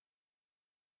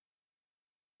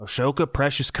Ashoka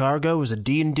Precious Cargo is a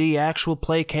D&D actual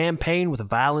play campaign with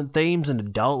violent themes and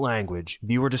adult language.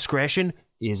 Viewer discretion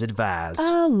is advised.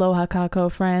 Aloha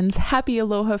Kako friends. Happy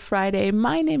Aloha Friday.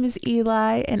 My name is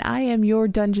Eli and I am your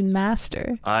dungeon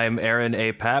master. I'm Aaron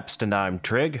A. Pabst and I'm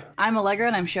Trig. I'm Allegra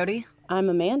and I'm Shodi. I'm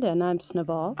Amanda and I'm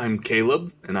Snaval. I'm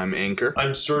Caleb and I'm Anchor.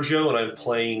 I'm Sergio and I'm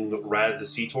playing Rad the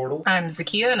Sea Turtle. I'm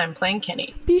Zakia and I'm playing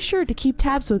Kenny. Be sure to keep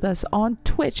tabs with us on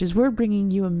Twitch as we're bringing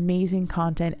you amazing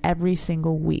content every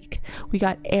single week. We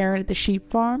got Aaron at the Sheep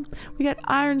Farm. We got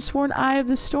Ironsworn Eye of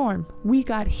the Storm. We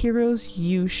got heroes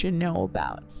you should know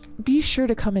about. Be sure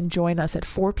to come and join us at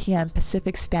 4 p.m.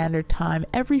 Pacific Standard Time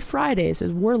every Fridays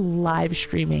as we're live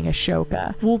streaming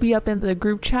Ashoka. We'll be up in the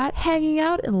group chat, hanging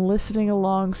out and listening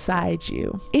alongside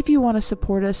you. If you want to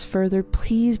support us further,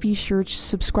 please be sure to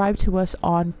subscribe to us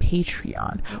on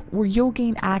Patreon, where you'll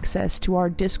gain access to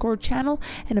our Discord channel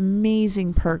and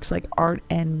amazing perks like art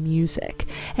and music.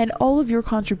 And all of your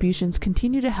contributions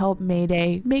continue to help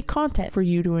Mayday make content for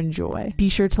you to enjoy. Be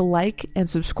sure to like and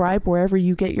subscribe wherever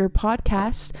you get your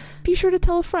podcasts. Be sure to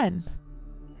tell a friend.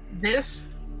 This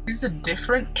is a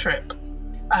different trip.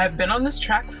 I've been on this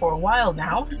track for a while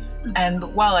now,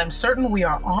 and while I'm certain we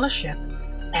are on a ship,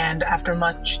 and after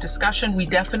much discussion we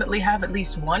definitely have at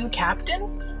least one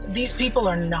captain, these people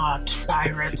are not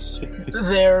pirates.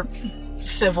 They're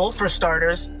civil, for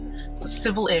starters.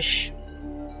 Civil-ish.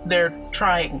 They're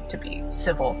trying to be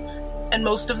civil. And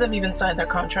most of them even signed their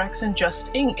contracts in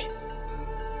just ink.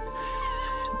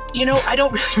 You know, I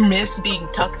don't really miss being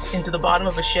tucked into the bottom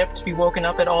of a ship to be woken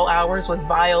up at all hours with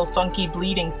vile, funky,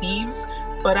 bleeding thieves,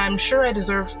 but I'm sure I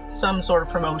deserve some sort of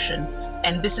promotion,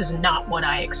 and this is not what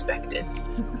I expected.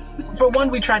 For one,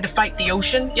 we tried to fight the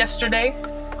ocean yesterday.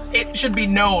 It should be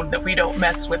known that we don't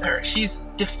mess with her. She's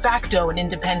de facto an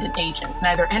independent agent,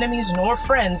 neither enemies nor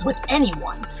friends with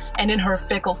anyone, and in her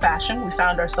fickle fashion, we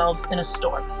found ourselves in a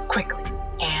storm, quickly,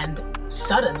 and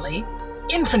suddenly,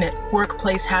 infinite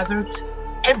workplace hazards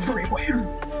everywhere.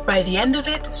 By the end of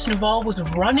it, Snaval was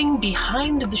running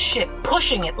behind the ship,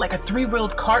 pushing it like a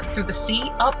three-wheeled cart through the sea,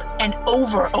 up and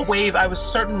over a wave I was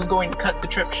certain was going to cut the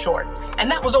trip short. And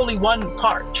that was only one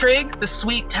part. Trig, the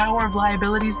sweet tower of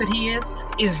liabilities that he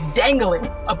is dangling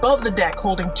above the deck,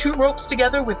 holding two ropes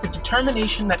together with the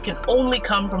determination that can only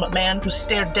come from a man who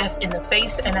stared death in the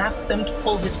face and asks them to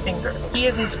pull his finger. He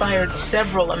has inspired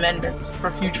several amendments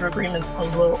for future agreements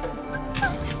alone.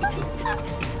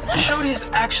 Shodi's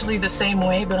actually the same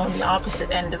way, but on the opposite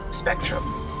end of the spectrum.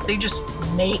 They just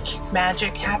make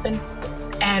magic happen.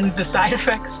 And the side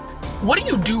effects? What do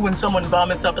you do when someone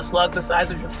vomits up a slug the size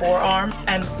of your forearm?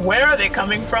 And where are they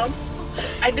coming from?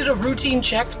 I did a routine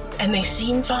check, and they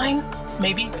seem fine.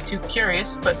 Maybe too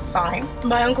curious, but fine.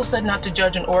 My uncle said not to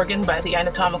judge an organ by the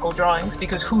anatomical drawings,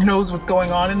 because who knows what's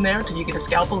going on in there till you get a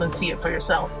scalpel and see it for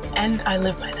yourself. And I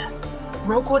live by that.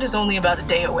 Rokewood is only about a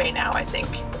day away now, I think.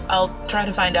 I'll try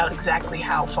to find out exactly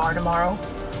how far tomorrow,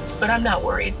 but I'm not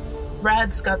worried.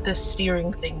 Rad's got this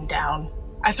steering thing down.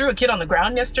 I threw a kid on the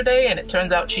ground yesterday, and it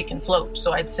turns out she can float,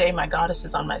 so I'd say my goddess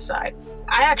is on my side.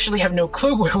 I actually have no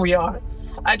clue where we are.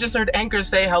 I just heard Anchor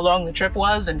say how long the trip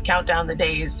was and count down the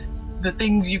days. The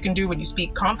things you can do when you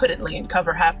speak confidently and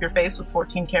cover half your face with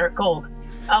 14 karat gold.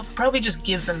 I'll probably just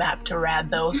give the map to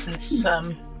Rad, though, since,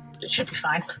 it should be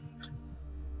fine.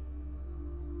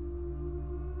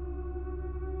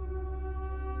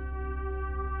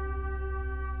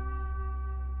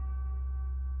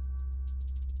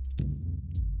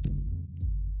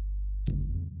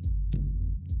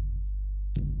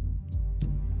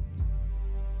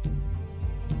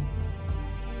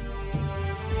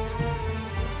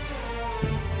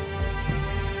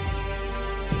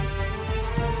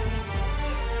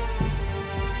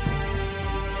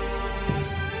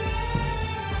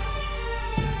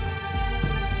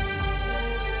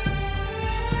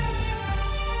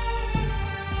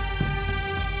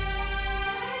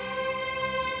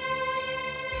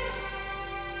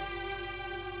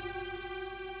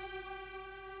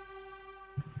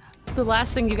 The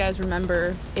last thing you guys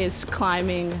remember is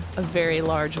climbing a very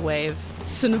large wave.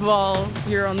 Snaval,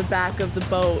 you're on the back of the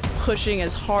boat, pushing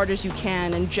as hard as you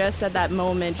can, and just at that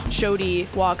moment,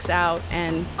 Shodi walks out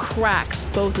and cracks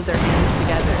both of their hands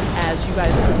together as you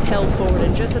guys propel forward,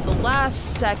 and just at the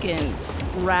last second,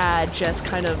 Rad just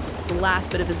kind of, the last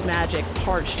bit of his magic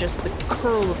parts just the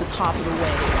curl of the top of the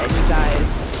wave, and you guys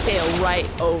sail right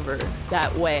over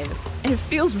that wave. And it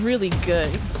feels really good,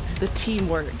 the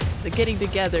teamwork, the getting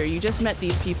together. You just met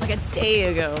these people like a day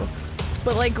ago.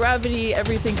 But like gravity,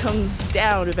 everything comes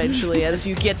down eventually as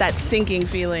you get that sinking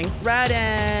feeling. Rad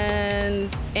and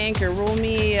Anchor, roll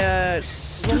me an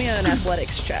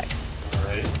athletics check. All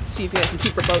right. See if you guys can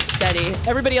keep your boat steady.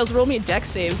 Everybody else, roll me a deck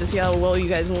saves to see how low you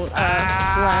guys land.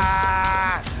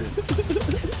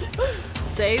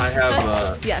 Saves? I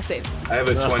have Yeah, saves. I have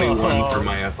a 21 for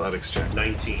my athletics check.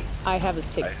 19. I have a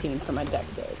 16 for my deck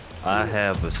save. I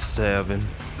have a 7.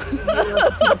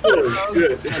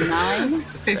 A 9?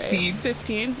 15.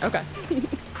 15? Okay.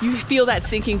 You feel that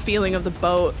sinking feeling of the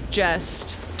boat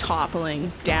just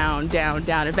toppling down, down,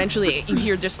 down. Eventually, you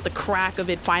hear just the crack of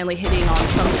it finally hitting on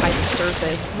some type of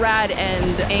surface. Rad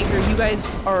and Anchor, you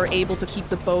guys are able to keep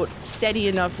the boat steady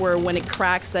enough where when it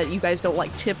cracks that you guys don't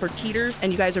like tip or teeter,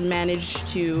 and you guys are managed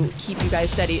to keep you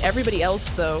guys steady. Everybody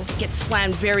else, though, gets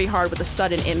slammed very hard with the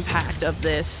sudden impact of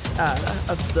this,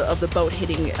 of the boat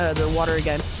hitting the water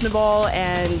again. Snowball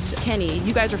and Kenny,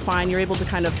 you guys are fine. You're able to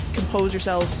kind of compose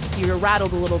yourselves. You're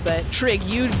rattled a little bit. Trig,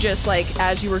 you just like,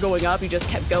 as you were going up, you just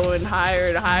kept going higher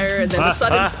and higher, and then the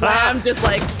sudden slam just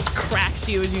like cracks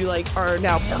you as you like are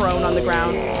now prone on the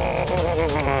ground.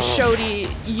 Shodi,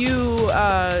 you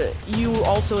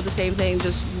also the same thing,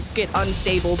 just get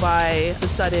unstable by the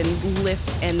sudden lift,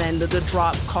 and then the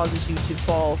drop causes you to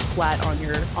fall flat on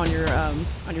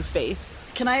your face.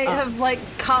 Can I have, like,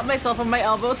 caught myself on my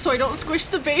elbow so I don't squish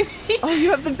the baby? Oh,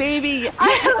 you have the baby. I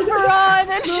have her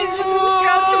on, and she's just been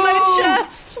strapped to my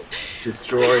chest.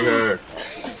 Destroy her.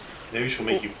 Maybe she'll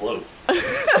make you float. Well,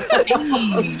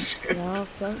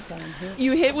 float down here.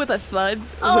 You hit with a thud.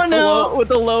 Oh, With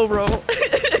the low roll.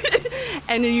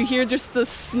 And then you hear just the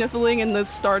sniffling and the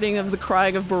starting of the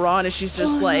crying of Baran as she's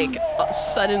just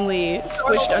suddenly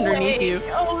squished underneath you.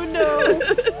 Oh no.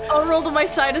 I'll roll to my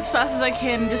side as fast as I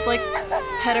can and just like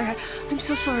pet her. I'm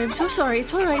so sorry,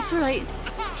 it's alright.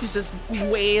 She's just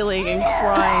wailing and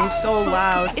crying so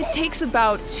loud. It takes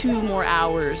about 2 more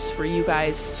hours for you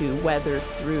guys to weather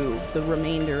through the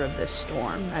remainder of this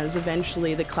storm, as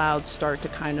eventually the clouds start to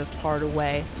kind of part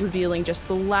away, revealing just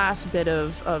the last bit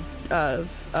of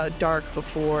dark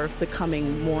before the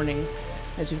coming morning.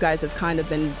 As you guys have kind of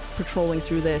been patrolling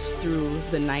through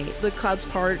the night. The clouds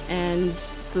part and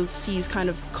the seas kind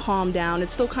of calm down.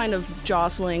 It's still kind of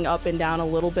jostling up and down a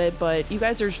little bit, but you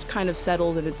guys are kind of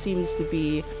settled and it seems to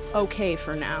be okay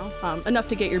for now. Enough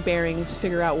to get your bearings,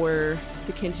 figure out where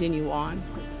to continue on.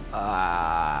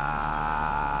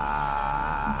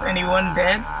 Is anyone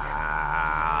dead?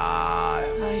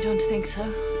 I don't think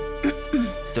so.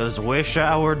 Does wish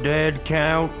I were dead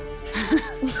count?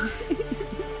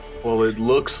 Well, it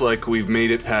looks like we've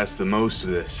made it past the most of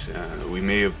this. We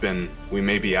may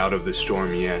be out of the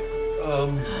storm yet.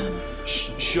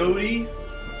 Shodi?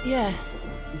 Yeah.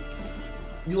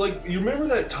 You remember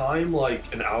that time,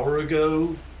 like, an hour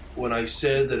ago when I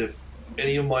said that if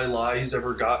any of my lies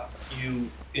ever got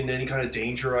you in any kind of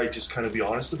danger, I'd just kind of be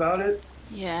honest about it?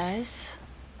 Yes.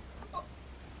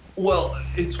 Well,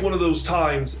 it's one of those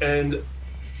times, and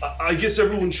I guess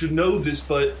everyone should know this,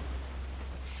 but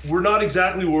we're not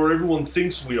exactly where everyone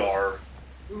thinks we are.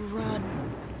 Rod,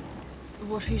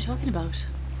 what are you talking about?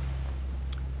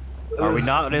 Are we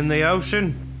not in the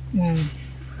ocean?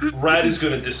 Rad is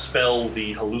going to dispel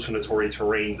the hallucinatory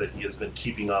terrain that he has been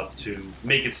keeping up to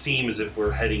make it seem as if we're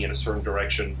heading in a certain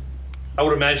direction. I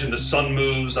would imagine the sun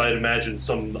moves. I'd imagine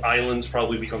some islands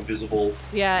probably become visible.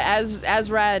 Yeah,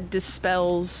 as Rad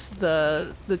dispels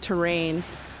the terrain,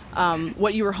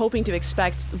 what you were hoping to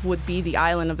expect would be the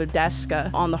island of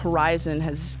Odeska on the horizon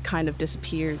has kind of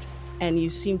disappeared, and you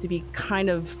seem to be kind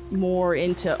of more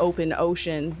into open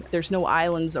ocean. There's no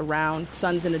islands around.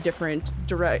 Sun's in a different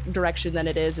direction than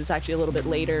it is. It's actually a little bit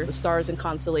later. The stars and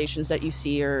constellations that you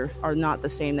see are not the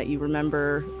same that you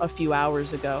remember a few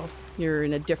hours ago. You're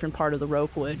in a different part of the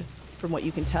Ropewood, from what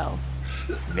you can tell.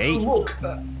 Nate? Look,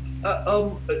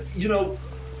 you know,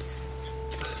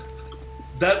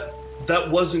 that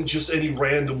wasn't just any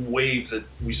random wave that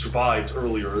we survived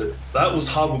earlier. That was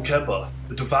Hamukepa,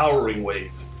 the devouring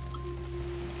wave.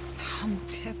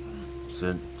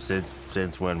 Hamukepa.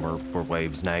 Since when were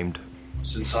waves named?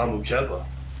 Since Hamukepa.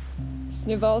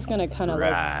 Snowball's gonna kind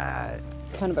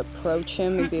of approach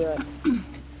him and be like,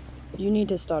 "You need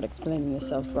to start explaining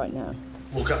yourself right now."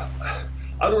 Look,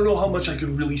 I don't know how much I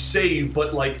can really say,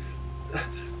 but like,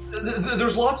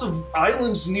 there's lots of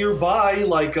islands nearby.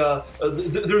 Like,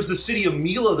 there's the city of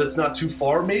Mila that's not too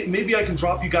far. Maybe I can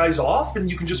drop you guys off, and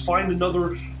you can just find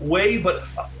another way. But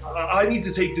I need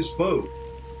to take this boat.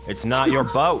 It's not your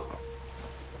boat.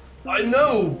 I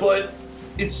know, but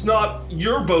it's not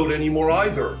your boat anymore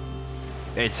either.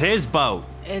 It's his boat.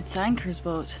 It's Anchor's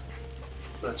boat.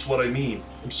 That's what I mean.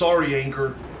 I'm sorry,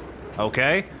 Anchor.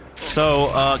 Okay. So,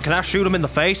 can I shoot him in the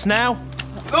face now?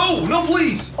 No,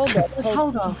 please! Let's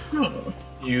hold off.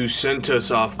 You sent us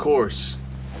off course.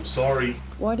 I'm sorry,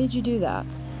 Why did you do that?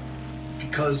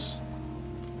 because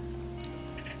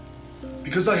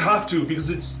Because I have to, because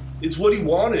it's what he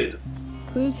wanted.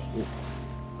 Who's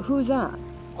that?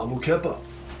 Hamukepa.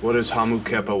 What does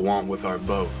Hamukepa want with our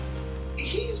boat?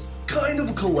 He's kind of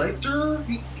a collector.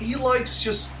 He likes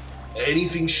just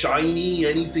anything shiny,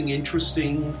 anything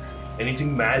interesting,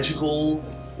 anything magical.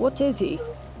 What is he?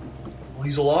 Well,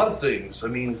 he's a lot of things. I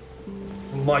mean,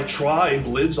 my tribe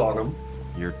lives on him.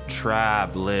 Your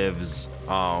tribe lives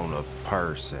on a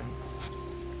person.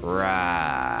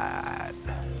 Right.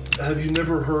 Have you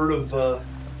never heard of the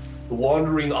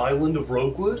wandering island of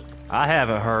Roguewood? I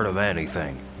haven't heard of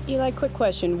anything. Eli, quick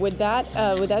question. Would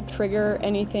that trigger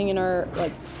anything in our,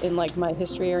 in my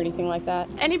history or anything like that?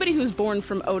 Anybody who's born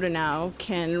from Odenau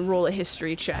can roll a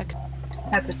history check.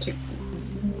 That's a 2.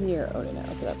 Near Odenau,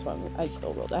 so that's why I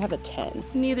still rolled. I have a 10.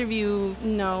 Neither of you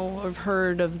know or have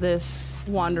heard of this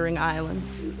wandering island.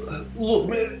 Look,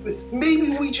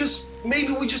 maybe we just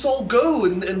all go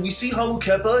and we see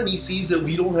Hamukepa and he sees that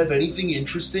we don't have anything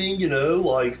interesting,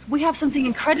 like... We have something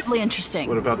incredibly interesting.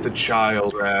 What about the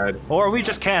child, Rad? Or we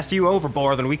just cast you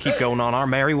overboard and we keep going on our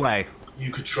merry way.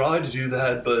 You could try to do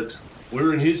that, but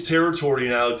we're in his territory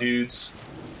now, dudes.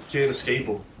 Can't escape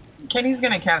him. Kenny's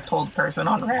gonna cast Hold Person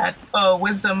on Rad.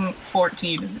 Wisdom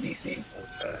 14 is the DC.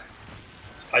 Okay.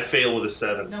 I fail with a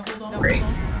 7. No, great.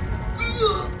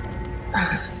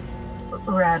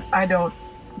 Rad, I don't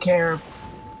care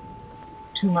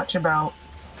too much about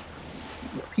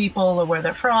people or where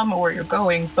they're from or where you're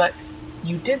going, but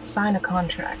you did sign a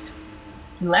contract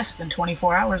less than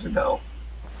 24 hours ago,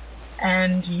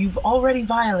 and you've already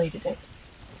violated it.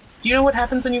 Do you know what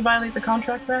happens when you violate the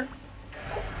contract, Rad?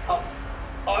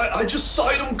 I just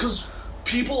cite them because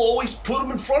people always put them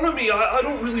in front of me. I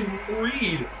don't really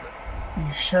read.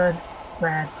 You should,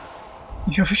 Rad.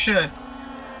 You should.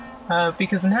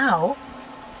 Because now,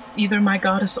 either my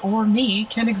goddess or me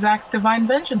can exact divine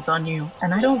vengeance on you,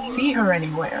 and I don't see her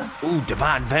anywhere. Ooh,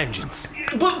 divine vengeance.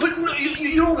 But no,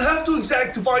 you don't have to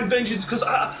exact divine vengeance, because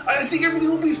I think everything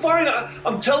will be fine.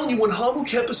 I'm telling you, when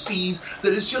Hamukepa sees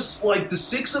that it's just like the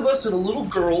 6 of us and a little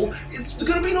girl, it's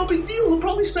gonna be no big deal. He'll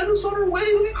probably send us on our way.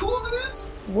 It'll be cool, dudes.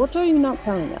 What are you not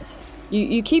telling us?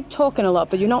 You keep talking a lot,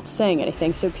 but you're not saying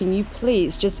anything, so can you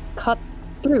please just cut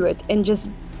through it and just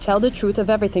tell the truth of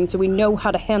everything so we know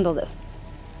how to handle this?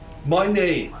 My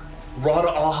name, Rada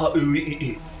Aha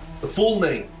Ui'i. The full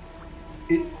name.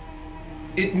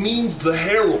 It means the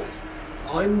herald.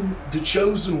 I'm the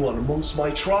chosen one amongst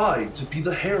my tribe to be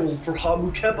the herald for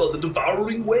Hamukepa, the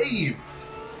devouring wave.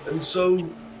 And so,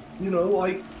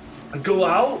 I go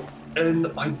out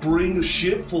and I bring a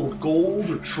ship full of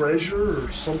gold or treasure or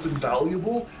something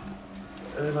valuable,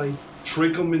 and I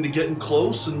trick them into getting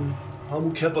close, and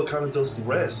Hamukepa kind of does the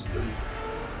rest.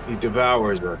 He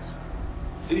devours us.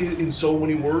 In so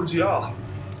many words, yeah.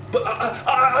 But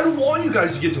I don't want you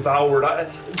guys to get devoured.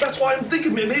 That's why I'm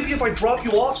thinking maybe if I drop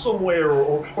you off somewhere,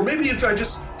 or maybe if I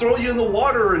just throw you in the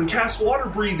water and cast water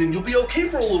breathing, you'll be okay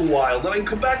for a little while, then I can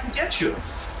come back and get you.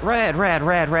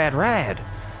 Rad.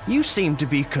 You seem to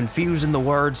be confusing the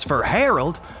words for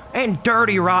herald and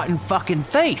dirty, rotten fucking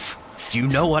thief. Do you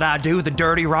know what I do with the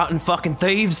dirty, rotten fucking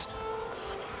thieves?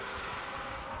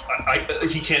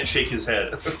 He can't shake his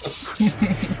head.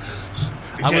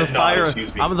 I'm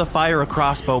gonna fire a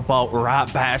crossbow bolt right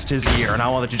past his ear, and I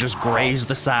want it to just graze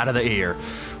the side of the ear.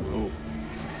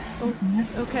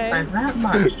 Okay. By that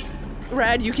much.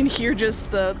 Rad, you can hear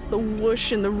just the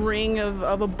whoosh and the ring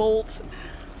of a bolt.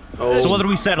 Oh. So what did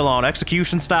we settle on?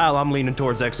 Execution style? I'm leaning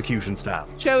towards execution style.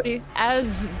 Jody,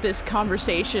 as this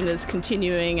conversation is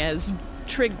continuing, as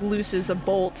Trig looses a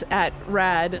bolt at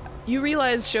Rad, you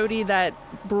realize, Jody, that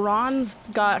Baron's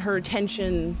got her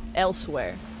attention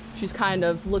elsewhere. She's kind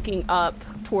of looking up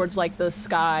towards the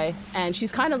sky, and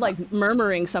she's kind of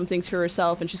murmuring something to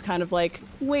herself, and she's kind of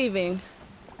waving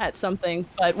at something.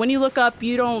 But when you look up,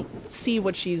 you don't see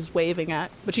what she's waving at,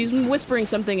 but she's whispering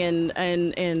something in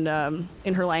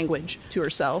her language to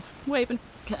herself, waving.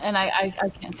 And I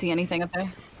can't see anything up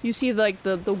there. You see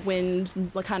the wind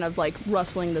kind of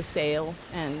rustling the sail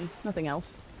and nothing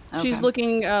else. Okay. She's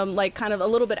looking kind of a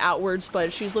little bit outwards,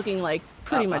 but she's looking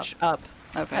pretty much up.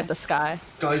 Okay. At the sky.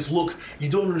 Guys, look, you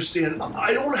don't understand.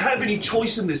 I don't have any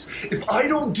choice in this. If I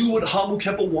don't do what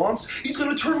Hamukepa wants, he's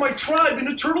gonna turn my tribe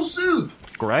into turtle soup.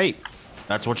 Great.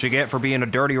 That's what you get for being a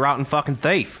dirty, rotten fucking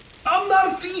thief. I'm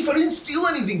not a thief. I didn't steal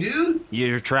anything, dude.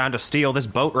 You're trying to steal this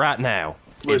boat right now.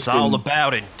 Listen, it's all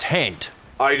about intent.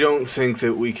 I don't think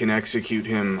that we can execute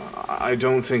him. I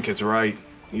don't think it's right.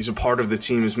 He's a part of the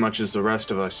team as much as the rest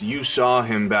of us. You saw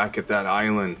him back at that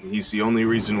island. He's the only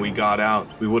reason we got out.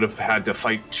 We would have had to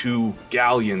fight 2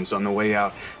 galleons on the way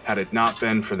out had it not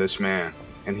been for this man.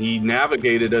 and he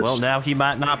navigated us. Well, now he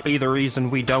might not be the reason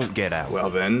we don't get out. Well,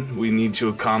 then, we need to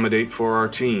accommodate for our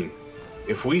team.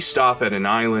 If we stop at an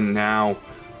island now,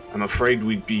 I'm afraid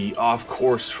we'd be off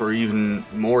course for even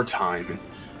more time. And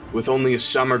with only a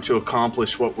summer to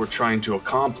accomplish what we're trying to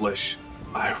accomplish,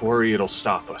 I worry it'll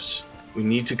stop us. We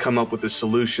need to come up with a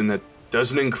solution that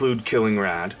doesn't include killing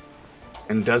Rad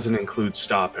and doesn't include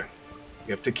stopping.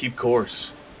 We have to keep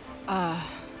course.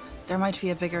 There might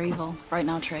be a bigger evil right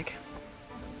now, Trig.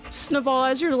 Snowball,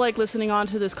 as you're like listening on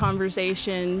to this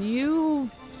conversation, you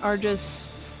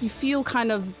feel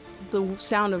kind of the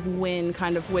sound of wind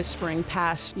kind of whispering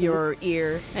past your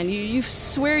ear, and you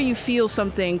swear you feel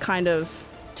something kind of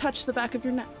touch the back of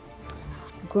your neck.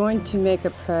 I'm going to make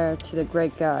a prayer to the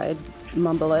Great Guide,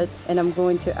 mumble it, and I'm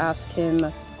going to ask him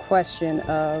a question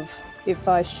of if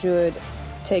I should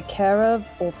take care of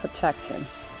or protect him.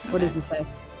 What does it say?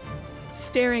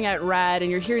 Staring at Rad,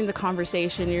 and you're hearing the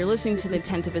conversation, you're listening to the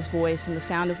intent of his voice and the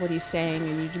sound of what he's saying,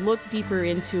 and you look deeper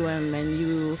into him, and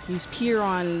you peer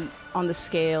on the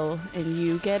scale, and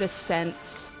you get a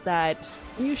sense that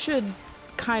you should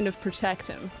kind of protect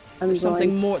him. There's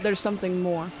something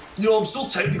more. You know, I'm still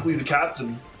technically the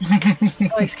captain.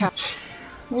 Oh, he's captain.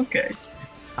 Okay.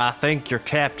 I think your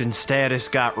captain status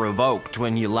got revoked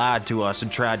when you lied to us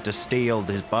and tried to steal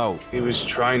this boat. He was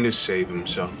trying to save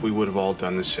himself. We would have all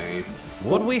done the same.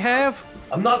 What'd we have?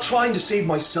 I'm not trying to save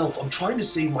myself. I'm trying to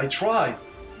save my tribe.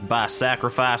 By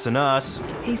sacrificing us.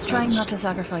 He's trying not to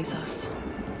sacrifice us.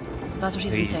 That's what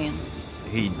he's been saying.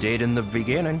 He did in the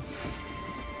beginning.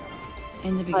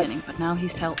 In the beginning, but now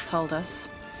he's told us.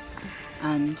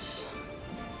 And...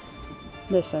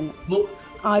 Listen, Look,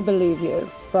 I believe you,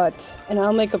 and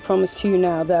I'll make a promise to you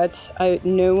now that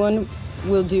no one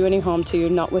will do any harm to you,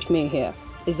 not with me here.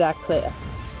 Is that clear?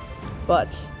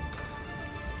 But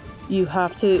you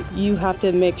have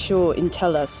to make sure and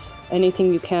tell us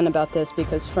anything you can about this,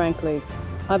 because frankly,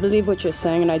 I believe what you're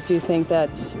saying, and I do think that,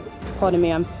 pardon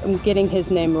me, I'm getting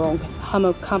his name wrong.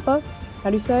 Hamukampa? How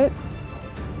do you say it?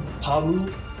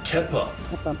 Hamu Kepa.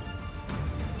 Kepa.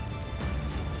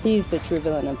 He's the true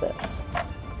villain of this.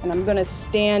 And I'm gonna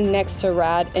stand next to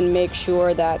Rad and make sure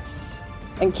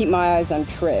and keep my eyes on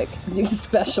Trig,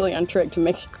 especially on Trig to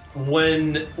make sure.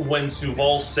 When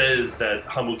Snowball says that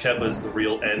Hamu Kepa is the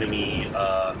real enemy,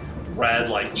 Rad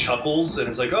like chuckles and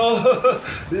it's like, oh,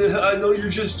 I know you're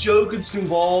just joking,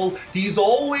 Snowball. He's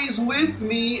always with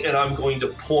me, and I'm going to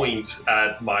point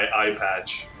at my eye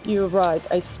patch. You're right.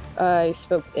 I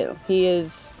spoke ill. He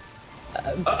is.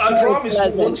 I promise.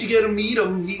 Once you get to meet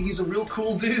him, he's a real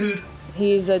cool dude.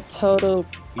 He's a total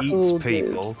Eats cool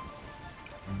people.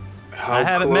 Dude. I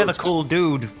haven't met a cool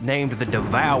dude named the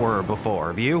Devourer before,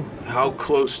 have you? How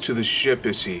close to the ship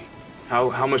is he?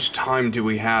 How much time do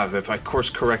we have? If I course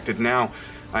corrected now,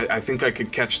 I think I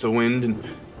could catch the wind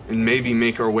and maybe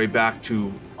make our way back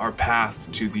to our path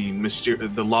to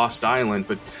the Lost Island,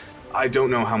 but I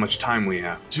don't know how much time we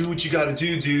have. Do what you gotta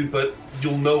do, dude, but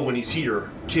you'll know when he's here.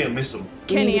 Can't miss him.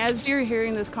 Kenny, as you're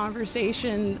hearing this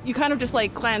conversation, you kind of just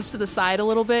like glance to the side a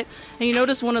little bit, and you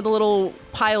notice one of the little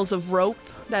piles of rope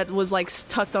that was like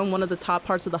tucked on one of the top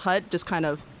parts of the hut just kind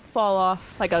of fall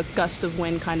off, like a gust of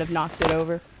wind kind of knocked it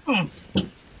over.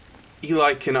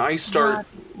 Eli, can I start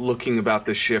looking about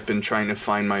the ship and trying to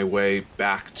find my way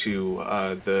back to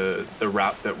the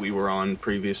route that we were on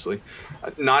previously?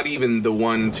 Not even the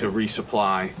one to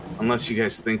resupply, unless you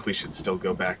guys think we should still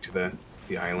go back to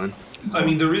the island. I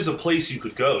mean, there is a place you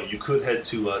could go. You could head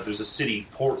to, there's a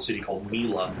port city called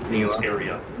Mila in this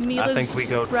area. Mila's, I think we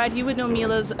go... Brad, you would know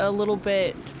Mila's a little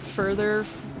bit further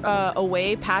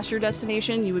away past your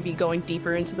destination. You would be going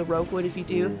deeper into the Roguewood if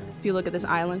you look at this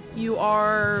island. You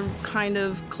are kind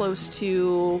of close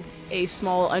to a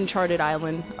small uncharted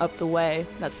island up the way.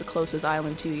 That's the closest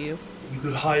island to you. You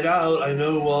could hide out. I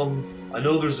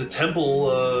know there's a temple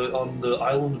on the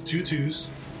island of Tutus.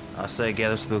 I say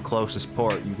get us to the closest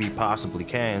port you possibly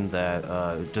can that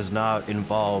does not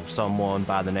involve someone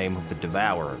by the name of the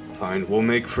Devourer. Fine, we'll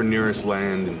make for nearest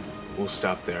land and we'll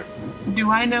stop there. Do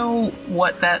I know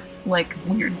what that, like,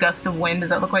 weird gust of wind, does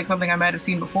that look like something I might have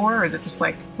seen before, or is it just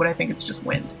like, what I think it's just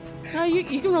wind? You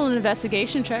can roll an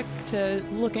investigation check to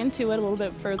look into it a little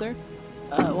bit further.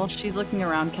 While she's looking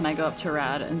around, can I go up to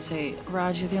Rad and say,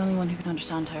 Rad, you're the only one who can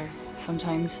understand her.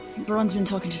 Sometimes. Baron's been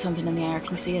talking to something in the air.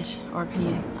 Can you see it? Or can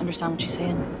you understand what she's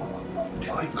saying?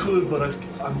 I could, but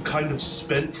I'm kind of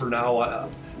spent for now.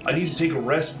 I need to take a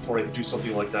rest before I can do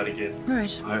something like that again.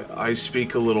 Right. I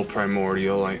speak a little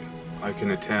primordial. I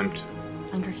can attempt.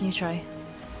 Anchor, can you try?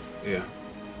 Yeah.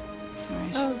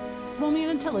 Alright. Roll me an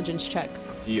intelligence check.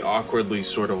 He awkwardly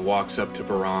sort of walks up to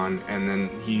Baran, and then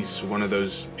he's one of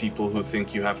those people who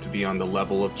think you have to be on the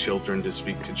level of children to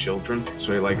speak to children.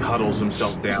 So he like huddles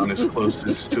himself down as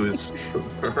close to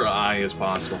her eye as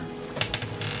possible.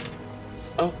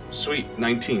 Oh, sweet,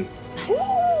 19.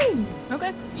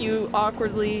 Okay. You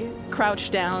awkwardly crouch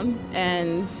down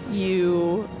and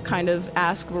you kind of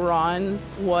ask Baran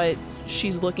what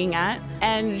she's looking at,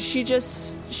 and she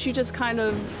just kind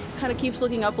of keeps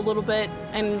looking up a little bit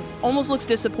and almost looks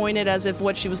disappointed, as if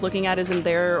what she was looking at isn't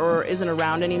there or isn't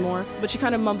around anymore. But she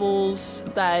kind of mumbles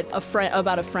that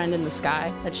about a friend in the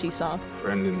sky that she saw.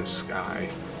 Friend in the sky.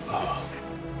 Oh,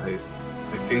 I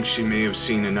think she may have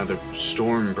seen another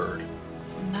storm bird.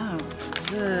 No,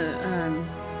 the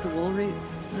Woolreed,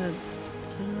 the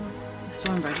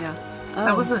Stormbird, yeah. Oh.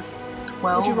 That was a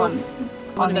 12 on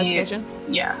investigation.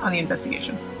 On the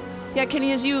investigation. Yeah,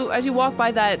 Kenny, as you walk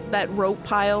by that rope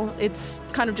pile, it's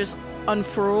kind of just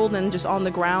unfurled and just on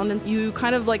the ground, and you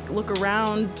kind of like look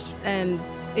around, and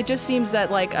it just seems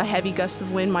that like a heavy gust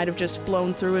of wind might have just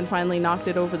blown through and finally knocked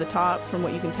it over the top, from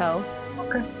what you can tell.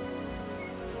 Okay.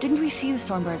 Didn't we see the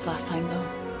Stormbirds last time, though?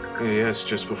 Yes,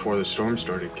 just before the storm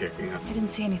started kicking up. I didn't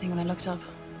see anything when I looked up,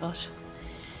 but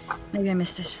maybe I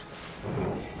missed it.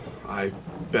 I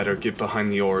better get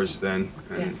behind the oars then,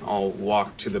 and I'll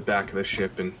walk to the back of the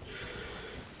ship and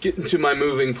get into my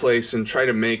moving place and try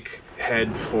to make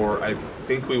head for, I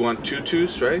think we want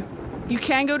Tutus, right? You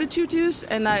can go to Tutus,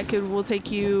 and that will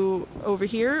take you over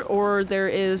here, or there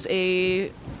is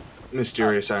a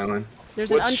Mysterious Island.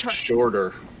 There's What's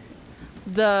shorter?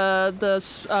 The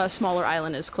smaller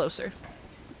island is closer.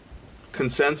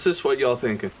 Consensus? What y'all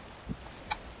thinking?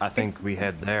 I think we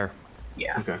head there.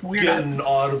 Yeah. Okay. Getting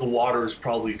out of the water is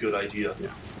probably a good idea. Yeah.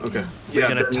 Okay. We're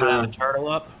gonna tie the turtle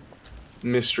up.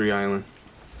 Mystery Island.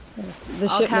 The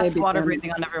I'll ship cast may be water done.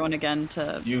 breathing on everyone again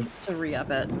to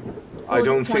re-up it. I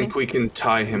don't think we can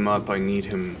tie him up. I need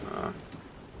him.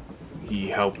 He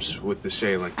helps with the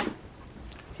sailing.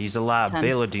 He's a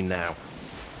liability now.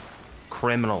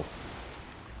 Criminal.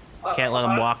 Can't let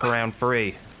him walk around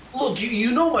free. Look,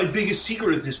 you know my biggest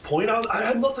secret at this point. I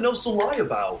have nothing else to lie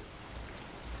about.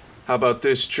 How about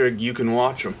this, Trig? You can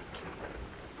watch him.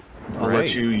 I'll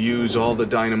let you use all the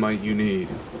dynamite you need.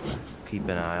 Keep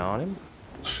an eye on him.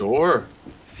 Sure.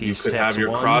 You could have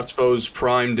your crossbows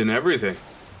primed and everything.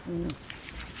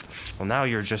 Well, now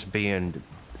you're just being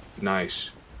nice.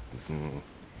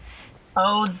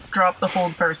 I'll drop the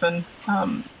hold person.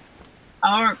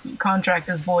 Our contract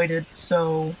is voided,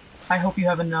 so I hope you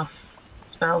have enough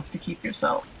spells to keep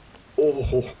yourself.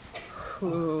 Oh.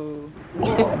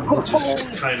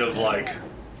 Just kind of like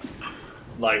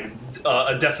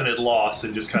a definite loss,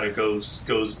 and just kind of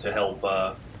goes to help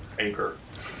Anchor.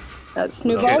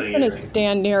 Snowball's gonna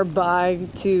stand nearby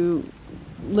to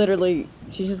literally.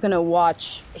 She's just gonna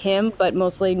watch him, but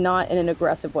mostly not in an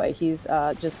aggressive way. He's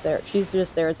just there. She's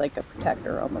just there as like a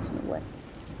protector, almost in a way.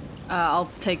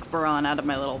 I'll take Baran out of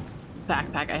my little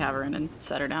backpack I have her in and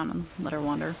set her down and let her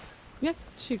wander. Yeah,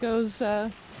 she goes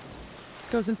and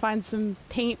finds some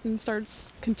paint and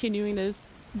starts continuing to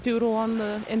doodle on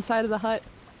the inside of the hut.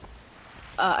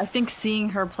 I think seeing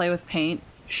her play with paint,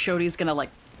 Shodi's gonna like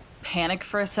panic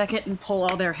for a second and pull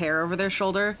all their hair over their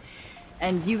shoulder.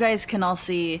 And you guys can all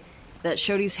see that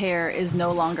Shodi's hair is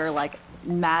no longer like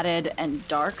matted and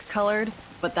dark colored,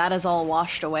 but that is all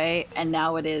washed away, and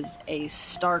now it is a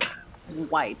stark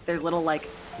white. There's little like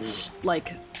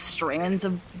strands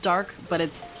of dark, but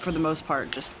it's for the most part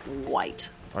just white.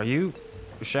 Are you,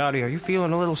 Shadi, are you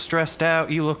feeling a little stressed out?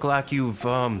 You look like you've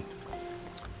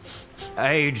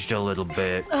aged a little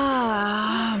bit.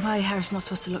 My hair's not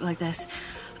supposed to look like this.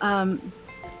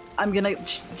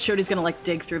 Shodi's gonna like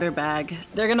dig through their bag.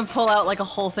 They're gonna pull out like a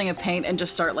whole thing of paint and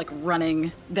just start like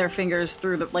running their fingers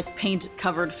through the like paint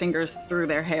covered fingers through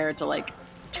their hair to like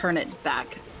turn it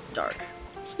back dark.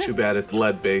 It's too bad it's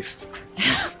lead based.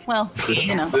 Well,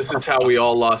 This is how we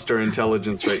all lost our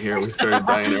intelligence right here. We started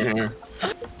dyeing our hair.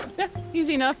 Yeah,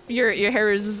 easy enough. Your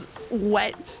hair is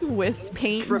wet with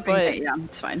paint, dripping but paint, yeah,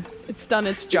 it's fine. It's done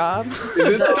its job. Is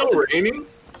it still raining?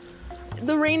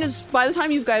 The rain is, by the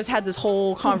time you guys had this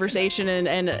whole conversation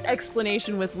and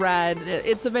explanation with Rad,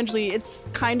 it's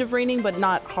kind of raining, but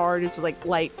not hard. It's like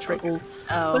light trickles.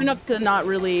 Oh. But enough to not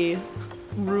really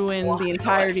ruin the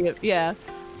entirety of, yeah.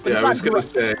 But I was gonna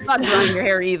say. It's not drying your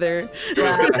hair either.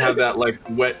 It's gonna have that like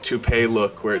wet toupee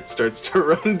look where it starts to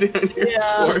run down your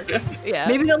forehead. Yeah.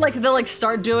 Maybe they'll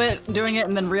start doing it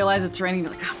and then realize it's raining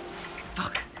and be like, oh,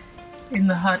 fuck. In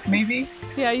the hut, maybe?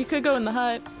 Yeah, you could go in the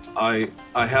hut. I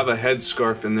have a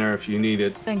headscarf in there if you need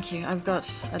it. Thank you. I've got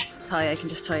a tie. I can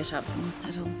just tie it up.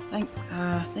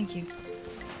 Thank you.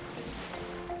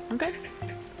 Okay.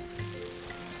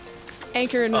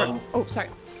 Anchor and... oh, sorry.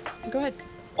 Go ahead.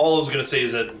 All I was going to say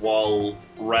is that while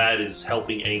Rad is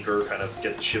helping Anchor kind of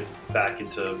get the ship back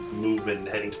into movement and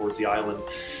heading towards the island,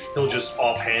 he'll just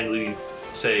offhandedly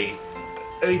say,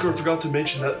 Anchor, forgot to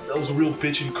mention that was a real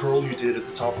bitch and curl you did at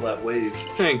the top of that wave.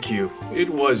 Thank you. It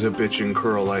was a bitch and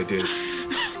curl I did.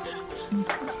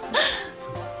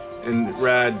 And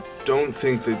Rad, don't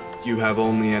think that you have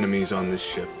only enemies on this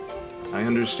ship. I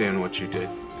understand what you did,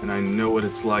 and I know what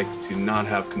it's like to not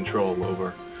have control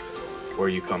over where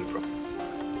you come from.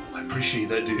 I appreciate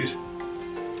that, dude.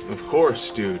 Of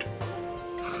course, dude.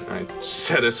 I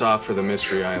set us off for the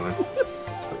Mystery Island.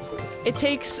 It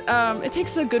takes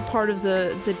a good part of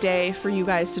the day for you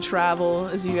guys to travel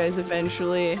as you guys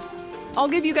eventually... I'll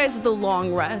give you guys the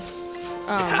long rest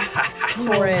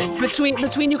for it.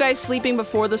 Between you guys sleeping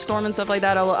before the storm and stuff like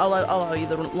that, I'll allow you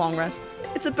the long rest.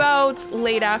 It's about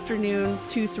late afternoon,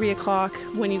 2-3 o'clock,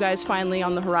 when you guys finally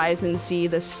on the horizon see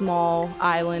this small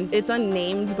island. It's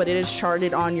unnamed, but it is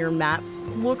charted on your maps.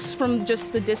 Looks from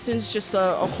just the distance, just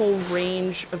a whole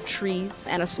range of trees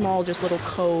and a small just little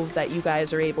cove that you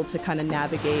guys are able to kind of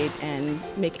navigate and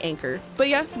make anchor. But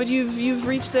you've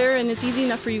reached there, and it's easy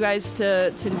enough for you guys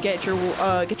to get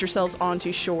yourselves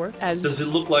onto shore. Does it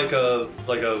look like a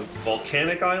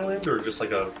volcanic island or just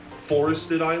like a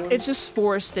forested island? It's just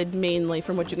forested mainly,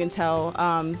 from what you can tell.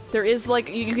 There is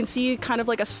you can see kind of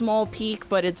like a small peak,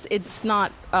 but it's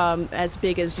not as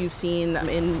big as you've seen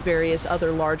in various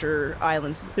other larger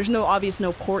islands. There's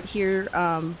no port here,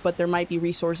 but there might be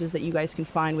resources that you guys can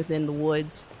find within the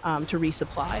woods to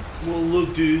resupply. Well,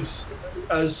 look, dudes,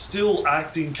 as still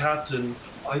acting captain,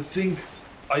 I think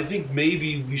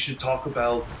maybe we should talk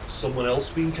about someone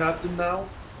else being captain now.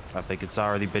 I think it's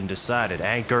already been decided.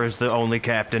 Anchor is the only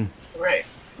captain. Right.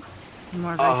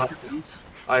 More vice captains.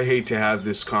 I hate to have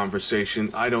this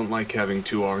conversation. I don't like having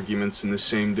two arguments in the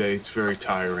same day. It's very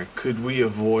tiring. Could we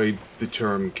avoid the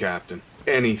term captain?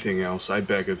 Anything else, I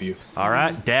beg of you. All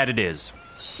right, Dad it is.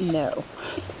 No.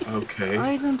 Okay.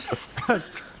 I don't...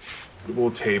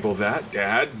 We'll table that.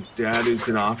 Dad is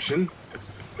an option.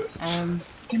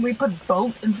 Can we put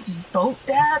boat,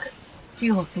 Dad?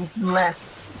 Feels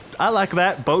less... I like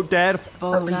that. Boat Dad.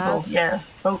 Boat Dad? Yeah,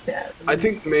 boat Dad. I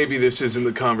think maybe this isn't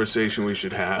the conversation we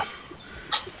should have.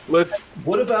 What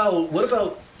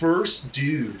about first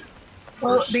dude?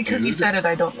 Well, because you said it,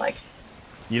 I don't like it.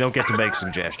 You don't get to make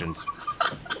suggestions.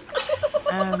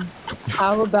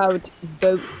 How about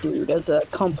boat dude as a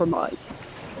compromise?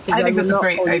 I think that's a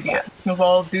great idea.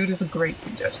 Snowball dude is a great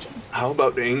suggestion. How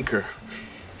about anchor?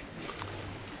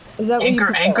 Is that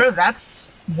anchor? That's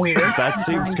weird. That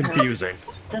seems confusing.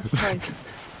 That's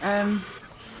right.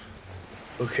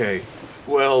 Okay.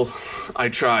 Well, I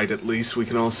tried, at least. We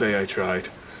can all say I tried.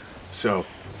 So.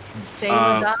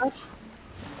 Sailor Dad?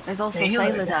 There's also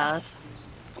Sailor Dad.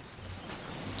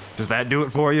 Does that do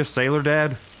it for you, Sailor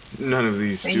Dad? None of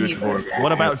these do it for me.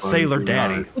 What about Sailor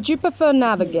Daddy? Would you prefer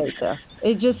Navigator?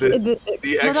 It's just... The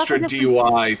extra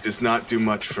DY does not do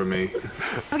much for me.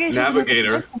 Okay,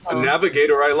 Navigator. A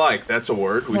navigator I like. That's a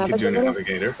word. We could do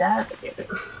navigator.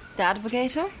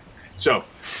 Dadvigator? So,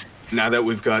 now that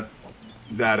we've got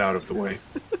that out of the way,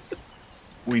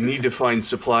 we need to find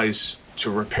supplies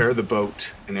to repair the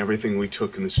boat and everything we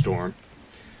took in the storm.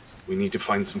 We need to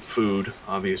find some food,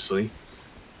 obviously.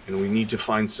 And we need to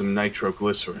find some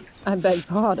nitroglycerin. I beg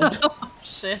pardon. Oh,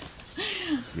 shit.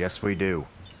 Yes, we do.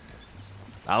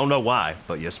 I don't know why,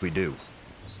 but yes, we do.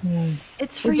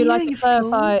 It's for Would you like to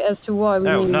clarify as to why we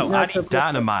need No, I need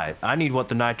dynamite. I need what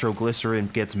the nitroglycerin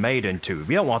gets made into.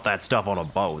 You don't want that stuff on a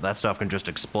boat. That stuff can just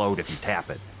explode if you tap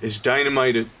it. Is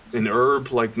dynamite an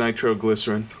herb like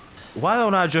nitroglycerin? Why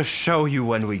don't I just show you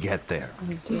when we get there?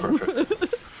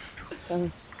 Perfect.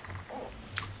 Roll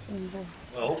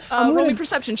me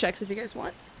perception checks if you guys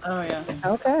want. Oh, yeah.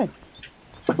 Okay.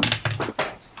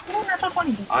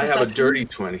 I have a dirty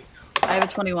 20. I have a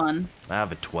 21. I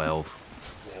have a 12.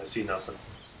 Yeah, I see nothing.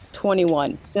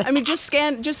 21. I mean, just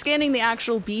scanning the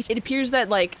actual beach, it appears that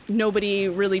nobody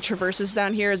really traverses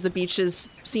down here, as the beach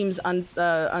seems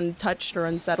untouched or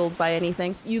unsettled by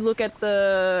anything. You look at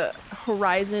the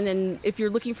horizon, and if you're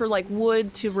looking for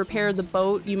wood to repair the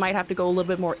boat, you might have to go a little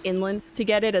bit more inland to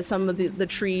get it, as some of the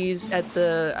trees at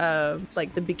the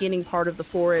the beginning part of the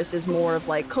forest is more of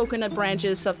coconut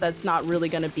branches, stuff that's not really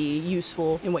going to be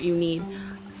useful in what you need.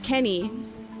 Kenny,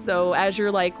 though, as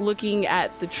you're looking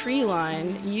at the tree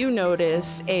line, you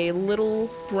notice a little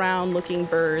brown-looking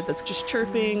bird that's just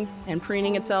chirping and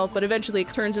preening itself, but eventually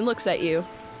it turns and looks at you.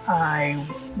 I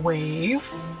wave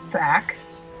back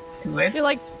to it. You're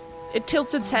It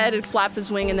tilts its head, it flaps its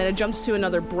wing, and then it jumps to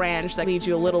another branch that leads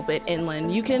you a little bit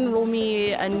inland. You can roll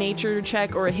me a nature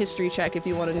check or a history check if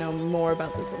you want to know more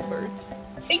about this little bird.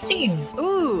 18.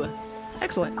 Ooh.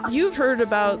 Excellent. You've heard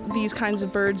about these kinds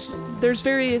of birds. There's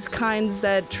various kinds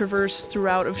that traverse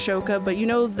throughout of Shoka, but you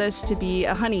know this to be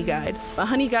a honey guide. A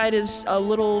honey guide is a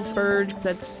little bird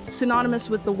that's synonymous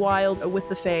with the wild, with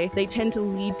the fae. They tend to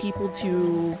lead people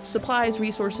to supplies,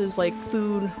 resources like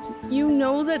food. You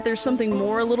know that there's something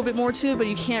more, a little bit more to it, but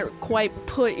you can't quite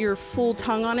put your full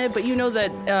tongue on it, but you know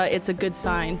that it's a good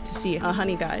sign to see a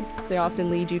honey guide. They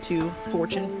often lead you to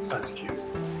fortune. That's cute.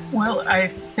 Well, I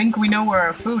think we know where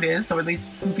our food is, or at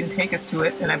least who can take us to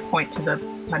it, and I point to the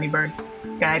honeybird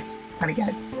guide, honey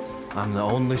guide. I'm the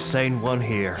only sane one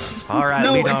here. All right,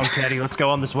 No, lead on, it's- Teddy. Let's go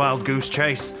on this wild goose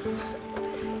chase.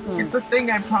 It's a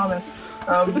thing, I promise.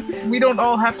 We don't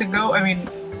all have to go. I mean,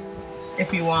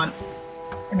 if you want.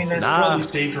 I mean, there's Probably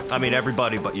safer. I mean,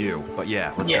 everybody but you. But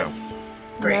yeah, let's yes. go.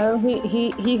 Great. No,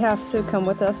 he has to come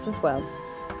with us as well.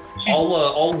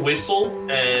 I'll whistle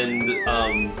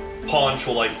and Paunch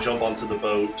will like jump onto the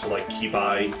boat to like keep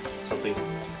eye something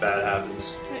bad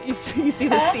happens. You see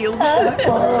the sea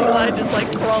lion just like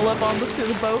crawl up onto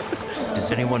the boat.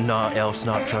 Does anyone else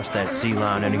not trust that sea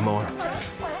lion anymore?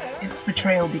 It's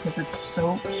betrayal because it's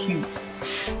so cute.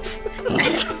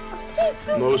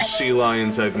 Most sea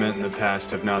lions I've met in the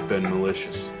past have not been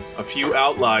malicious. A few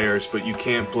outliers, but you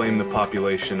can't blame the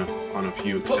population on a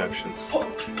few exceptions.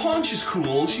 Paunch is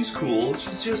cool. She's cool.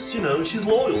 She's just, she's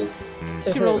loyal.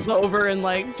 She rolls over and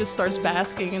like just starts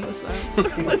basking in the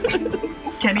sun.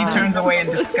 Kenny turns away in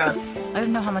disgust. I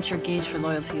don't know how much your gauge for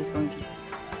loyalty is going to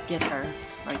get her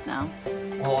right now.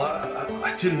 Well,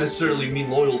 I didn't necessarily mean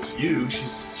loyal to you.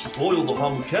 She's loyal to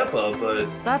Hamukepa, but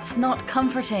That's not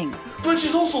comforting.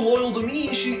 she's also loyal to me.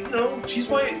 She's technically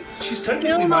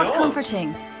Still my not aunt.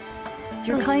 comforting.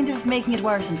 You're kind of making it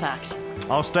worse, in fact.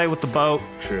 I'll stay with the boat.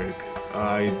 Trig,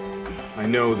 I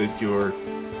know that you're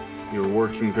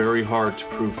working very hard to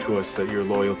prove to us that you're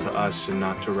loyal to us and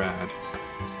not to Rad.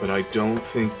 But I don't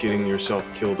think getting yourself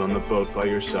killed on the boat by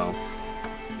yourself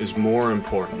is more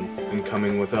important than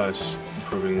coming with us and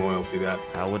proving loyalty. That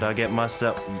How would I get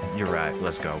myself? You're right.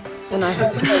 Let's go. And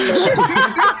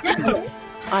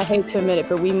I hate to admit it,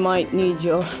 but we might need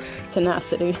your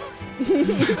tenacity.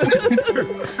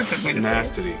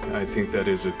 tenacity, I think that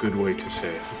is a good way to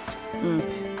say it. I'm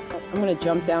gonna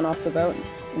jump down off the boat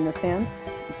in the sand.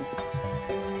 And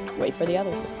just wait for the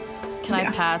others. Can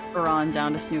I pass Baron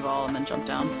down to Snooval and then jump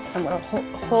down? I'm gonna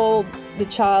hold the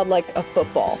child like a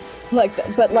football, like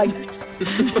that, but like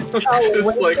how Just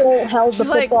like- Rachel held the She's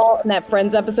like- football in that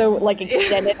Friends episode, like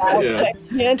extended out. Yeah.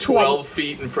 And 12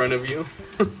 feet in front of you.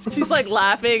 She's like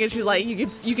laughing and she's like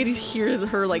you could hear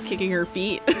her like kicking her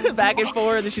feet back and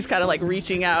forth and she's kind of like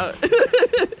reaching out.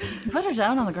 Put her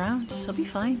down on the ground. She'll be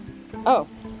fine. Oh,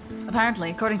 Apparently,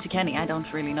 according to Kenny, I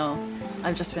don't really know.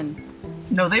 I've just been.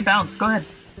 No, they bounce. Go ahead.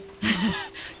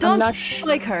 Don't not-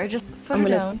 like her. Just put I'm her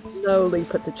gonna down. slowly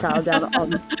put the child down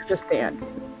on the sand,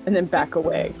 and then back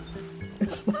away.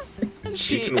 It's like-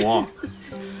 She can walk.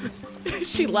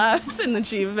 She laughs and then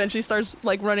she eventually starts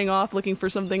like running off looking for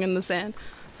something in the sand.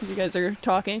 You guys are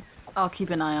talking. I'll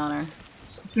keep an eye on her.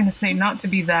 I was gonna say not to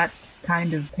be that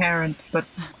kind of parent, but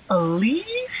a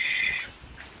leash?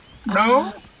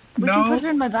 No? We no? can put her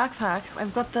in my backpack.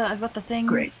 I've got the thing.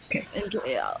 Great, okay.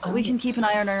 We can keep an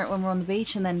eye on her when we're on the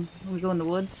beach, and then when we go in the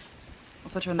woods,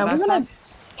 we'll put her in the I'm backpack. gonna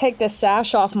take the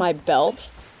sash off my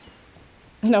belt,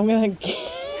 and I'm gonna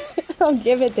I'll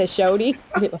give it to Shodi.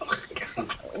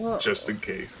 Just in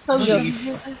case.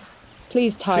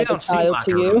 Please tie She the don't seem child like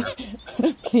to her.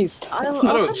 you. Please tie. I'll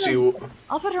I don't put see. her,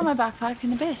 I'll put her in my backpack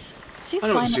in a bit. She's I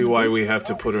don't fine see on the why beach. we have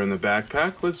to put her in the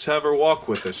backpack. Let's have her walk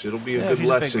with us. It'll be a Yeah, good she's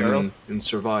a big lesson girl. in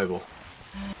survival.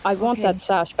 I want Okay. that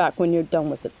sash back when you're done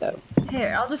with it, though.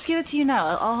 Here, I'll just give it to you now.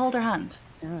 I'll hold her hand.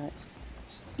 All right.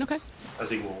 Okay. I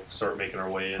think we'll start making our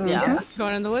way in. Yeah.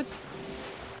 Going in the woods.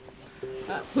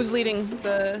 Who's leading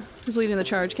the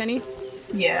charge? Kenny?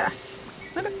 Yeah.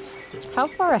 How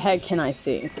far ahead can I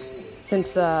see?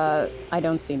 Since I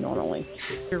don't see normally.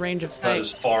 Your range of About sight.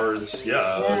 as far as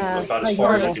about like as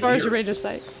far as I As can far as your hear. range of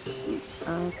sight.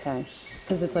 Okay.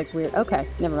 Because it's like weird. Okay,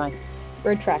 never mind.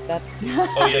 Retract that.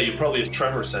 Oh yeah, you probably have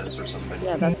tremor sense or something.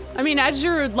 Yeah, that's I mean, as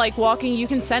you're like walking, you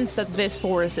can sense that this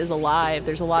forest is alive.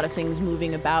 There's a lot of things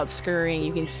moving about, scurrying.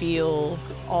 You can feel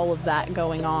all of that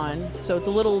going on. So it's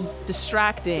a little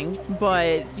distracting,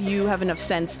 but you have enough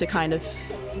sense to kind of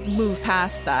move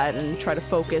past that and try to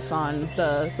focus on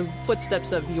the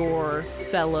footsteps of your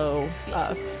fellow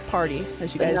party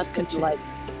as you but guys nothing's continue. like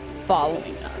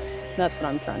following us. That's what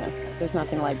I'm trying to. There's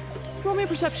nothing like. Roll me a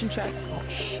perception check. Oh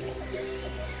shit.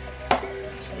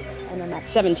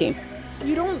 17.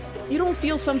 You don't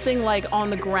feel something like on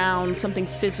the ground, something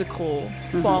physical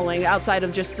falling outside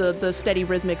of just the steady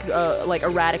rhythmic like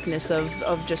erraticness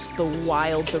of just the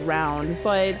wilds around,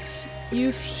 but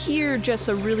you hear just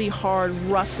a really hard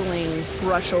rustling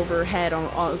brush overhead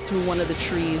on through one of the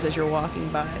trees as you're walking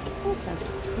by. Okay.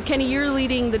 Kenny, you're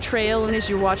leading the trail, and as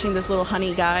you're watching this little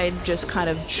honey guide just kind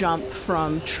of jump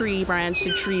from tree branch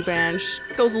to tree branch,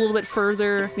 goes a little bit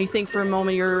further, and you think for a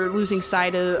moment you're losing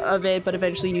sight of it, but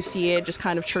eventually you see it just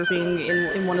kind of chirping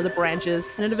in one of the branches,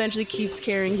 and it eventually keeps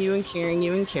carrying you and carrying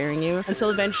you and carrying you,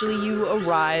 until eventually you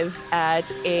arrive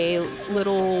at a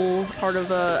little part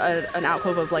of an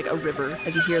alcove of like a river,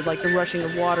 as you hear like the rushing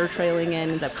of water trailing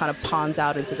in that kind of ponds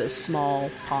out into this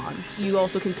small pond. You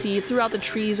also can see throughout the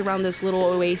trees around this little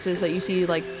oasis that you see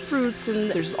like fruits, and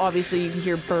there's obviously you can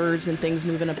hear birds and things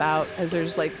moving about as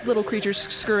there's like little creatures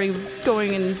scurrying,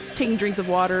 going and taking drinks of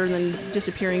water and then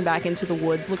disappearing back into the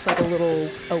wood. Looks like a little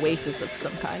oasis of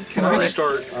some kind. Can I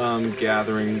start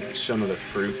gathering some of the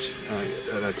fruit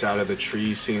that's out of the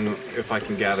trees, seeing if I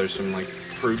can gather some like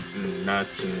fruit and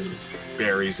nuts and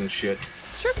berries and shit?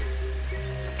 Sure.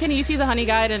 Kenny, you see the honey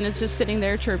guide, and it's just sitting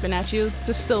there chirping at you,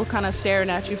 just still kind of staring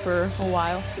at you for a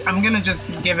while. I'm gonna just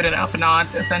give it an up nod,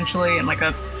 essentially, and like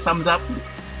a thumbs up,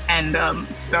 and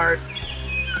start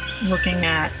looking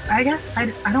at, I guess,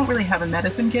 I don't really have a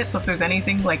medicine kit, so if there's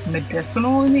anything like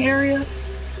medicinal in the area,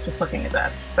 just looking at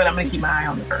that. But I'm gonna keep my eye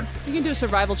on the bird. You can do a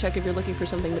survival check if you're looking for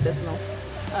something medicinal.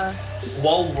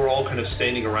 While we're all kind of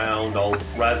standing around,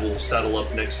 Rad will settle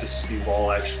up next to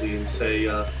Snowball actually and say,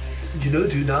 you know,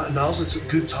 dude, now's a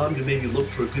good time to maybe look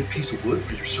for a good piece of wood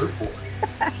for your surfboard.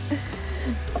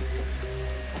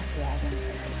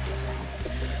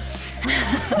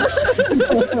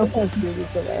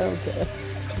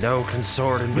 No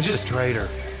consorting with the traitor.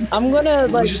 I'm gonna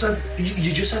like.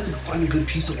 You just have to find a good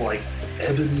piece of like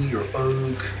ebony or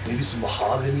oak, maybe some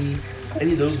mahogany.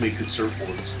 Any of those make good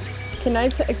surfboards. Can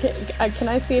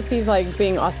I see if he's like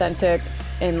being authentic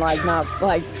and like not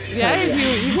like? Yeah,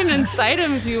 if you can incite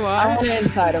him if you want. I want to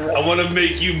incite him. I want to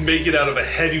make you make it out of a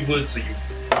heavy wood so you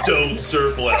don't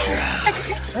surf well.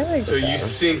 So you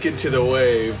sink into the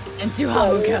wave. Into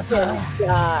Hamuka.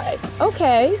 God.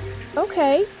 Okay.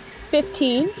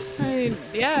 15.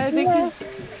 I think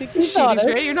he's shooting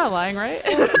straight. You're not lying, right?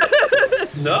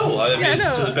 No, I mean,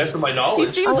 no. to the best of my knowledge.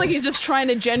 He seems like he's just trying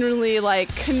to genuinely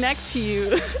like connect to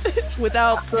you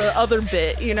without the other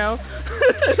bit, you know?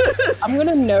 I'm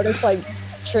gonna notice like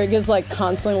Trig is like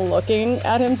constantly looking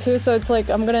at him too, so it's like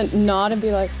I'm gonna nod and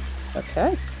be like,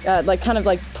 okay. Like kind of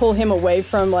like pull him away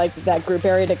from like that group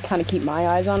area to kind of keep my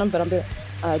eyes on him, but I'll be like,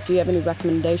 do you have any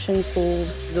recommendations for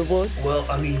the wood? Well,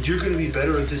 I mean, you're going to be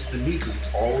better at this than me because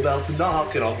it's all about the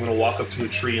knock, and I'm going to walk up to a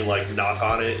tree and like knock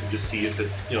on it and just see if it,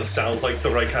 sounds like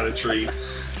the right kind of tree.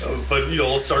 But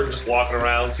I'll start just walking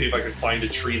around, see if I can find a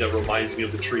tree that reminds me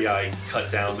of the tree I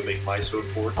cut down to make my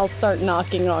surfboard. I'll start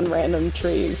knocking on random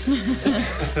trees.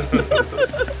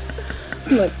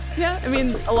 Yeah, I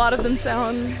mean, a lot of them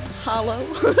sound hollow.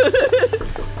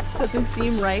 Doesn't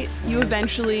seem right. You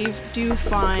eventually do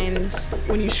find,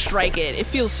 when you strike it, it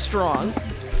feels strong,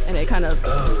 and it kind of...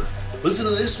 Listen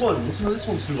to this one,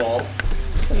 Snowball.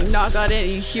 You knock on it,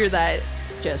 and you hear that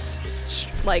just,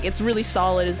 like, it's really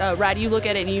solid. Rad, you look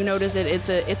at it, and you notice it's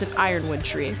an ironwood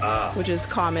tree, which is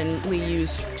commonly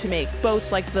used to make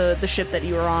boats like the ship that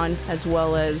you were on, as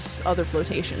well as other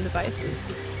flotation devices.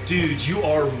 Dude, you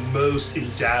are most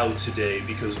endowed today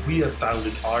because we have found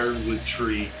an ironwood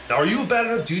tree. Now, are you a bad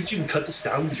enough dude you can cut this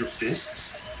down with your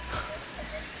fists?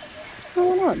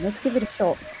 Hold on, let's give it a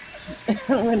shot.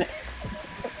 I'm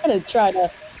gonna try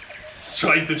to...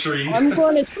 Strike the tree? I'm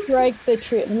going to strike the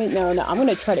tree. No, I'm going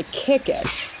to try to kick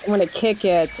it. I'm going to kick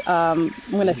it. I'm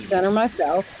going to center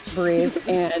myself, breathe,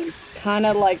 and kind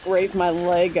of like raise my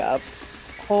leg up.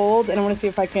 Hold, and I want to see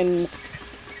if I can...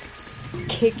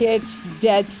 kick it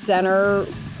dead center,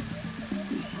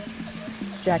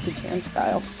 Jackie Chan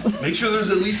style. Make sure there's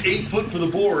at least 8 foot for the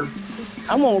board.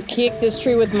 I'm gonna kick this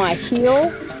tree with my heel.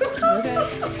 Okay.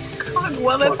 God,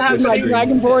 well, that's happening. My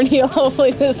Dragonborn heel.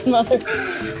 Hopefully, this mother.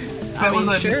 That was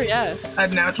a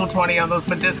natural 20 on those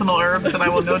medicinal herbs that I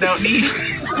will no doubt need.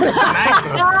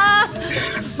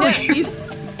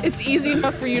 It's easy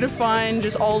enough for you to find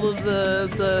just all of the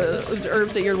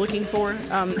herbs that you're looking for,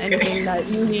 anything that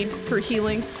you need for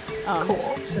healing.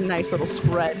 Cool. Just a nice little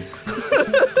spread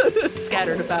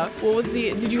scattered about.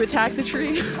 Did you attack the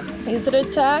tree? Is it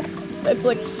attack? It's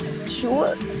like,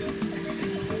 sure.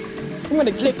 I'm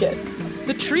gonna kick it.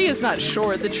 The tree is not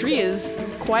short. The tree is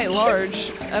quite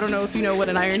large. I don't know if you know what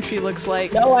an iron tree looks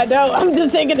like. No, I don't. I'm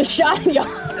just taking a shot, y'all.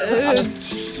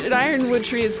 An ironwood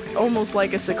tree is almost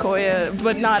like a sequoia,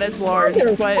 but not as large.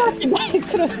 But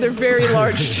they're very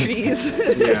large trees.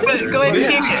 Yeah. Go ahead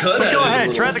and kick it. Go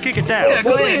ahead, try to kick it down. Yeah,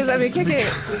 go Please, ahead. I mean, kick it.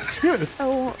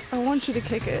 I want you to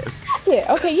kick it.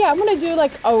 Yeah, okay, yeah, I'm gonna do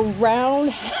like a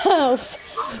roundhouse.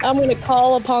 I'm gonna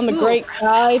call upon the great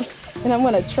tides, and I'm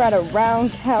gonna try to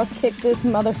roundhouse kick this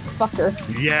motherfucker.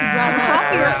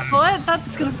 Half your foot?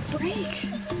 That's gonna break.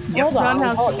 Hold on,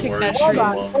 Roundhouse kick that hold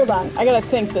tree. on. I gotta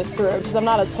think this through, because I'm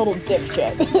not a total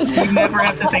dipshit. You never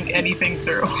have to think anything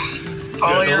through.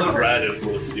 Follow Yeah, your don't let heart. Rad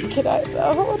influence you. Can I?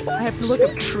 Hold on. I have to look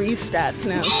up tree stats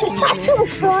now. Excuse me. I'm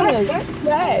trying to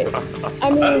say. I I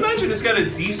mean, imagine it's got a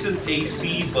decent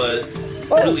AC, but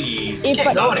Oh, really if Can't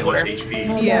I- go not anywhere. much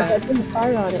HP. Yeah. If I put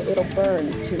fire on it, it'll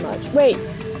burn too much. Wait,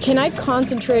 can I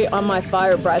concentrate on my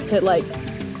fire breath to like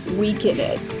weaken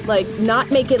it? Like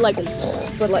not make it like,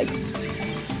 but like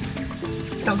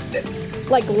Toast it.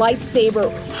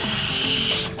 lightsaber.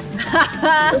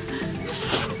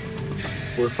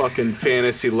 We're fucking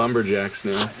fantasy lumberjacks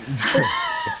now.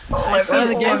 I see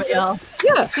the game, y'all.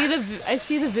 Yeah. I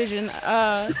see the vision.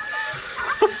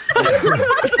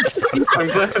 I'm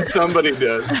glad somebody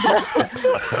does.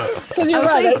 Because you're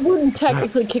right, I wouldn't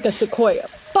technically kick a sequoia,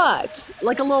 but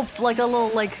Like a little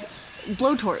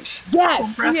blowtorch.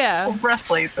 yes, Yeah. Breath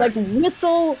blazer. like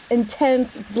whistle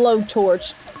intense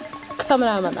blowtorch coming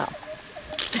out of my mouth.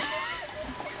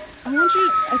 I want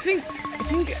you. I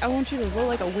think I want you to roll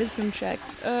like a wisdom check.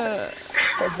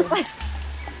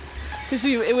 Because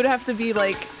it would have to be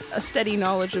like a steady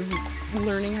knowledge of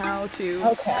learning how to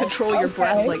Okay, control your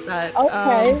breath okay, like that.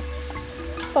 Okay,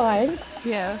 fine.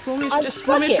 Yeah. Roll me I- just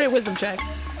roll me a fuck it. straight wisdom check.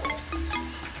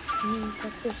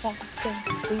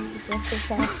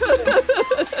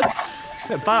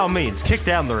 Yeah, by all means, kick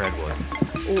down the redwood.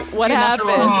 What Natural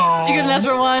happened? one. Did you get a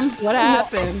natural one? What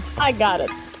happened? I got it.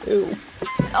 Two.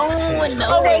 Oh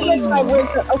no!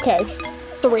 Okay,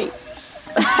 3.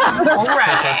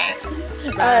 Alright.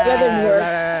 Alright, that didn't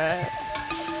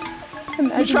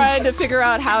work. You're trying to figure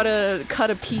out how to cut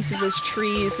a piece of this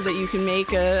tree so that you can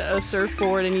make a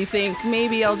surfboard, and you think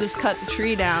maybe I'll just cut the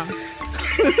tree down.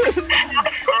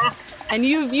 And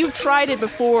you've tried it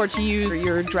before to use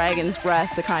your dragon's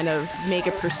breath to kind of make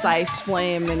a precise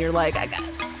flame, and you're like, I got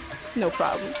this, no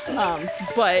problem.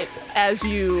 But as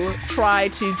you try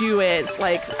to do it, it's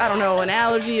like, I don't know, an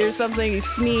allergy or something. You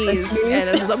sneeze, and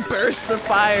it's just a burst of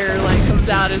fire like comes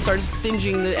out and starts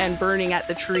singeing and burning at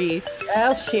the tree.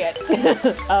 Oh shit.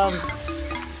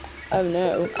 Oh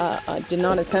no, I did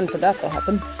not intend for that to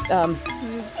happen.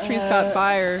 Tree's caught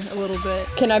fire a little bit.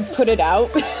 Can I put it out?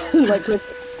 Like with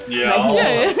Yeah.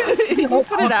 You can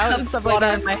put it out and stuff like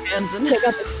that. in my hands and take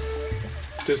out this.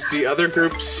 Does the other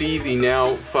group see the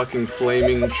now fucking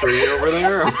flaming tree over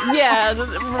there? Yeah,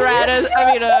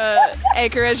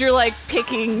 Anchor, as you're like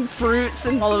picking fruits,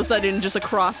 and all of a sudden, just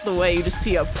across the way, you just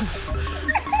see a poof.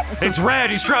 It's Rad,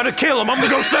 he's trying to kill him. I'm gonna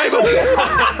go save him.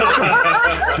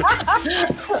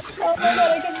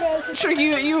 Sure,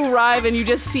 you arrive and you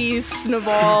just see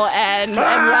Snowball and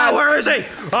Rad. Where is he?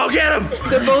 I'll get him.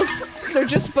 They're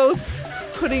just both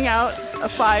putting out a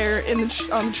fire on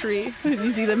the tree.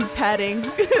 You see them patting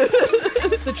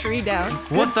the tree down.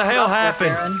 What the hell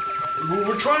happened?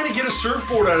 We're trying to get a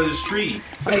surfboard out of this tree.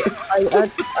 I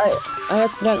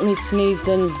accidentally sneezed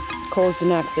and caused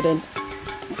an accident.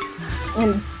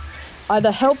 And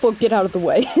either help or get out of the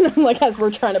way. And I'm like, as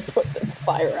we're trying to put the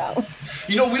fire out.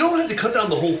 You know, we don't have to cut down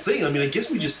the whole thing. I mean, I guess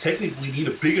we just technically need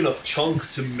a big enough chunk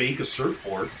to make a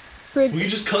surfboard. We can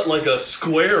just cut like a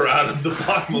square out of the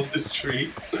bottom of this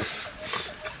tree.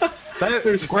 That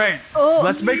is great.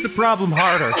 Let's make the problem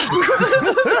harder.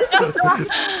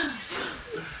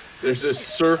 There's a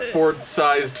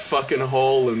surfboard-sized fucking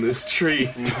hole in this tree.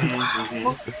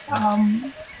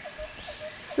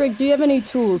 Drake, do you have any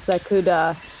tools that could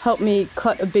help me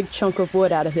cut a big chunk of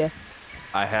wood out of here?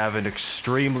 I have an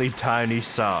extremely tiny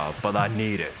saw, but I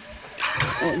need it.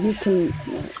 You can...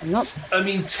 Not... I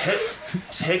mean,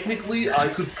 technically, I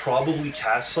could probably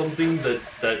cast something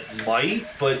that might,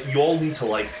 but you all need to,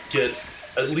 like, get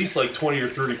at least, like, 20 or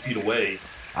 30 feet away.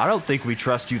 I don't think we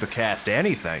trust you to cast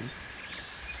anything.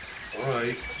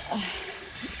 Alright.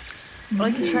 Well,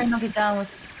 I can try and knock it down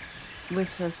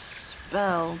with a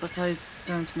spell, but I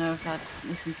don't know if that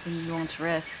is something you want to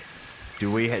risk.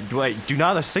 Do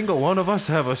not a single one of us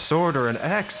have a sword or an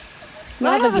axe?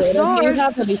 I have a sword. You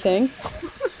have anything?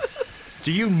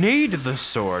 Do you need the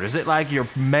sword? Is it like your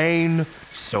main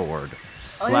sword?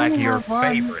 I Like only your have one.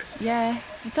 favorite? Yeah.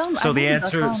 So the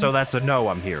answer, so that's a no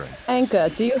I'm hearing. Anka,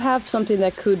 do you have something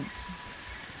that could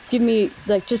give me,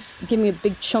 like, just give me a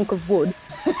big chunk of wood?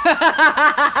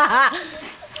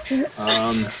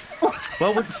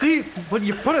 Well, see, when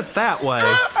you put it that way,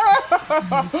 I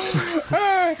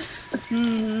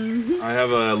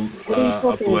have a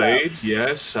blade,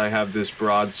 yes. I have this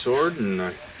broadsword, and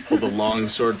I pull the long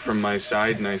sword from my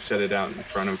side, and I set it out in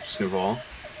front of Snowball.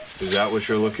 Is that what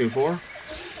you're looking for?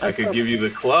 I could give you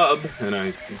the club, and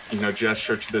I,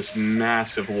 gesture to this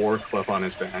massive war club on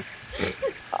his back.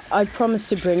 I promise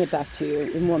to bring it back to you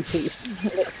in one piece.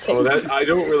 I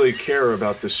don't really care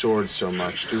about the sword so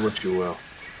much. Do what you will.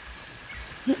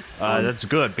 That's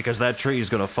good, because that tree is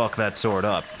going to fuck that sword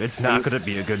up. It's not going to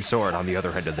be a good sword on the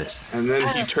other end of this. And then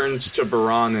he turns to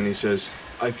Baran and he says,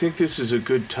 I think this is a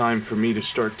good time for me to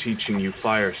start teaching you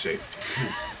fire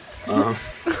safety.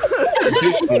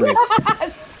 Additionally,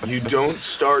 you don't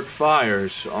start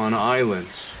fires on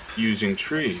islands using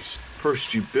trees.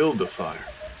 First you build a fire,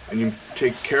 and you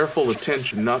take careful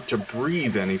attention not to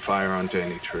breathe any fire onto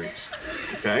any trees.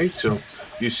 Okay? So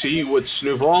you see what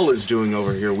Snooval is doing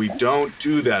over here. We don't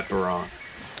do that, Baran.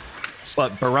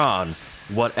 But Baran,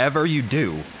 whatever you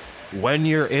do, when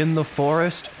you're in the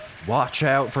forest, watch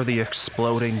out for the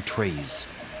exploding trees.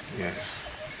 Yes.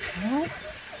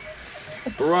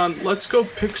 Baran, let's go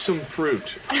pick some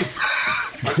fruit.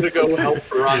 I'm gonna go help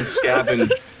Baran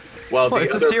scavenge while the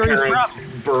other parents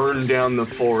burn down the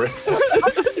forest.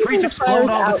 Trees explode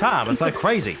all the time. It's like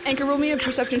crazy. Anchor, roll me a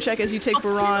perception check as you take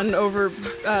Baran over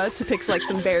to pick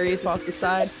some berries off the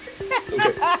side.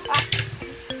 Okay.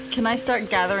 Can I start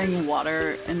gathering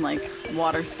water and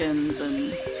water skins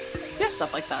and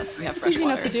stuff like that? We have fresh Easy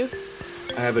water. enough to do.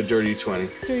 I have a dirty 20.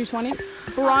 Dirty 20.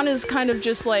 Baran is kind of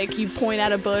just you point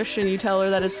at a bush and you tell her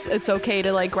that it's okay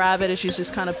to grab it, and she's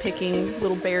just kind of picking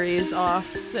little berries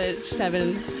off that she's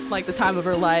having the time of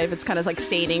her life. It's kind of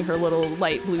staining her little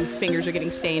light blue fingers are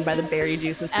getting stained by the berry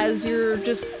juice. And as you're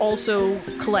just also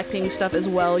collecting stuff as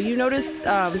well, you notice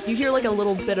you hear a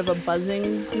little bit of a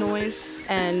buzzing noise,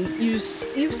 and you've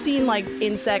seen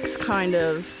insects kind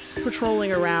of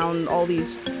patrolling around all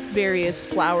these various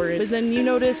flowers. But then you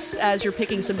notice as you're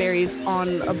picking some berries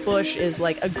on a bush is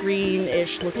a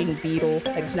greenish looking beetle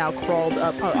that's now crawled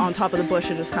up on top of the bush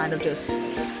and is kind of just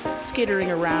skittering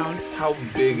around. How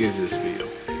big is this beetle?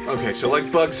 Okay, so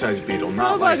bug-sized beetle,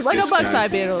 not a this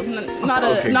bug-sized beetle, not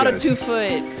a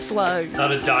 2-foot slug.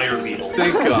 Not a dire beetle.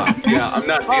 Thank God. Yeah, I'm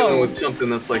not dealing with something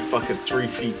that's fucking 3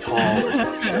 feet tall or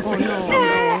something. Oh no.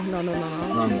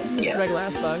 Regular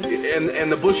ass bug.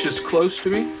 And the bush is close to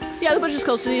me? Yeah, the bush is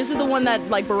close to you. This is the one that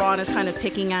Baran is kind of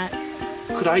picking at.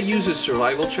 Could I use a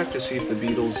survival check to see if the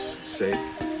beetle's safe?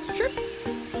 Sure.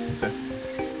 Okay.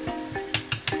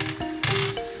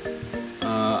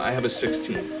 I have a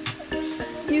 16.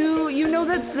 You know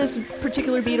that this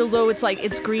particular beetle, though it's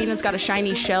green, it's got a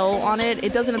shiny shell on it.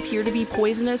 It doesn't appear to be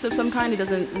poisonous of some kind. It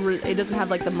doesn't have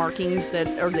the markings that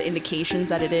or the indications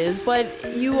that it is. But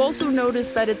you also notice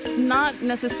that it's not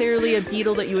necessarily a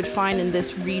beetle that you would find in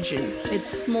this region.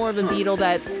 It's more of a beetle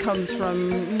that comes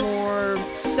from more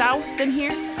south than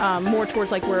here, more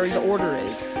towards where the order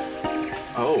is.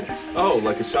 Oh,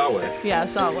 like a Sawe. Yeah,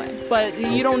 Sawe. But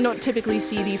you don't typically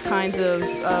see these kinds of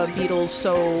beetles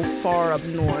so far up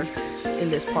north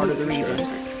in this part of the region.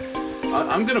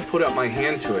 I'm going to put out my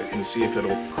hand to it and see if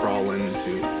it'll crawl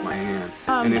into my hand.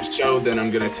 And if so, then I'm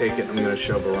going to take it and I'm going to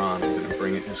show Baran. I'm going to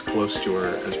bring it as close to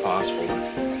her as possible and,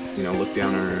 look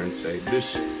down at her and say,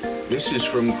 this is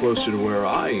from closer to where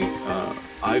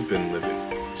I've been living.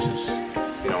 This is,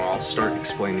 I'll start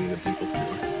explaining the people to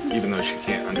her, even though she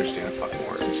can't understand a fucking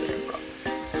word I'm saying, probably.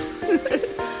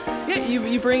 Yeah,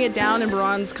 you bring it down and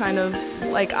Baran's kind of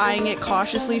eyeing it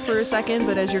cautiously for a second,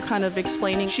 but as you're kind of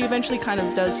explaining, she eventually kind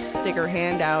of does stick her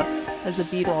hand out as the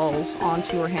beetle falls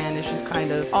onto her hand, and she's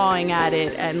kind of awing at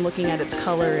it and looking at its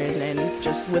color and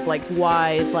just with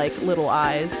wide little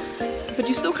eyes. But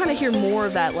you still kind of hear more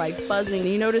of that buzzing.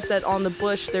 You notice that on the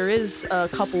bush there is a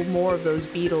couple more of those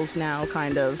beetles now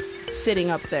kind of sitting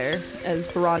up there as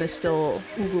Baran is still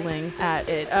oogling at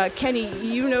it. Kenny,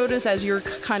 you notice as you're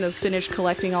kind of finished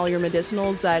collecting all your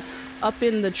medicinals that up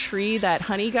in the tree, that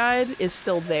honey guide is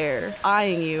still there,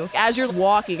 eyeing you. As you're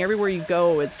walking, everywhere you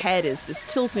go, its head is just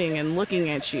tilting and looking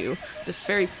at you, just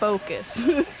very focused.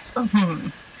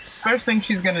 First thing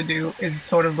she's gonna do is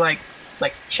sort of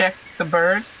check the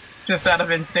bird, just out of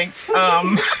instinct.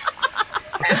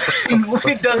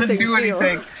 It doesn't do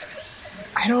anything.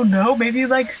 I don't know, maybe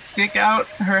stick out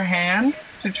her hand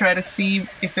to try to see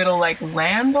if it'll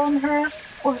land on her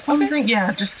or something. Okay.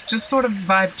 Yeah, just sort of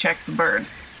vibe check the bird.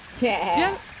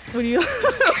 Yeah. When you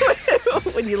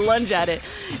when you lunge at it,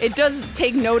 it does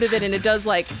take note of it and it does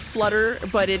flutter,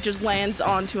 but it just lands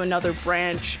onto another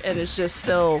branch and it's just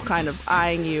still kind of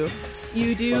eyeing you.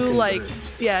 You do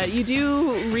you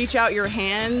do reach out your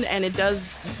hand and it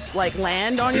does like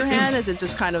land on your hand as it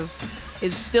just kind of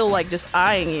is still like just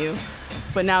eyeing you,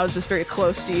 but now it's just very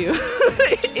close to you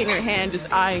in your hand,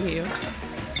 just eyeing you.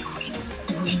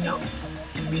 Do we know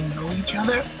each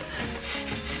other?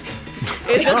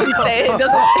 It doesn't say.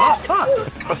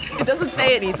 It doesn't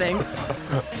say anything.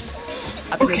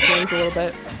 I think it changed a little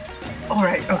bit. All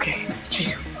right. Okay.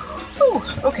 Gee. Ooh,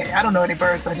 okay. I don't know any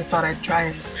birds. I just thought I'd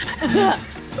try it.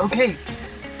 Okay.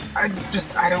 I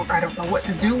don't know what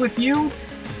to do with you.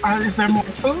 Is there more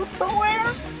food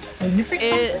somewhere? Are you missing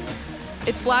something?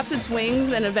 It flaps its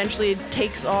wings and eventually it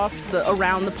takes off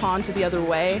around the pond to the other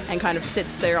way and kind of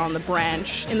sits there on the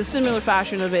branch in the similar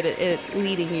fashion of it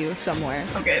leading you somewhere.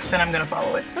 Okay, then I'm gonna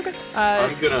follow it. Okay.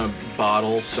 I'm gonna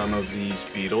bottle some of these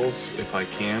beetles if I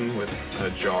can with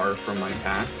a jar from my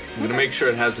pack. I'm gonna make sure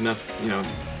it has enough,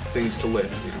 things to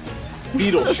lift.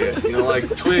 Beetle shit,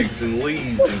 like twigs and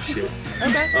leaves and shit.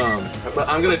 Okay. But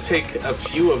I'm gonna take a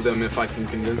few of them if I can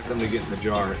convince them to get in the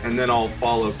jar, and then I'll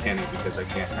follow Kenny because I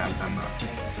can't have them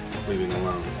leaving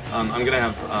alone. I'm gonna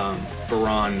have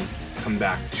Baran come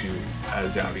back to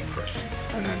Zowdy first,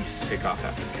 and then take off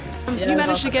after Kenny. You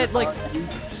managed to get like.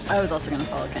 I was also gonna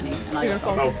follow Kenny, and I guess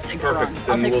I'll take perfect. Baran.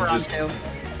 I'll Then take we'll Baran too.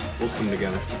 We'll come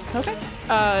together. Okay.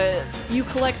 You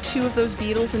collect 2 of those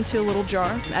beetles into a little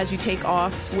jar as you take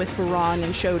off with Baran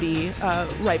and Shodi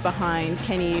right behind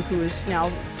Kenny, who is now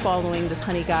following this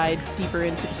honey guide deeper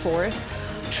into the forest.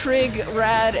 Trig,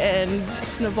 Rad, and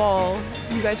Snaval,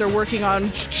 you guys are working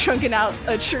on chunking out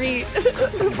a tree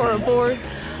for a board.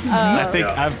 I think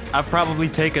I've probably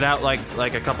taken out like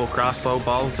a couple crossbow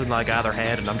bolts in like either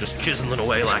hand, and I'm just chiseling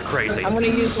away like crazy. I'm gonna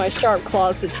use my sharp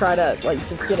claws to try to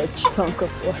just get a chunk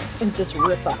of wood and just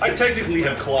rip up. I technically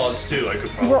have claws too. I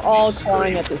could probably. We're all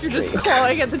clawing at this You're tree. just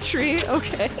clawing at the tree?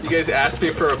 Okay. You guys asked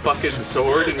me for a fucking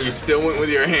sword, and you still went with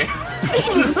your hand.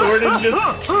 The sword is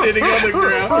just sitting on the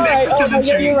ground All right, next to the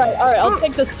yeah, tree. you're right. All right, I'll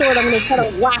take the sword. I'm gonna try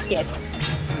to whack it.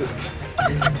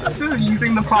 Just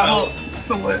using the pommel. It's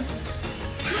the wood.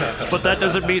 But that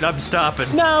doesn't mean I'm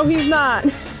stopping. No, he's not.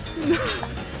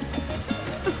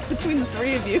 Between the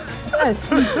 3 of you. Yes,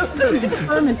 he's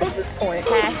determined at this point.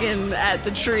 Hacking at the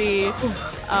tree.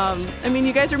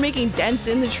 You guys are making dents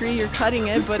in the tree. You're cutting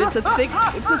it, but it's a thick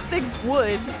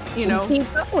wood.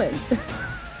 Keep going.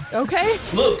 Okay.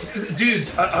 Look,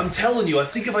 dudes, I'm telling you, I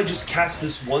think if I just cast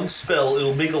this one spell,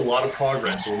 it'll make a lot of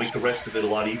progress. It'll make the rest of it a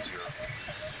lot easier.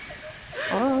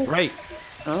 Right.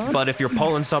 But if you're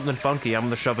pulling something funky, I'm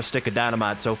gonna shove a stick of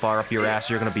dynamite so far up your ass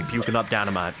you're gonna be puking up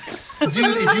dynamite.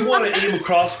 Dude, if you want to aim a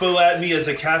crossbow at me as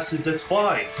I cast it, that's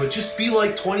fine. But just be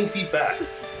like 20 feet back.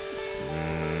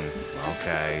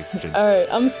 Okay. All right,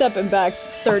 I'm stepping back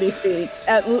 30 feet,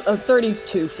 at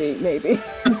 32 feet maybe.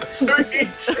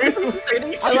 32.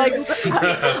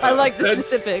 I like the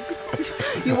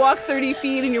specifics. You walk 30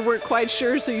 feet and you weren't quite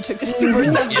sure, so you took a 2 more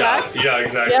steps back. Yeah,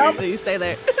 exactly. Yep. So you stay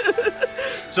there.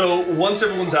 So once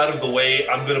everyone's out of the way,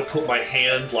 I'm gonna put my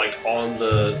hand like on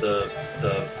the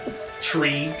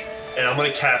tree, and I'm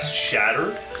gonna cast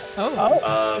Shatter.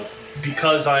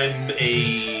 Because I'm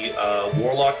a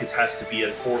warlock, it has to be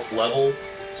at 4th level.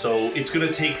 So it's going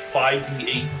to take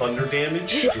 5d8 thunder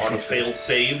damage on a failed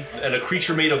save, and a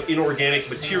creature made of inorganic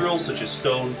materials such as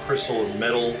stone, crystal, and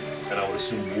metal, and I would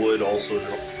assume wood also.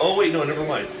 Oh wait, no, never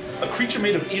mind. A creature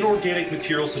made of inorganic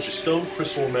materials such as stone,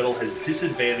 crystal, or metal has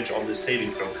disadvantage on this saving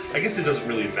throw. I guess it doesn't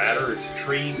really matter. It's a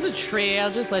tree. It's a tree.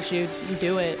 I'll just let you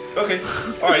do it. Okay.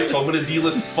 All right. So I'm going to deal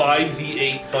it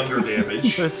 5d8 thunder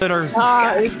damage. Sinners.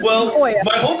 Well,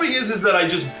 my hoping is that I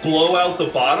just blow out the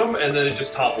bottom and then it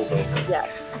just topples over.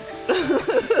 Yes.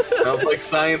 Sounds like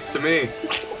science to me.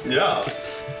 Yeah.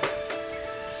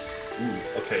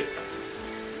 Okay.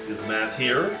 Do the math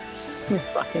here. We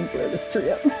fucking blow this tree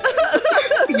up.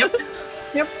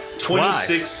 Yep.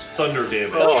 26 thunder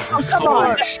damage. Oh, come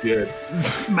on. shit.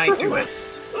 Might do it.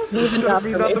 These are not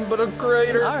Nothing but a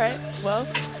crater. All right. Well,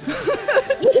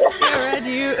 Red,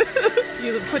 you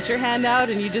put your hand out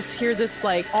and you just hear this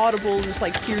like audible, just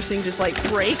like piercing, just like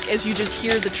break as you just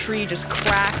hear the tree just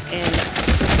crack and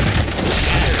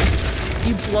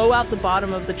you blow out the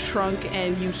bottom of the trunk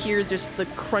and you hear just the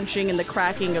crunching and the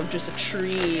cracking of just a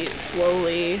tree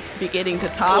slowly beginning to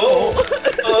topple.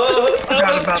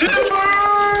 Forgot about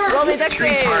that. Roll me dex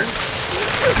save.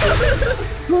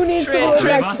 Who needs to Trig. roll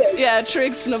next thing? Yeah,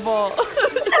 Trig Snowball.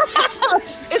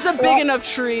 It's a big enough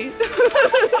tree.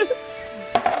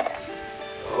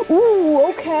 Ooh,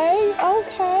 okay.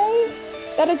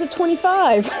 That is a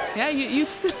 25. Yeah, you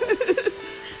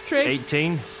Trig.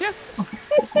 18. Yeah.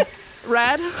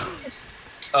 Rad.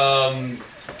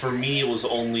 For me, it was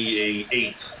only a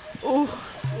 8. Ooh,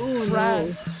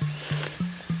 Rad.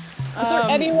 Is there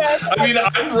anywhere? I mean,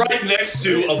 I'm right next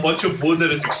to a bunch of wood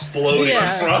that is exploding.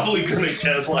 Yeah. I'm probably gonna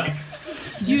get like.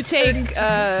 You take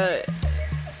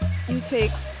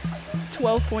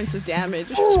 12 points of damage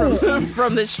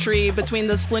from this tree between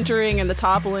the splintering and the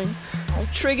toppling.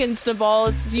 Trig and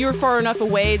Snowball, you're far enough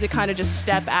away to kind of just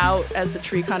step out as the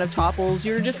tree kind of topples.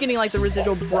 You're just getting like the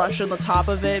residual brush on the top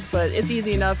of it, but it's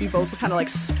easy enough. You both kind of like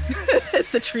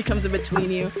as the tree comes in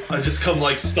between you. I just come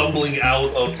like stumbling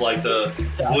out of like the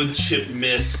wood chip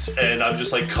mist, and I'm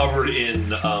just like covered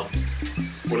in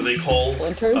what are they called?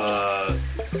 Splinters?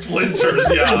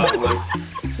 Splinters, yeah. Like,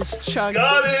 Just chug.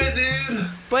 got it, dude.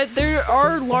 But there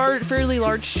are fairly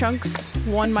large chunks.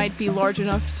 One might be large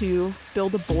enough to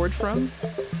build a board from.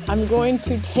 I'm going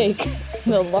to take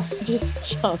the largest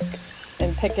chunk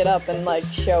and pick it up and like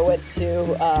show it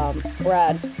to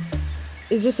Brad.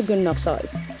 Is this a good enough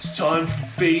size? It's time for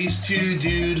phase 2,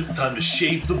 dude. Time to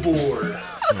shape the board.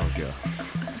 Oh god.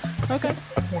 Okay.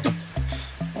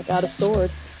 I got a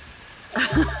sword.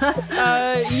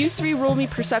 You three roll me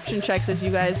perception checks as you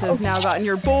guys have now gotten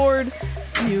your board.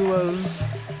 You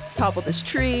have toppled this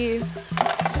tree.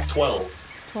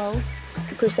 12. 12?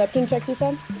 Perception check, you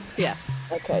said? Yeah.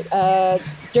 Okay.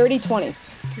 Dirty 20.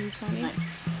 20.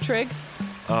 Nice. Trig?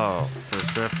 Oh,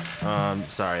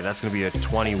 sorry, that's gonna be a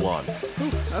 21.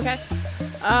 Ooh, okay.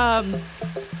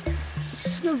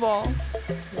 Snowball,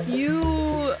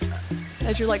 you,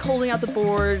 as you're like holding out the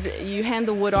board, you hand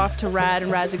the wood off to Rad,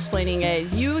 and Rad's explaining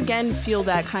it. You again feel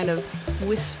that kind of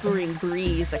whispering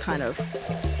breeze that kind of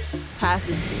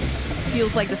passes you.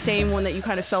 Feels like the same one that you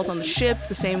kind of felt on the ship,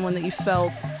 the same one that you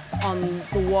felt on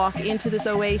the walk into this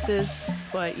oasis,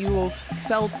 but you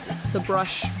felt the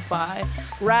brush by.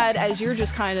 Rad, as you're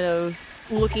just kind of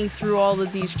looking through all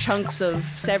of these chunks of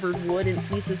severed wood and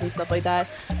pieces and stuff like that,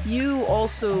 you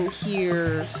also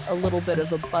hear a little bit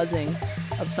of a buzzing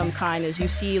of some kind as you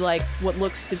see like what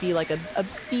looks to be like a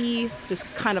bee, just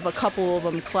kind of a couple of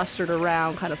them clustered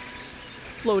around, kind of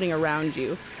floating around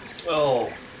you. Oh,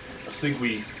 I think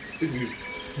we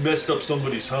messed up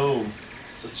somebody's home.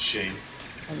 That's a shame.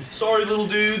 Sorry, little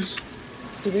dudes.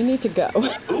 Do we need to go?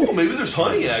 Ooh, maybe there's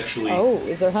honey, actually. Oh,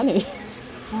 is there honey?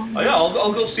 Oh, yeah,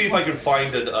 I'll go see if I can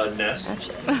find a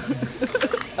nest.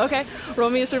 Okay, roll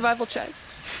me a survival check.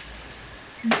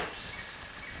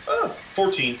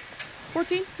 14.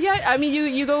 14? Yeah, I mean,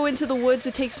 you go into the woods.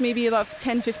 It takes maybe about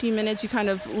 10-15 minutes. You kind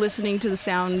of listening to the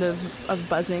sound of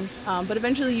buzzing. But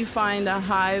eventually you find a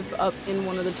hive up in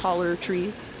one of the taller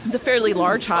trees. It's a fairly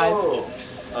large hive. Oh,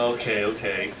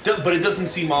 okay. But it doesn't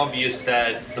seem obvious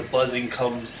that the buzzing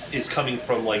is coming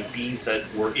from, like, bees that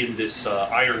were in this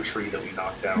iron tree that we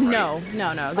knocked down, right? No.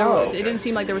 Okay. It didn't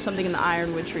seem like there was something in the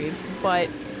ironwood tree. But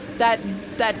that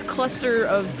cluster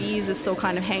of bees is still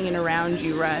kind of hanging around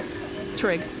you, right?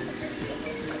 Trig.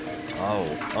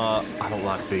 I don't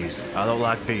like bees. I don't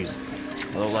like bees.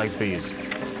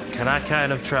 Can I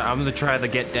kind of try? I'm gonna try to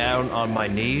get down on my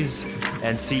knees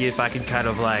and see if I can kind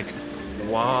of like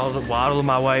waddle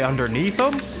my way underneath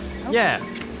them. Okay. Yeah,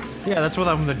 that's what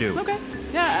I'm gonna do. Okay.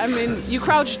 Yeah, I mean, you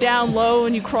crouch down low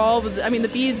and you crawl, but I mean, the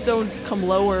bees don't come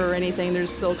lower or anything. They're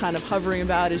still kind of hovering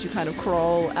about as you kind of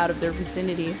crawl out of their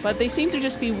vicinity. But they seem to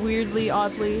just be weirdly,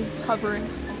 oddly hovering.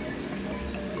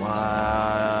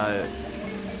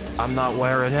 I'm not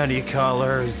wearing any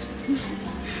colors.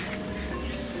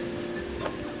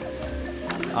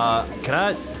 Can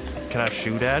I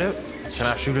shoot at it? Can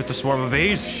I shoot at the swarm of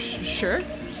bees? Sure.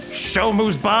 Show 'em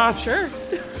who's boss. Sure.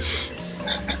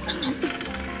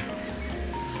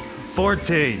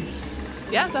 14.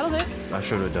 Yeah, that'll do. I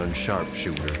should have done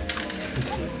sharpshooter.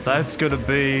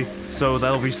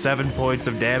 That'll be 7 points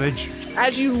of damage.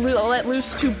 As you let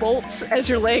loose 2 bolts, as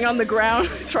you're laying on the ground,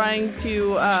 trying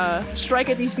to strike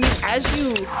at these bees, as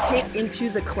you hit into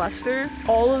the cluster,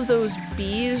 all of those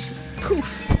bees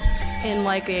poof in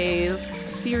like a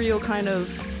ethereal kind of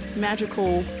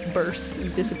magical burst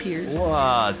and disappears.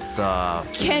 What the?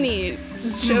 Kenny,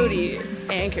 Jody,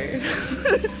 Anchor.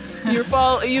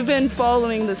 You've been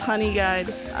following this honey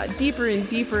guide deeper and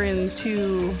deeper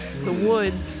into the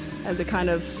woods as it kind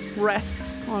of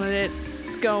rests on it.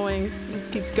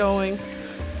 Keeps going.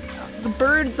 The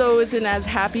bird, though, isn't as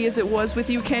happy as it was with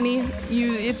you, Kenny.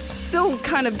 It's still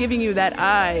kind of giving you that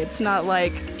eye. It's not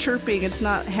like chirping. It's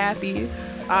not happy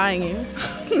eyeing you.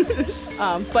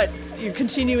 But you're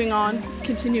continuing on.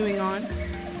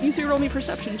 You 3 roll me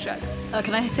perception checks.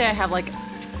 Can I say I have like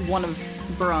one of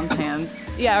Baron's hands?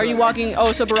 Yeah, are you walking?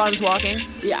 Oh, so Baron's walking?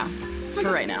 Yeah,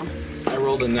 for right now. I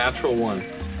rolled a natural 1.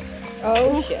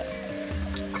 Oh, shit.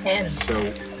 10.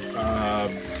 So,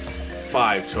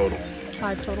 5 total.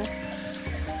 5 total.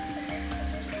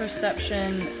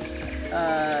 Perception,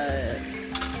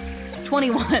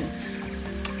 21.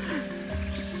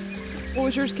 What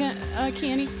was yours,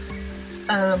 Kenny?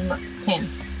 10.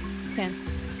 10.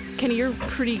 Kenny, you're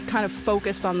pretty kind of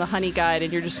focused on the honey guide,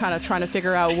 and you're just kind of trying to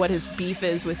figure out what his beef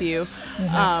is with you.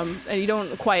 And you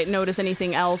don't quite notice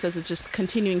anything else as it's just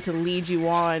continuing to lead you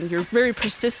on. You're very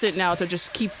persistent now to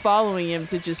just keep following him,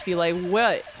 to just be like,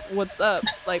 what's up?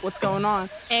 Like, what's going on?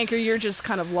 Anchor, you're just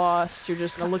kind of lost. You're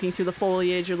just kind of looking through the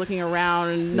foliage. You're looking around,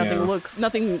 and everything looks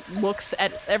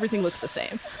the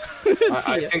same.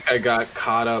 I think I got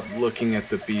caught up looking at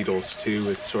the beetles too.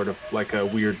 It's sort of like a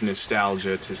weird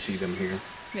nostalgia to see them here.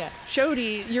 Yeah,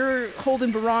 Shodi, you're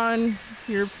holding Baron.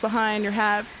 You're behind. You're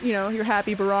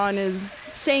happy. Baron is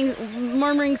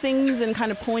murmuring things and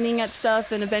kind of pointing at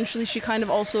stuff, and eventually she kind of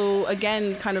also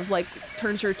again kind of like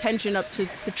turns her attention up to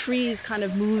the trees, kind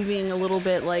of moving a little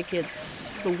bit, like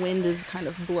the wind is kind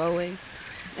of blowing,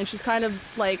 and she's kind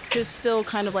of like just still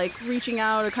kind of like reaching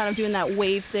out or kind of doing that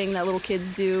wave thing that little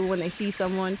kids do when they see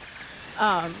someone.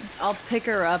 I'll pick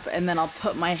her up and then I'll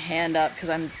put my hand up because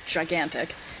I'm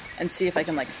gigantic. And see if I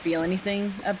can, like, feel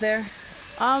anything up there.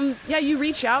 Yeah, you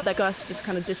reach out. That gust just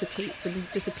kind of dissipates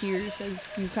and disappears as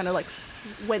you kind of, like,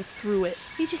 went through it.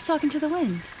 You're just talking to the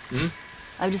wind. Hmm?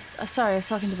 Sorry, I was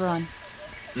talking to Baron.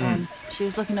 She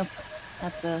was looking up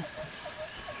at the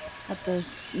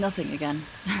nothing again.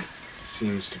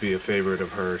 Seems to be a favorite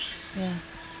of hers. Yeah.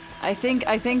 I think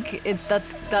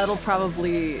that'll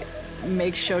probably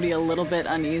make Shodi a little bit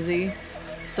uneasy.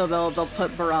 So they'll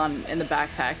put Baron in the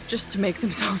backpack just to make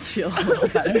themselves feel a little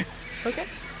better. Okay.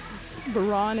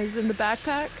 Baron is in the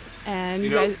backpack, and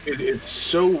you guys... It's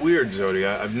so weird, Zodi.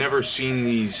 I've never seen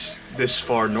these this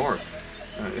far north.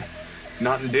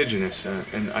 Not indigenous,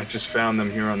 and I just found them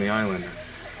here on the island.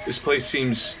 This place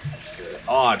seems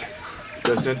odd,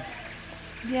 doesn't it?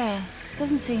 Yeah, it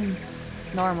doesn't seem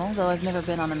normal, though I've never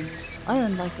been on an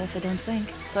island like this, I don't think.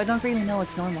 So I don't really know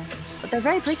what's normal. But they're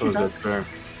very pretty dogs.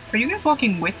 Are you guys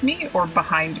walking with me or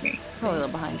behind me? Probably a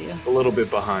little behind you. A little bit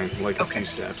behind, like a few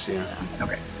steps, yeah.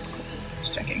 Okay.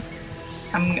 Just checking.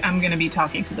 I'm gonna be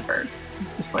talking to the bird.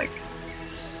 Just like,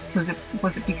 was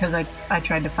it because I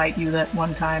tried to fight you that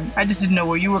one time? I just didn't know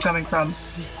where you were coming from.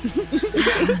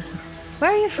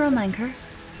 Where are you from, Anchor?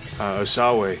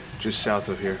 Osawe, just south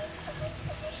of here.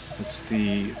 It's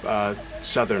the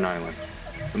southern island,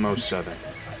 the most southern.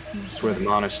 It's where the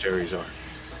monasteries are.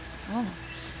 Oh,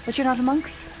 but you're not a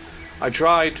monk? I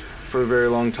tried for a very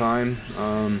long time.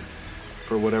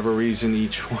 For whatever reason,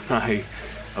 each one I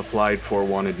applied for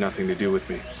wanted nothing to do with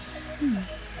me.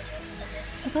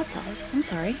 Well, that's odd. I'm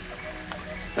sorry.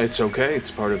 It's okay.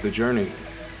 It's part of the journey.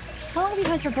 How long have you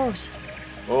had your boat?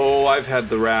 Oh, I've had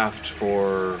the raft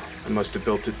I must have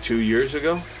built it 2 years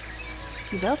ago.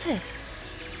 You built it?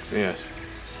 Yes.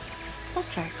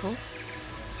 That's very cool.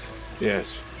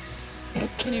 Yes.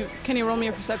 Can you roll me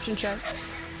a perception check?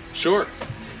 Sure.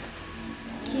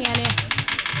 Kenny.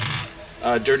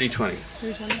 Dirty 20.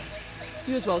 Dirty 20.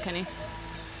 You as well, Kenny.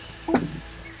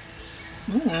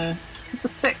 It's a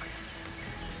 6.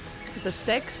 It's a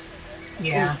 6?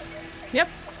 Yeah. Yep.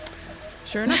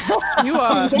 Sure enough. You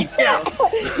are.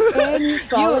 And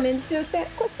falling into that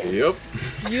question. Yep.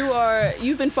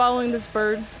 You've been following this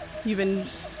bird. You've been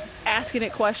asking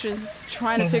it questions,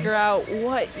 trying to figure out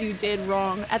what you did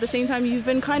wrong. At the same time, you've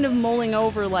been kind of mulling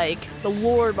over like the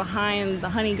lore behind the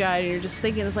honey guide, and you're just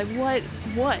thinking, it's like, what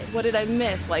did I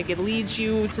miss? Like, it leads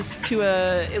you to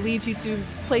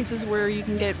places where you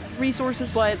can get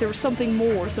resources, but there was something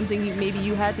more, something maybe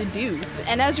you had to do.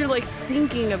 And as you're like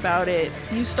thinking about it,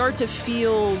 you start to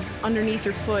feel underneath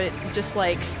your foot just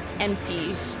like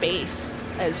empty space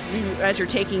as you're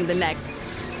taking the next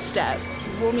step.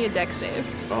 Roll me a dex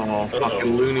save. Oh,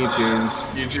 fucking Looney Tunes.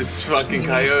 You just fucking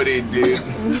coyote, dude.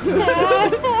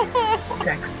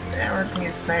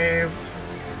 Dexterity save.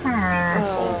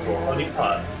 Honey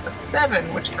pot. A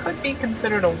 7, which could be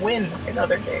considered a win in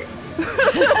other games.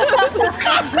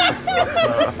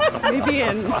 Maybe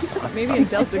in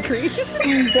Delta Green.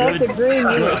 Delta Green,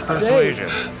 Persuasion.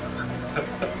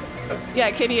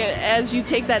 Yeah, Kitty, as you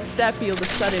take that step, you'll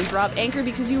just sudden drop. Anchor,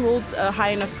 because you rolled a high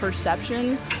enough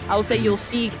perception, I will say you'll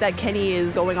see that Kenny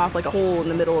is going off like a hole in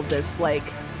the middle of this, like,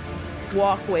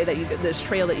 walkway this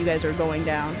trail that you guys are going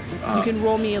down. You can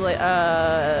roll me like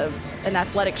an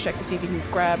athletics check to see if you can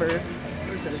grab her.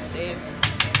 Or is it a save?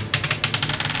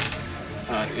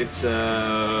 It's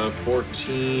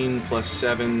 14 plus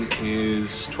 7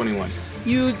 is 21.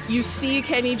 You see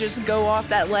Kenny just go off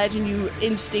that ledge, and you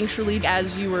instinctually,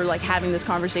 as you were like having this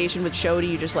conversation with Shodi,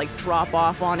 you just like drop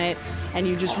off on it, and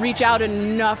you just reach out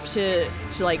enough to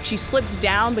like, she slips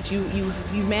down, but you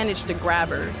manage to grab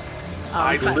her.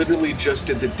 I literally just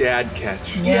did the dad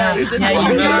catch. Yeah, It's you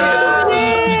fucking did.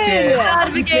 dad. You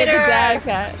did. Advocator! Dad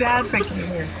cat.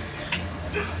 Advocator.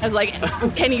 As like,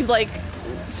 Kenny's like,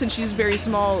 since she's very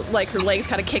small, like her legs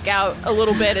kind of kick out a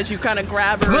little bit as you kind of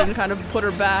grab her and kind of put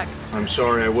her back. I'm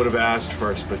sorry, I would have asked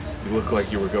first, but you look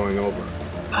like you were going over.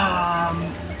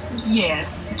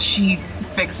 Yes. She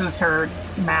fixes her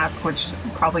mask, which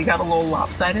probably got a little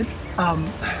lopsided.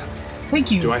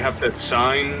 Thank you. Do I have to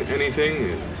sign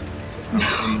anything?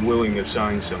 I'm willing to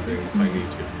sign something if I need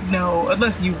to. No,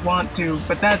 unless you want to,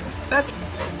 but that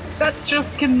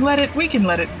just we can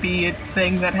let it be a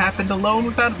thing that happened alone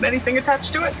without anything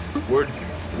attached to it.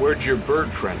 Where'd your bird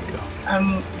friend go?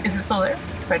 Is it still there?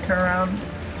 If I turn around?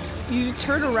 You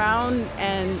turn around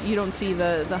and you don't see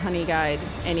the honey guide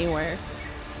anywhere.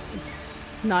 It's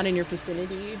not in your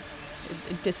vicinity.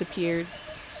 It disappeared.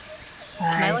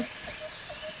 Can I look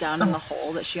down in the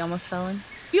hole that she almost fell in?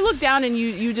 You look down and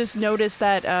you just notice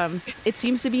that it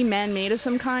seems to be man-made of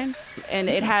some kind, and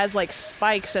it has like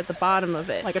spikes at the bottom of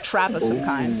it, like a trap of some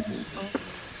kind.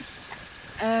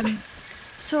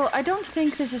 So I don't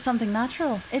think this is something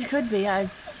natural. It could be.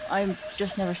 I've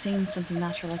just never seen something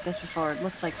natural like this before. It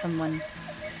looks like someone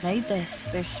made this.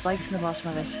 There's spikes in the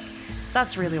bottom of it.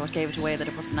 That's really what gave it away, that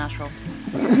it wasn't natural.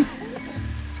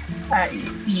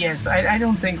 Yes, I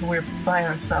don't think we're by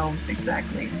ourselves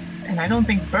exactly. And I don't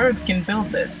think birds can build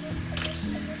this.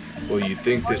 Well, you'd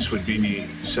think this would be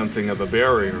something of a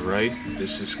barrier, right?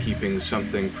 This is keeping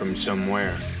something from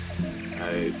somewhere.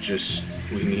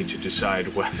 We need to decide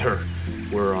whether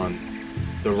we're on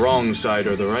the wrong side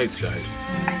or the right side.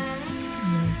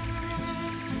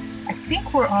 I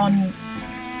think we're on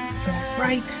the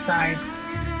right side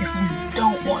if we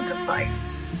don't want to fight.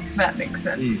 That makes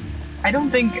sense. I don't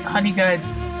think honey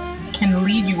guides can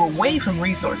lead you away from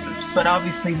resources, but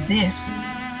obviously this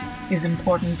is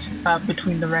important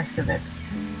between the rest of it.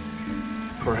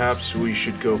 Perhaps we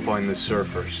should go find the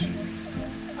surfers.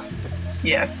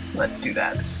 Yes, let's do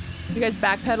that. You guys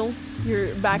backpedal.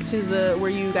 You're back to where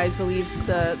you guys believe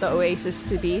the oasis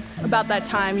to be. About that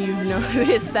time, you've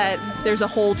noticed that there's a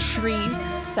whole tree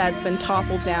that's been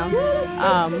toppled down,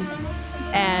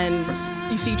 and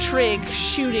you see Trig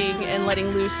shooting and letting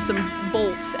loose some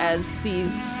bolts as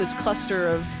this cluster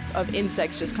of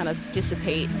insects just kind of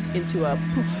dissipate into a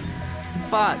poof.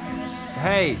 Fuck.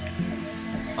 Hey.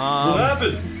 What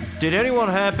happened? Did anyone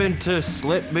happen to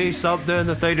slip me something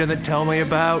that they didn't tell me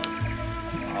about?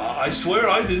 I swear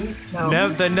I didn't. No.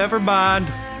 Then never mind.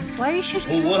 Why are you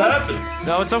shooting Well, at what bugs? happened?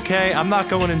 No, it's okay. I'm not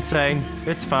going insane.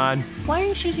 It's fine. Why are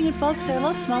you shooting at bugs? They're a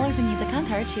lot smaller than you. They can't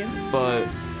hurt you. But,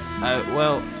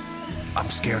 I'm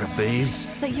scared of bees.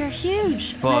 But you're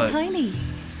huge. But- They're tiny.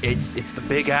 It's the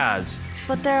big eyes.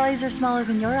 But their eyes are smaller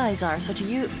than your eyes are, so to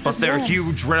you... But they're them.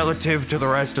 huge relative to the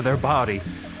rest of their body.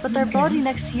 But their body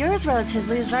next to yours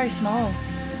relatively is very small.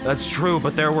 That's true,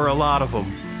 but there were a lot of them.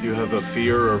 You have a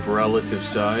fear of relative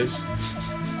size?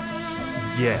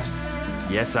 Yes.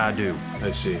 Yes, I do.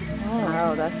 I see.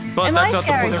 Wow, that's But Am that's I not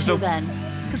scary the to point. you then?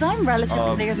 Because I'm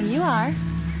relatively bigger than you are.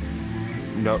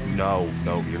 No,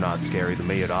 you're not scary to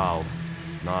me at all.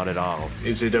 Not at all.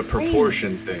 Is it a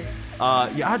proportion thing?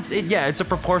 Yeah, it's a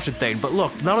proportion thing. But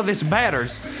look, none of this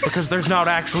matters because there's not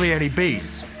actually any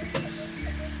bees.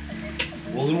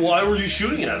 Well, then why were you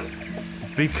shooting at him?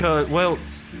 Because, well,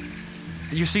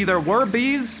 you see, there were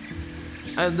bees,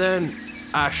 and then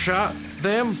I shot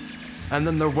them, and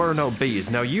then there were no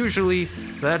bees. Now, usually,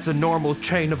 that's a normal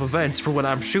chain of events for when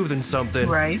I'm shooting something.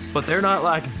 Right. But they're not,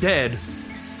 like, dead.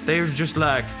 They're just,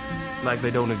 like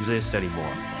they don't exist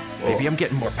anymore. Maybe I'm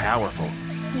getting more powerful.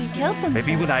 You killed them.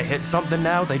 Maybe sir. when I hit something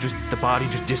now, the body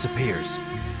just disappears.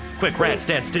 Quick, Rat,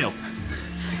 stand still.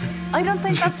 I don't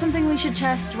think that's something we should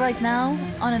test right now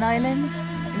on an island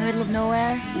in the middle of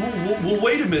nowhere. Well,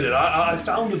 wait a minute. I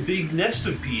found a big nest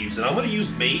of bees, and I'm going to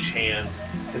use Mage Hand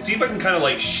and see if I can kind of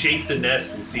like shake the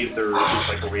nest and see if there is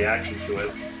like a reaction to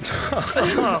it.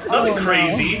 Nothing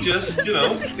crazy, just, you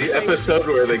know. The episode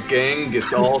where the gang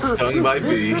gets all stung by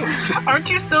bees.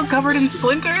 Aren't you still covered in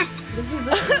splinters?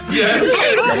 Yes.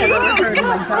 I have ever heard in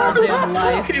my goddamn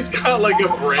life. He's got like a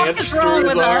branch is wrong through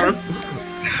his with arm.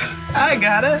 I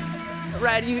got it.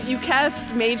 Rad, you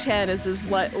cast Mage Hand as this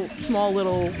small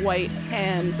little white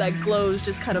hand that glows,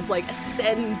 just kind of like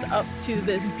ascends up to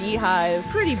this beehive,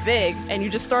 pretty big, and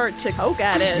you just start to poke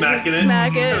at it, Smacking it.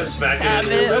 smack Just it, kinda smacking stab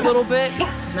it it a little bit,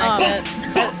 Smack it.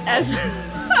 as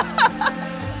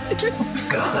you're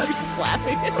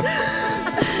slapping it.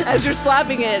 As you're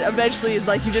slapping it, eventually,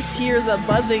 like you just hear the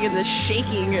buzzing and the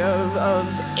shaking of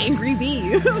angry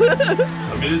bees.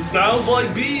 I mean, it sounds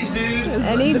like bees, dude.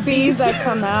 Any bees that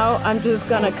come out, I'm just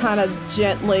gonna kind of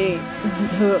gently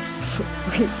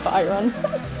breathe fire on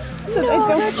them. So they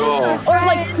don't or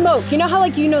like smoke. You know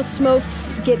how smoke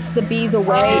gets the bees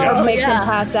away or makes them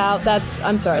pass out?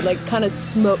 I'm sorry, like kind of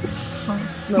smoke.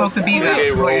 Smoke the bees out.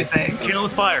 What you're saying? Kill it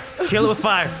with fire. Kill it with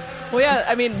fire. Well, yeah,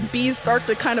 I mean, bees start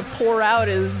to kind of pour out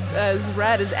as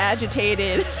Rad is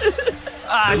agitated.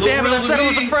 Damn it, I said I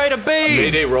was afraid of bees!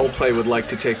 Mayday Roleplay would like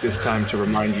to take this time to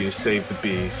remind you to save the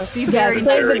bees. That's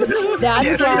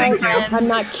why I'm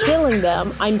not killing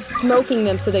them. I'm smoking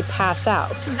them so they pass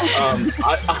out.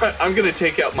 I'm gonna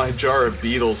take out my jar of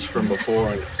beetles from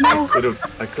before. I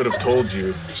could have told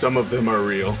you some of them are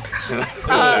real.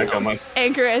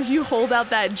 Anchor, as you hold out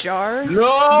that jar.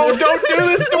 No! Don't do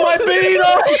this to my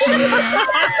beetles!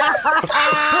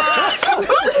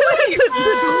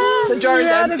 The jar is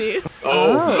empty.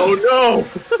 Oh no!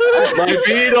 My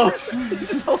beetles! He's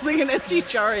just holding an empty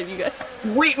jar in you guys.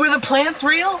 Wait, were the plants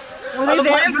real? Were the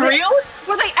plants real?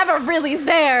 Were they ever really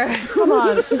there? Come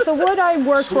on, is the wood I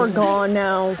worked for gone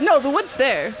now? No, the wood's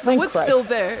there. The wood's still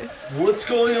there. What's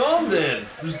going on then?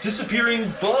 There's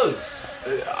disappearing bugs.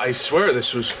 I swear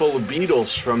this was full of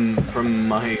beetles from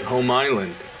my home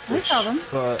island. I saw them.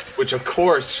 Which of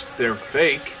course they're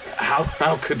fake.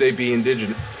 How could they be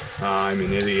indigenous? I'm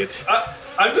an idiot.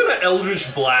 I'm gonna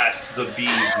Eldritch Blast the bees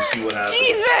and see what happens.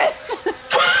 Jesus!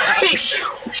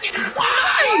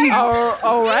 Why?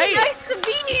 All right. Nice to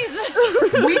bees.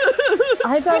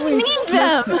 I thought we need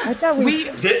them. I thought we.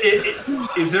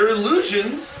 If they're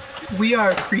illusions, We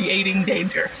are creating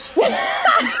danger.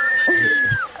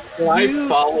 I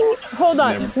follow. Hold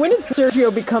on. When did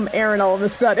Sergio become Aaron all of a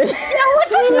sudden? Yeah, what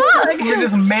the fuck? You're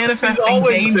just manifesting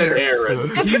danger.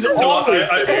 Aaron. He's always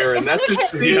been Aaron. That's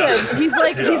just He's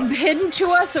like he's hidden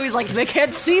to us, so he's like, they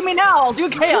can't see me now. I'll do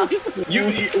chaos. We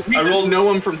just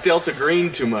know him from Delta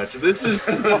Green too much. This is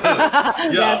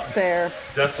That's fair.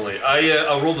 Definitely.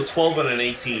 I rolled a 12 and an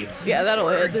 18. Yeah, that'll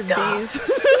hit. They're bees.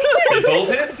 They both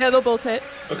hit? Yeah, they'll both hit.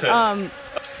 Okay.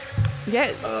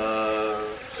 Yeah.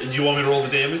 Do you want me to roll the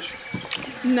damage?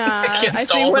 Nah, I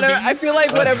think whatever. I feel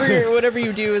like whatever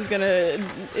you do is gonna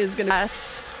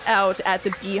pass out at the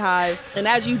beehive, and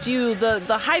as you do,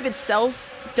 the hive itself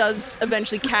does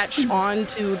eventually catch on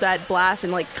to that blast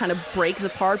and like kind of breaks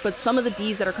apart. But some of the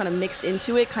bees that are kind of mixed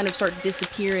into it kind of start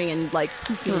disappearing and like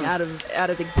poofing out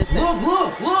of existence.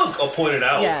 Look! I'll point it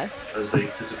out as they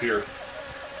disappear.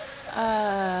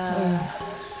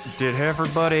 Did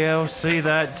everybody else see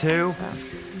that too?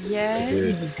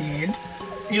 Yes.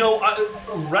 You know,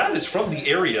 Rad is from the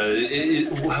area.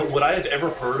 Would I have ever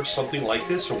heard of something like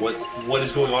this, or what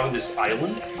is going on in this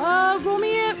island? Roll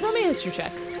me a history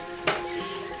check.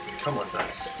 Come on,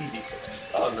 nice.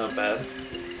 D6. Oh, not bad.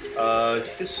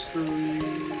 History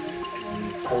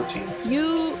 14.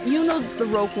 You know the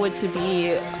Rokewood to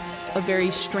be a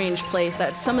very strange place.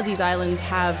 That some of these islands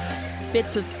have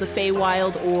bits of the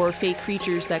Feywild or Fey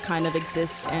creatures that kind of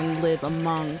exist and live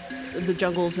among the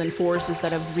jungles and forests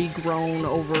that have regrown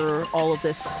over all of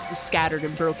this scattered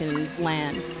and broken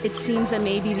land. It seems that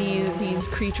maybe these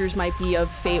creatures might be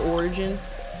of Fey origin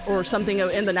or something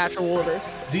in the natural order. I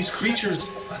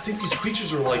think these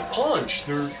creatures are like Punch.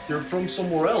 They're from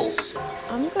somewhere else.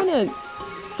 I'm gonna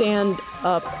stand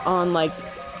up on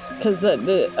because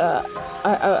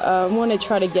I want to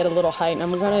try to get a little height, and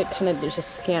I'm gonna kind of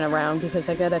just scan around because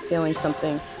I got a feeling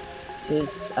something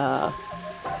is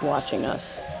watching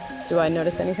us. Do I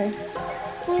notice anything?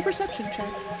 Roll a perception check.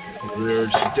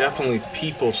 There's definitely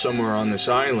people somewhere on this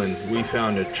island. We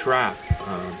found a trap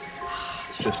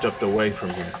just up the way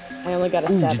from here. I only got a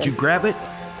 7. Did you grab it?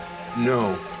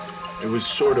 No, it was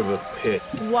sort of a pit.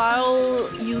 While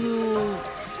you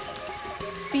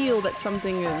feel that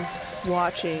something is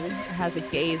watching, has a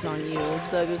gaze on you,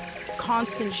 the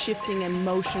constant shifting and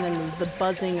motion and the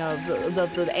buzzing of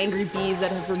the angry bees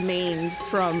that have remained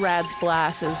from Rad's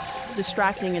blast is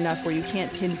distracting enough where you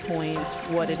can't pinpoint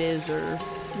what it is or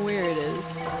where it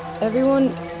is.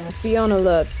 Everyone, be on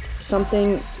alert.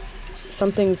 Something's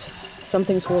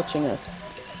watching us.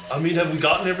 I mean, have we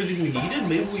gotten everything we needed?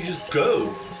 Maybe we just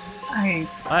go.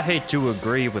 I hate to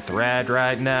agree with Rad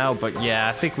right now, but yeah,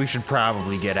 I think we should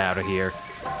probably get out of here.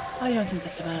 I don't think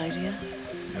that's a bad idea.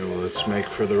 Well, let's make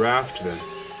for the raft then.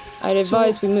 I'd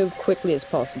advise we move quickly as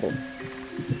possible.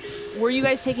 Were you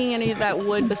guys taking any of that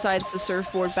wood besides the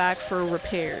surfboard back for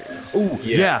repairs? Ooh,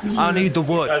 yeah, I need the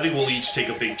wood. I think we'll each take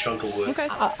a big chunk of wood. Okay.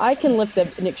 I can lift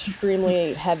an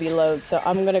extremely heavy load, so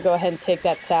I'm gonna go ahead and take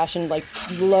that sash and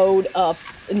load up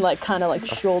and kind of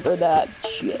shoulder that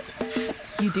shit.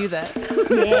 You do that.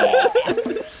 Yeah.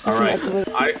 All right.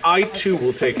 I too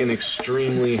will take an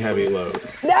extremely heavy load.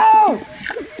 No!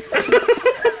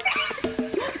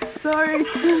 Sorry.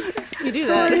 You do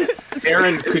that.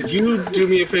 Aaron, could you do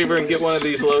me a favor and get one of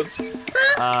these loads?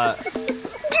 Yeah.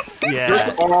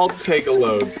 Let's all take a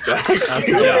load.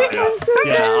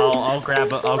 Yeah. I'll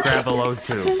grab a load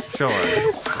too. Sure.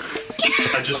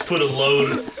 I just put a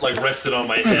load, like, rested on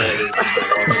my head.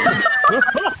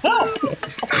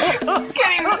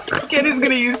 Kenny's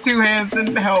gonna use 2 hands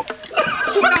and help.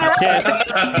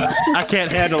 I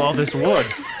can't handle all this wood.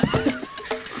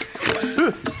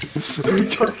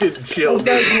 Fucking chill. It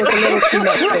does look a little too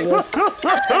much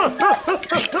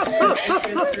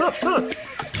bigger.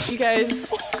 You guys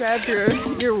grab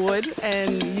your wood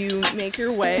and you make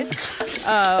your way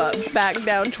back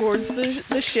down towards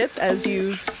the ship as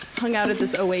you hung out at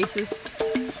this oasis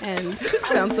and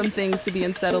found some things to be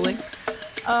unsettling.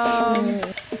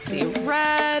 Let's see,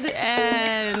 Rad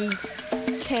and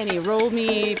Kenny, roll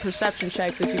me perception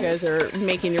checks as you guys are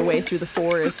making your way through the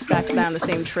forest back down the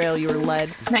same trail you were led.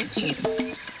 19.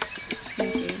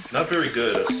 Not very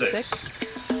good, a 6.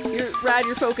 Rad,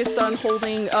 you're focused on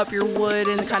holding up your wood,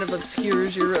 and it kind of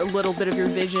obscures a little bit of your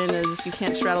vision as you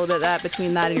can't straddle that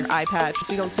between that and your eye patch,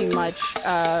 so you don't see much.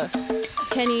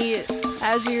 Kenny,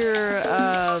 as you're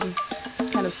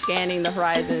kind of scanning the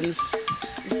horizons,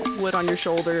 wood on your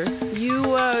shoulder,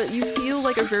 you feel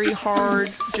like a very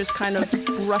hard, just kind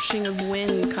of rushing of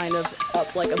wind kind of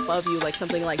up like above you, like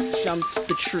something like jumped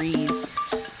the trees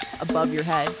above your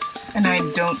head. And I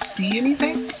don't see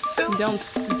anything still? You don't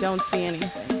see anything.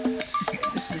 Okay,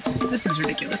 this is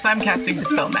ridiculous. I'm casting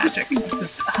Dispel Magic.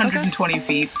 Just 120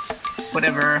 feet,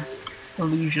 whatever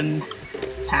illusion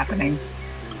is happening.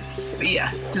 But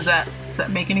yeah, does that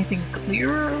make anything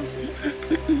clearer?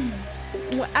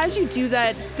 Well, as you do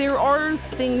that, there are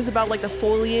things about like the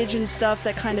foliage and stuff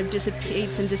that kind of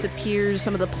dissipates and disappears.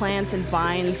 Some of the plants and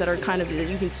vines that are kind of, that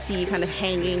you can see kind of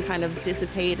hanging, kind of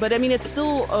dissipate. But I mean, it's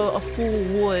still a full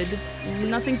wood.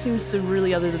 Nothing seems to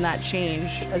really, other than that, change.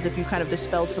 As if you kind of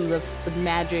dispelled some of the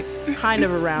magic kind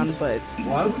of around, but...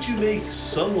 Why would you make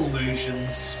some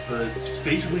illusions, but it's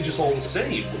basically just all the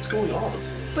same? What's going on?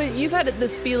 But you've had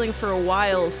this feeling for a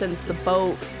while since the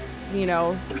boat, you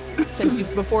know,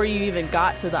 before you even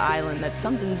got to the island, that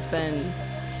something's been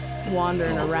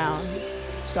wandering around,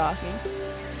 stalking.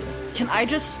 Can I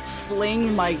just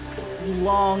fling my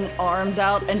long arms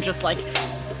out and just like,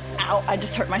 ow, I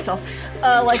just hurt myself,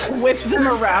 like whip them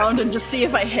around and just see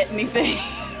if I hit anything?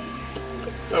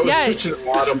 That was such an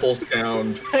audible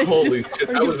sound. Holy shit,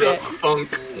 that was a funk.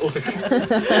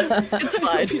 It's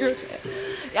fine.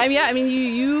 I mean,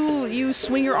 you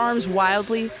swing your arms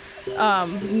wildly.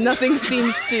 Nothing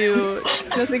seems.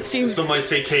 Some might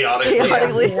say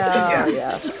chaotically.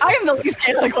 Yeah. I am the least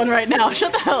chaotic one right now.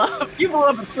 Shut the hell up. You blew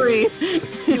up a tree.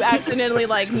 You accidentally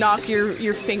like knock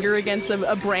your finger against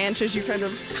a branch as you're kind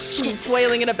of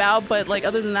flailing it about, but like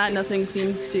other than that, nothing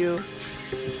seems to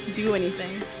do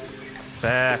anything.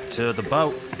 Back to the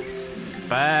boat.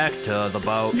 Back to the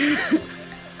boat.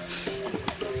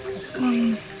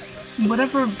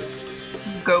 Whatever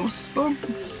ghosts or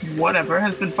whatever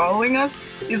has been following us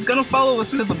is gonna follow us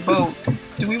to the boat.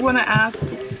 Do we want to ask?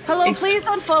 Hello, please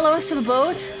don't follow us to the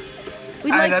boat.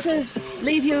 We'd like to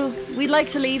leave you. We'd like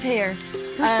to leave here.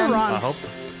 Where's the wrong? I hope.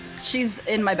 She's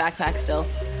in my backpack still.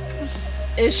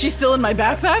 Is she still in my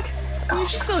backpack? Oh,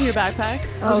 she's still in your backpack.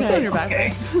 Okay. Still in your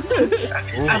backpack.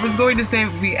 Okay. I was going to say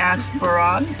we asked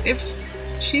Barad if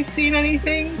she's seen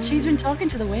anything. She's been talking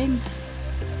to the wind,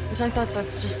 which I thought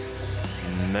that's just.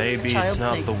 Maybe it's Child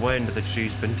not thing. the wind that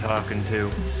she's been talking to.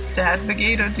 Dad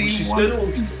Vegeta, do you She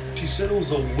want... said it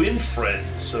was a wind friend,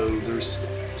 so there's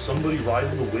somebody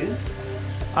riding the wind?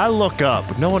 I look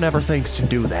up. No one ever thinks to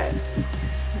do that.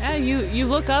 Yeah, you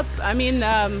look up. I mean,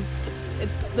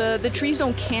 the trees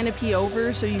don't canopy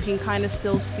over, so you can kind of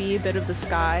still see a bit of the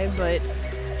sky, but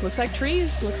looks like trees,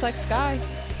 looks like sky.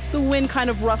 The wind kind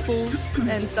of rustles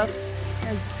and stuff.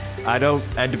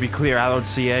 And to be clear, I don't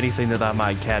see anything that I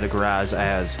might categorize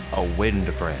as a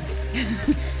wind friend.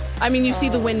 I mean, you see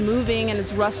the wind moving and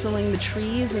it's rustling the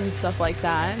trees and stuff like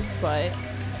that, but...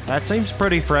 That seems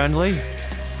pretty friendly.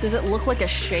 Does it look like a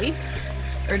shape?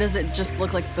 Or does it just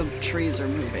look like the trees are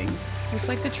moving? Looks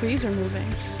like the trees are moving.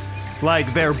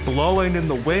 Like they're blowing in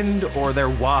the wind or they're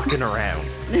walking around.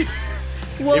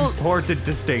 Well, important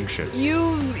distinction.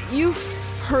 You've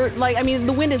heard, like, I mean,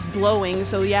 the wind is blowing,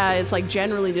 so yeah, it's like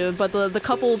generally do, but the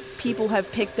couple people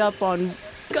have picked up on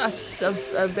gusts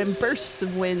and bursts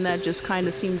of wind that just kind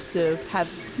of seems to have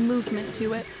movement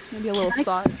to it. Maybe a little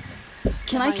thought.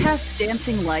 Can I cast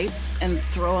dancing lights and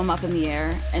throw them up in the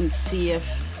air and see if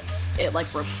it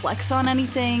like reflects on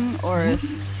anything or if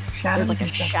there's like a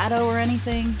shadow or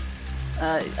anything?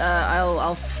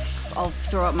 I'll I'll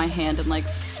throw out my hand and like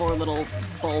 4 little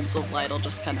bulbs of light will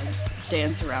just kind of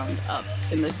dance around up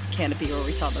in the canopy where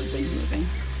we saw the wing moving.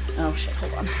 Oh shit,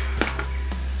 hold on.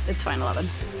 It's fine, 11.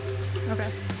 Okay.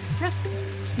 Yeah.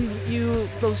 You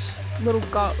those little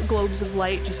globes of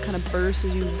light just kind of burst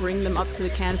as you bring them up to the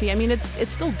canopy. I mean, it's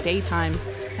still daytime.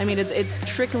 I mean, it's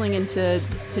trickling into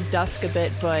dusk a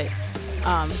bit, but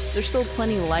there's still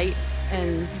plenty of light,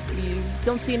 and you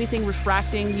don't see anything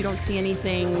refracting. You don't see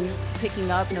anything picking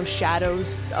up. No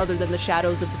shadows other than the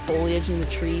shadows of the foliage and the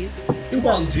trees. Come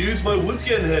on, dudes, my wood's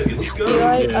getting heavy. Let's go.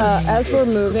 As we're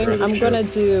moving, I'm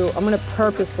gonna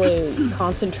purposely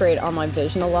concentrate on my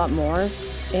vision a lot more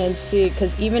and see,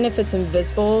 because even if it's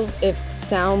invisible, if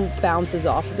sound bounces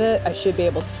off of it, I should be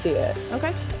able to see it.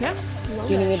 Okay. Yeah.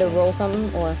 Do you need me to roll something,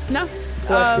 or no?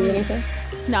 Do I have to do anything?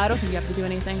 No, I don't think you have to do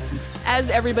anything. As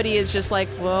everybody is just like,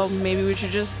 well, maybe we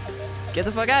should just get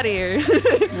the fuck out of here.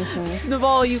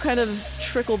 Snowball, you kind of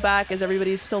trickle back as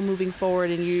everybody's still moving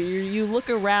forward, and you look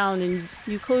around and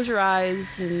you close your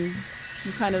eyes and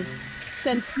you kind of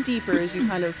sense deeper as you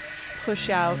kind of push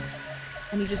out,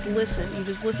 and you just listen. You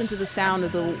just listen to the sound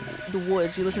of the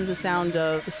woods. You listen to the sound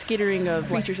of the skittering of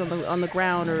creatures on the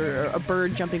ground, or a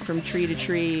bird jumping from tree to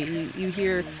tree. You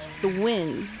hear the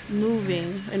wind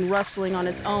moving and rustling on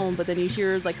its own, but then you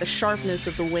hear like the sharpness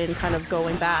of the wind kind of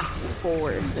going back and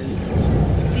forward. And it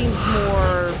seems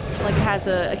more like it has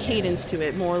a cadence to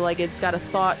it, more like it's got a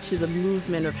thought to the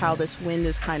movement of how this wind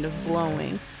is kind of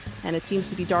blowing. And it seems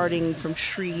to be darting from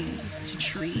tree to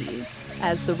tree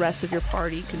as the rest of your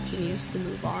party continues to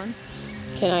move on.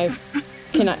 Can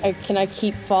I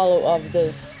keep follow of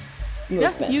this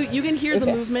movement? Yeah, you can hear the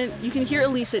movement. You can hear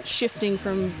at least it shifting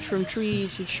from tree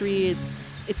to tree.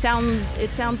 It sounds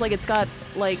like it's got,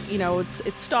 like, you know, it's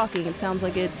stalking. It sounds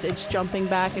like it's jumping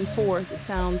back and forth. It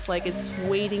sounds like it's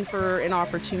waiting for an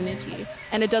opportunity,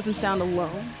 and it doesn't sound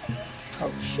alone.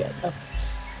 Oh shit.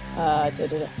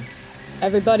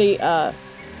 Everybody,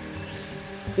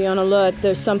 be on alert.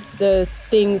 There's the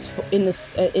things in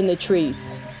the trees,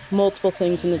 multiple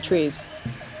things in the trees,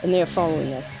 and they're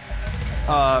following us.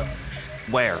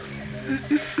 Where?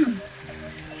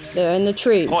 They're in the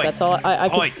trees. Point. That's all.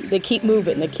 They keep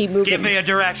moving. They keep moving. Give me a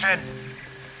direction.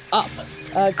 Up.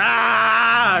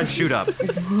 Shoot up.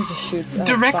 Just shoots up.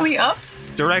 Directly up?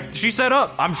 She said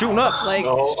up. I'm shooting up. Like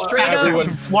straight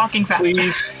up. Walking faster.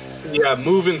 Please. Yeah,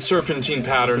 move in serpentine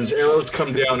patterns. Arrows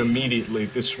come down immediately.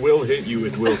 This will hit you.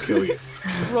 It will kill you.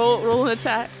 Roll an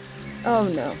attack. Oh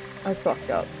no, I fucked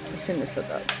up. I shouldn't have said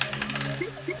that.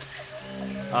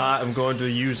 I'm going to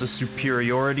use a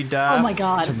superiority die. Oh my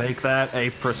god. To make that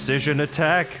a precision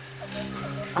attack.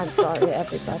 I'm sorry,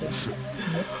 everybody.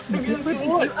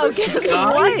 What?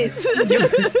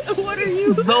 What are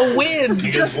you? The wind.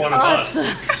 You just one of us.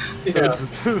 Yeah.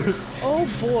 Oh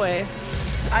boy.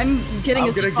 I'm getting I'm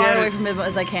as gonna far get away it. from him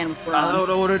as I can with I Braun. don't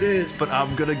know what it is, but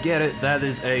I'm gonna get it. That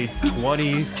is a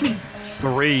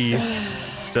 23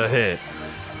 to hit.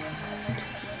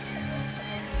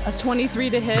 A 23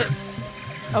 to hit.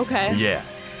 Okay. Yeah,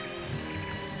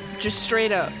 Just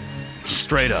straight up.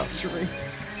 straight up.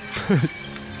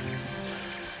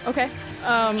 Okay.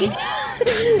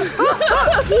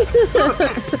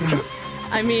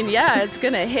 I mean, yeah, it's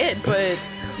gonna hit, but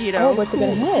you know. Oh, what's it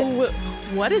gonna hit?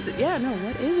 What is it? Yeah, no,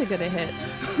 what is it gonna hit?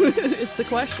 It's the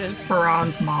question.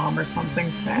 Baron's mom or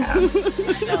something sad.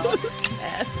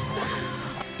 Sad.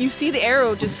 You see the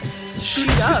arrow just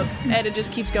shoot up, and it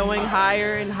just keeps going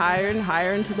higher and higher and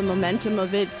higher until the momentum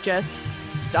of it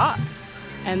just stops.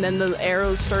 And then the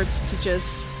arrow starts to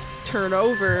just turn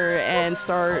over and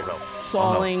start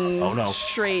falling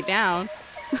straight down.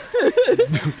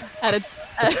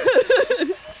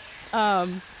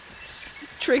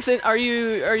 Trixie, are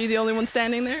you the only one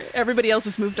standing there? Everybody else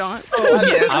has moved on. Oh,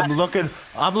 yes.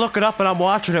 I'm looking up and I'm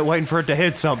watching it, waiting for it to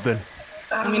hit something.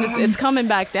 I mean, it's coming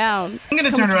back down. I'm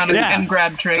gonna turn around and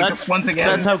grab Trig once again.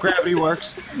 That's how gravity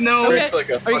works. No. Okay. It's like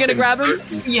a Are you gonna grab him?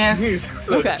 Yes. He's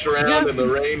Okay. drowned in the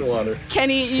rainwater.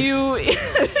 Kenny, you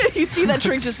you see that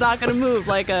Trig's just not gonna move,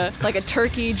 like a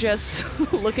turkey just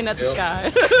looking at the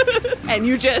sky, and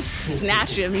you just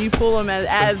snatch him. You pull him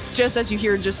as you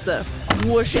hear just the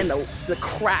whoosh and the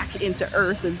crack into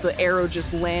earth as the arrow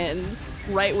just lands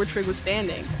right where Trig was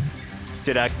standing.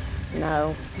 Did I?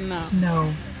 No. No.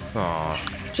 Aw.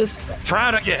 Just Try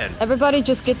it again. everybody,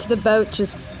 just get to the boat.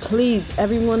 Just please,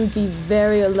 everyone, be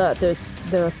very alert.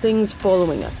 There are things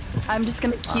following us. I'm just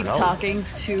gonna keep talking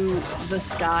to the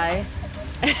sky.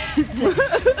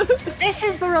 This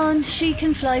is Baron. She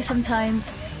can fly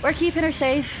sometimes. We're keeping her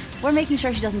safe. We're making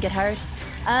sure she doesn't get hurt.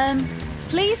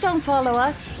 Please don't follow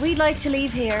us. We'd like to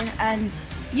leave here and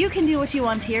You can do what you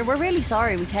want here. We're really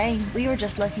sorry we came. We were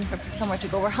just looking for somewhere to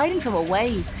go. We're hiding from a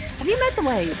wave. Have you met the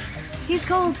wave? He's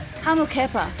called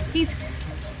Hamokepa.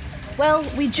 Well,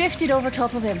 we drifted over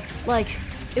top of him. Like,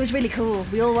 it was really cool.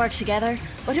 We all worked together,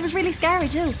 but it was really scary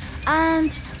too.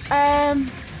 And, I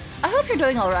hope you're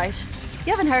doing all right.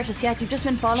 You haven't hurt us yet. You've just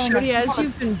been following us. Yeah,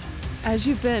 as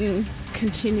you've been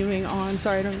continuing on.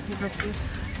 Sorry, I don't interrupt you.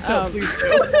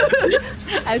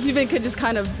 As you've been just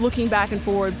kind of looking back and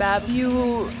forward, Bab,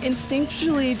 you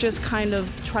instinctually just kind of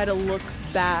try to look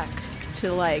back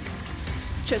to like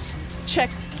just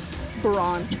check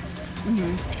Baron.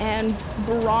 Mm-hmm. And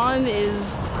Baron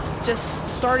is just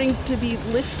starting to be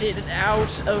lifted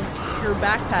out of her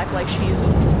backpack like she's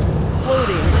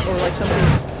floating or like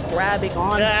something's grabbing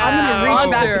on. I'm gonna reach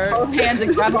back with both hands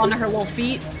and grab onto her little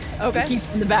feet. Okay. And keep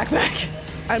in the backpack.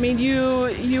 I mean,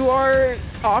 you are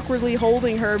awkwardly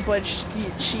holding her, but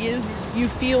she is. You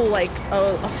feel like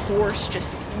a force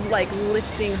just like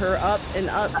lifting her up and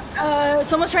up.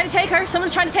 Someone's trying to take her.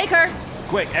 Someone's trying to take her.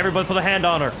 Quick, everybody put a hand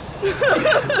on her.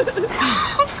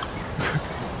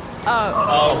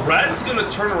 Rad's gonna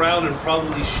turn around and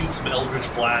probably shoot some Eldritch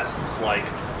Blasts, like,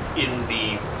 in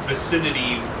the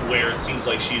vicinity where it seems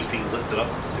like she's being lifted up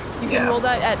to. You can roll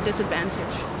that at disadvantage.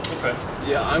 Okay.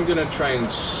 Yeah, I'm gonna try and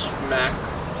smack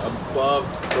above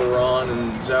Baron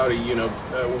and Zowdy,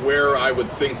 where I would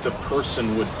think the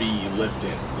person would be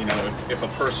lifted. If a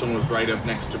person was right up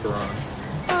next to Baron.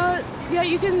 Yeah,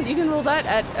 you can roll that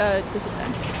at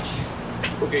disadvantage.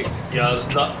 Okay. Yeah,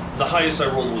 the highest I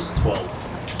rolled was a 12.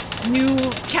 You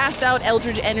cast out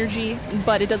Eldritch Energy,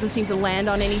 but it doesn't seem to land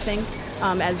on anything.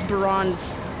 As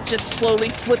Baron's just slowly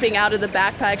flipping out of the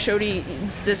backpack, Shodi,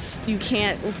 you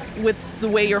can't, with the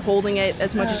way you're holding it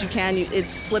as much as you can,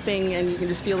 it's slipping and you can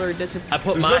just feel her disappear. I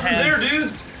put There's my nothing hand there,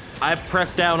 dude. I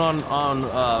press down on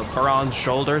Baron's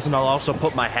shoulders, and I'll also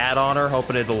put my hat on her,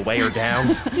 hoping it'll weigh her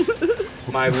down.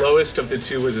 My lowest of the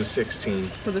two was a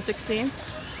 16. Was it 16?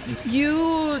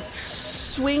 You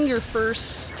swing your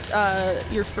first,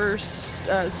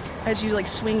 as you like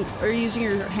swing. Are you using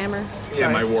your hammer? Yeah,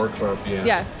 Sorry. my war club.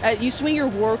 Yeah. Yeah, you swing your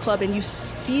war club and you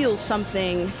feel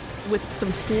something with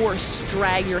some force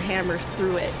drag your hammer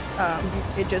through it.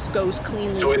 It just goes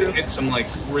cleanly. So through. it hits some like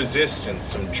resistance,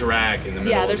 some drag in the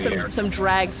middle. Yeah, of there's the air. some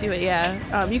drag to it. Yeah,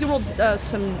 you can roll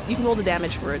You can roll the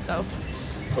damage for it though.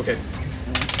 Okay.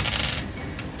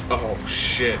 Oh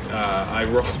shit! I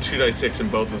rolled 2d6 and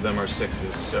both of them are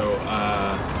 6s, so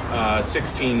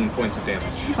 16 points of damage.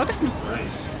 Okay.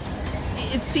 Nice.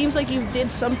 It seems like you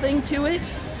did something to it,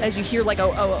 as you hear like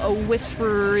a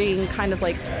whispering kind of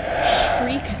like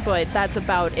shriek, but that's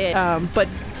about it. But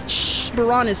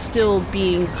Baron is still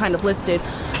being kind of lifted.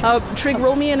 Trig,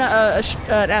 roll me an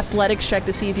athletics check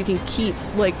to see if you can keep,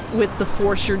 like, with the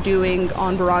force you're doing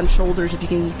on Baron's shoulders, if you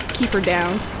can keep her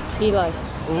down. Eli.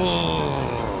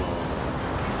 Ooh.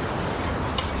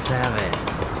 7.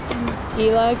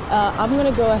 Eli, I'm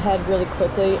gonna go ahead really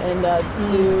quickly and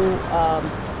do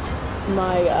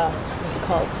my what's it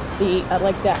called? The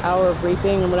Hour of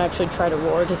Reaping. I'm gonna actually try to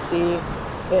roar to see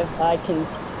if I can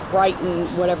frighten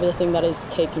whatever the thing that is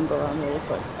taking Baron really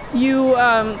quick. You,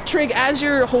 Trig, as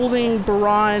you're holding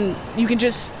Baron, you can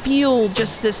just feel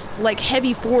just this, like,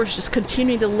 heavy force just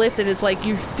continuing to lift, and it's like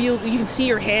you can see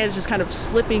your hands just kind of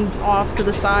slipping off to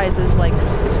the sides as, like,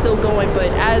 it's still going, but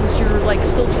as you're, like,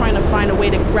 still trying to find a way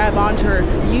to grab onto her,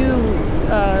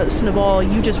 Snowball,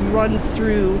 you just run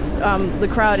through the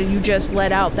crowd and you just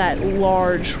let out that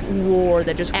large roar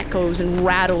that just echoes and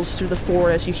rattles through the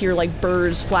forest. You hear, like,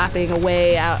 birds flapping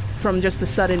away out from just the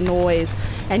sudden noise,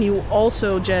 and you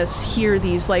also just hear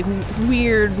these like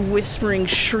weird whispering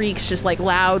shrieks just like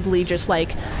loudly, just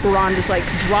like Baron just like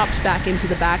dropped back into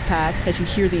the backpack as you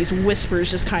hear these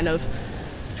whispers just kind of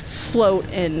float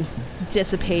and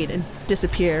dissipate and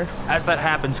disappear. As that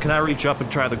happens, can I reach up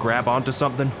and try to grab onto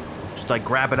something? Just like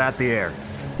grab it at the air.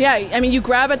 Yeah, I mean, you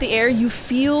grab at the air, you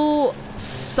feel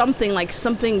something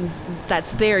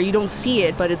that's there. You don't see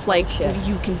it, but it's like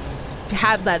you can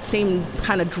have that same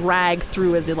kind of drag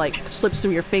through as it like slips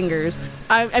through your fingers.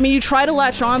 I mean, you try to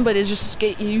latch on, but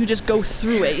you just go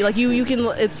through it. Like you can.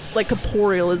 It's like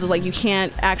corporeal. It's like you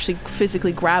can't actually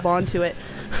physically grab onto it.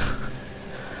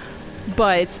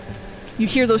 But you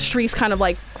hear those shrieks kind of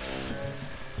like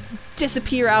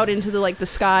disappear out into the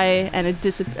sky, and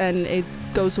it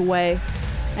goes away.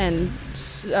 And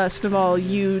Snowball,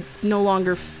 you no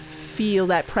longer feel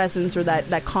that presence or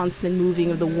that constant moving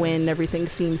of the wind. Everything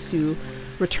seems to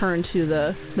return to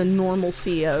the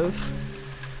normalcy of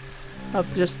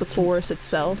of just the forest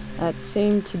itself. That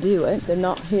seemed to do it. They're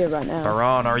not here right now.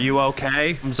 Baron, are you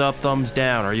okay? Thumbs up, thumbs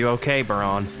down. Are you okay,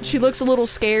 Baron? She looks a little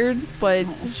scared, but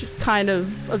she kind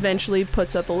of eventually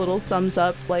puts up a little thumbs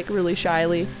up, like really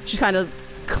shyly. She's kind of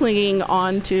clinging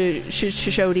on to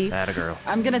Shishodi. Atta girl.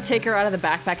 I'm gonna take her out of the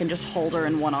backpack and just hold her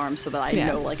in one arm so that I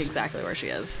know like exactly where she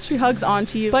is. She hugs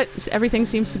onto you, but everything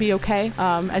seems to be okay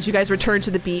as you guys return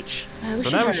to the beach. So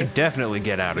now we should definitely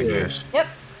get out of here. Yep.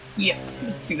 Yes,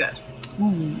 let's do that.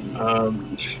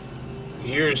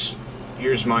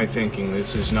 Here's my thinking.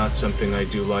 This is not something I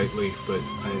do lightly, but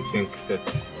I think that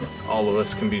all of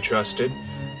us can be trusted.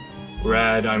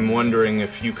 Rad, I'm wondering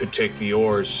if you could take the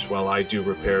oars while I do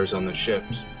repairs on the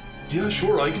ships. Yeah,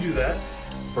 sure, I can do that.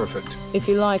 Perfect. If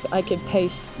you like, I could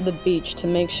pace the beach to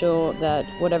make sure that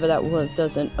whatever that was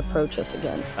doesn't approach us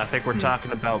again. I think we're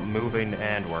talking about moving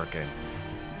and working.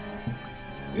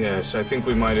 Yes, I think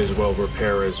we might as well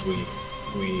repair as we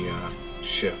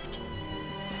shift,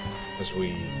 as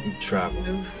we travel.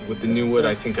 With the new wood,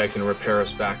 I think I can repair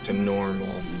us back to normal.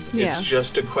 Yeah. It's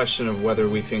just a question of whether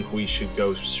we think we should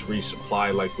go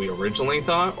resupply like we originally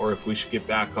thought, or if we should get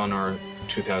back on our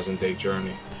 2,000-day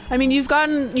journey. I mean, you've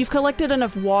collected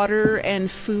enough water and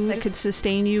food that could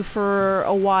sustain you for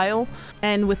a while,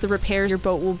 and with the repairs, your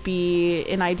boat will be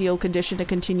in ideal condition to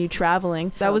continue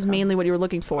traveling. That was mainly what you were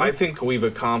looking for. I think we've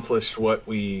accomplished what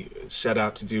we set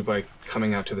out to do by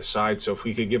coming out to the side, so if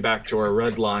we could get back to our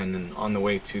red line and on the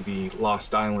way to the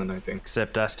Lost Island, I think.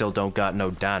 Except I still don't got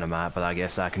no dynamite, but I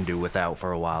guess I can do without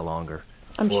for a while longer.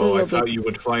 I'm sure Well, I you'll thought be... you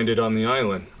would find it on the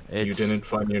island. You It's- didn't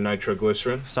find your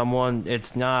nitroglycerin?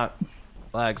 It's not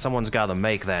like someone's gotta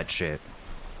make that shit.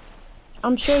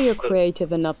 I'm sure you're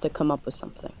creative enough to come up with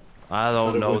something. I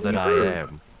don't know that I wouldn't hurt.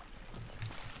 am.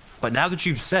 But now that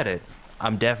you've said it,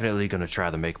 I'm definitely gonna try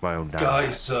to make my own dynamite.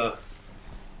 Guys,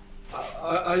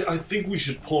 I think we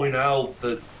should point out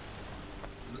that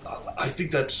I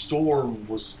think that storm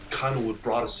was kind of what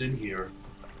brought us in here.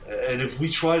 And if we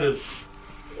try to...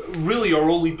 Really, our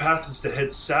only path is to head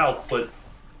south, but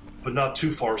not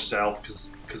too far south,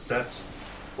 because that's...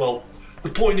 Well, the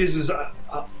point is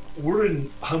we're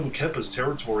in Hamukepa's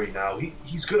territory now.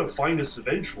 He's going to find us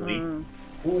eventually.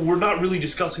 We're not really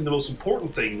discussing the most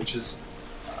important thing, which is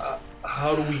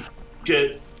how do we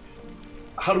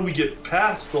get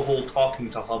past the whole talking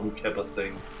to Hamukepa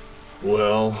thing?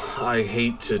 Well, I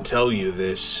hate to tell you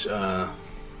this,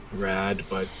 Rad,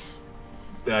 but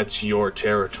that's your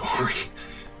territory.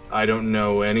 I don't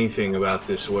know anything about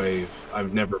this wave.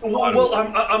 I've never fought Well,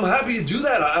 I'm happy to do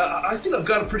that. I think I've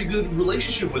got a pretty good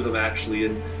relationship with him, actually.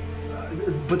 And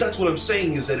but that's what I'm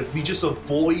saying is that if we just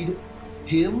avoid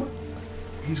him,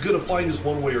 he's going to find us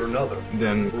one way or another.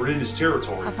 Then We're in his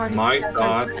territory. How far does my the territory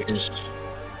thought stretch? is...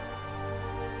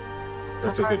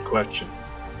 That's a good question.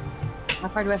 How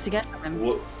far do we have to get from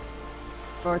him?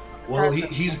 Well,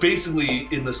 he's basically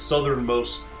in the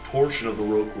southernmost portion of the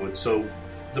Rookwood. So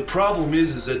the problem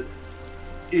is that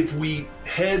if we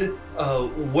head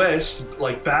west,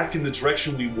 like back in the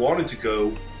direction we wanted to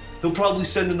go, he'll probably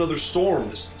send another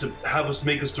storm to have us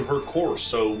make us divert course.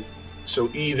 So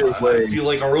either way, I feel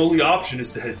like our only option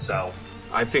is to head south.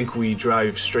 I think we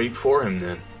drive straight for him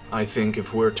then. I think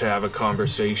if we're to have a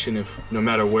conversation, if no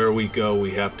matter where we go,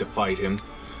 we have to fight him.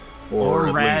 Or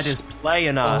at Rad least is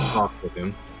playing us. talk with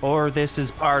him. Or this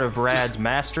is part of Rad's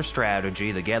master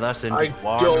strategy to get us into I the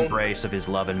warm don't- embrace of his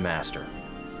loving master.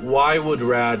 Why would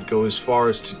Rad go as far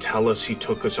as to tell us he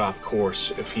took us off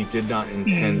course if he did not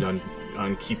intend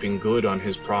on keeping good on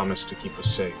his promise to keep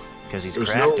us safe? Because he's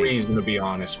There's crafty. no reason to be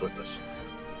honest with us.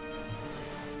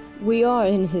 We are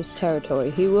in his territory.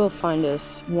 He will find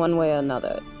us one way or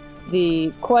another.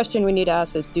 The question we need to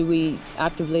ask is, do we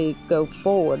actively go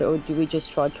forward or do we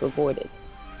just try to avoid it?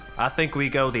 I think we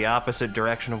go the opposite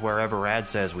direction of wherever Rad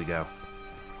says we go.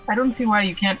 I don't see why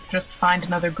you can't just find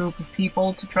another group of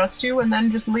people to trust you and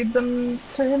then just leave them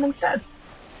to him instead.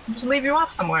 Just leave you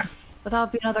off somewhere. But that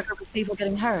would be another group of people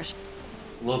getting hurt.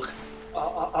 Look,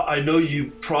 I know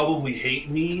you probably hate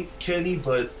me, Kenny,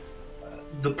 but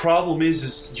the problem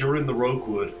is you're in the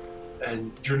Rookwood,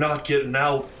 and you're not getting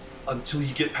out until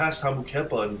you get past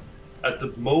Hamukepa, and at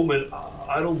the moment,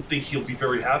 I don't think he'll be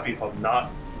very happy if I'm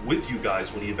not with you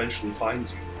guys when he eventually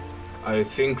finds you. I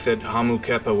think that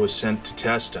Hamukepa was sent to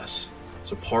test us.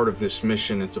 It's a part of this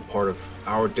mission. It's a part of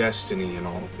our destiny in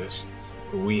all of this.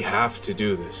 We have to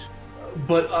do this.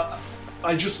 But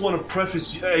I just want to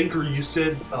preface, Anchor, you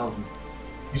said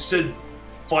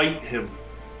fight him.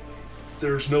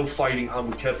 There's no fighting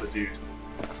Hamukepa, dude.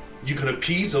 You can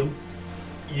appease him,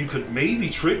 you could maybe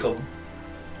trick him,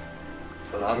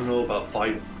 but I don't know about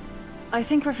fighting. I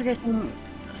think we're forgetting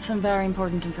some very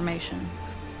important information.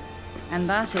 And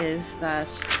that is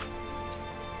that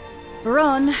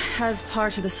Baron has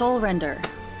part of the Soul Render.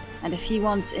 And if he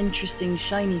wants interesting,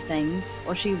 shiny things,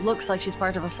 or she looks like she's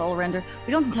part of a Soul Render,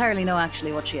 we don't entirely know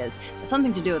actually what she is. It's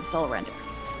something to do with Soul Render.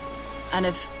 And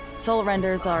if Soul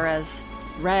Renders are as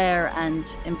rare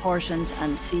and important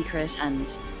and secret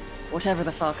and whatever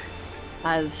the fuck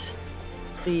as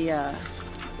the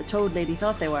Toad Lady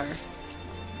thought they were,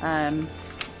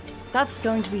 that's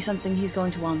going to be something he's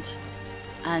going to want.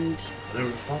 And I never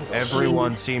thought about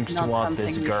Everyone She's seems to not want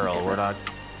this something we can girl. get We're rid not.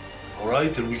 All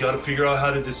right, then we got to figure out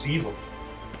how to deceive him.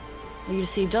 you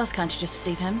deceived us, can't you just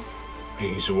deceive him?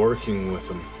 He's working with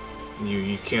them.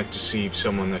 You can't deceive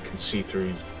someone that can see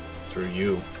through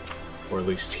you, or at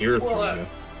least hear through you.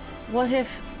 What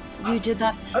if you did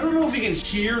that? I don't know if he can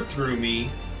hear through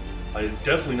me. I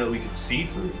definitely know he can see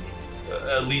through me.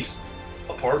 At least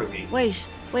a part of me. Wait.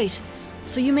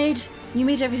 So you made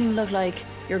everything look like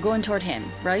you're going toward him,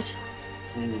 right?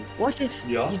 What if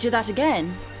Yeah. you did that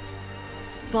again,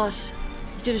 but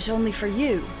you did it only for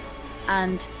you,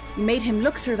 and you made him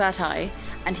look through that eye,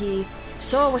 and he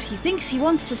saw what he thinks he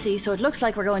wants to see, so it looks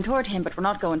like we're going toward him, but we're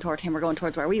not going toward him, we're going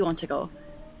towards where we want to go.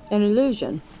 An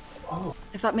illusion.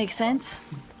 If that makes sense?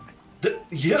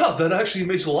 Yeah, that actually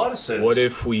makes a lot of sense. What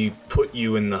if we put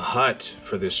you in the hut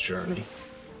for this journey,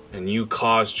 and you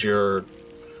caused your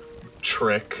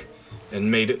trick and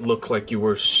made it look like you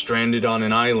were stranded on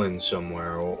an island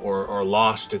somewhere or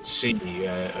lost at sea,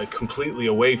 completely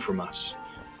away from us?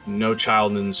 No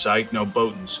child in sight, no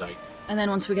boat in sight. And then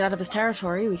once we get out of his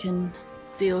territory, we can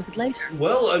deal with it later.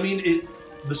 Well, I mean,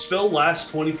 the spell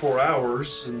lasts 24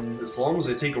 hours, and as long as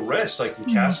I take a rest, I can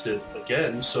cast it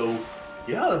again. So,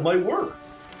 yeah, that might work.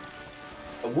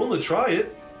 I'm willing to try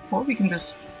it. Or we can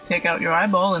just take out your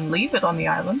eyeball and leave it on the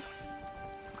island.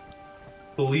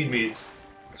 Believe me, it's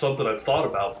something I've thought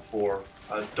about before.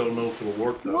 I don't know if it'll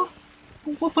work, though.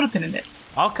 We'll put a pin in it.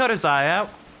 I'll cut his eye out.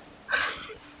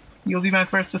 You'll be my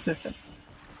first assistant.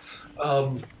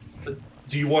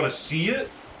 Do you want to see it?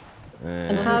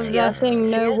 And Does have he that ask thing to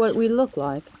see know it? what we look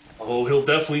like? Oh, he'll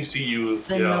definitely see you.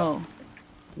 Then yeah. no.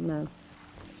 No.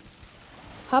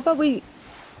 How about we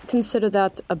consider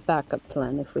that a backup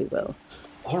plan, if we will?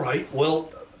 All right.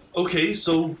 Well, okay.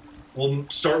 So we'll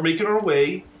start making our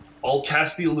way. I'll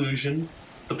cast the illusion.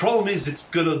 The problem is, it's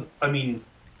gonna be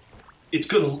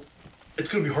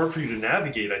hard for you to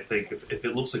navigate. I think if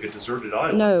it looks like a deserted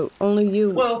island. No, only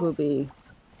you Well- will be.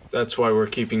 That's why we're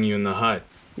keeping you in the hut.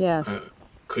 Yes.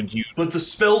 Could you? But the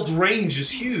spell's range is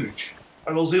huge.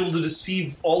 I was able to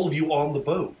deceive all of you on the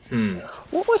boat.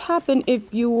 What would happen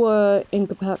if you were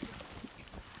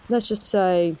let's just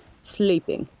say,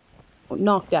 sleeping, or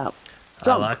knocked out,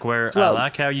 drunk, I drugged?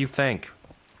 like how you think.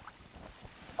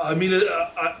 I mean,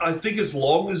 I think as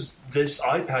long as this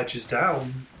eye patch is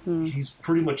down, he's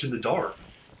pretty much in the dark.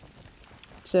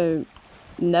 So,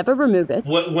 never remove it.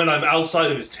 When I'm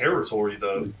outside of his territory,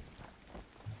 though.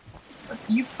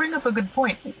 You bring up a good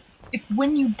point. If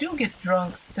when you do get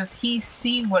drunk, does he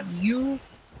see what you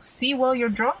see while you're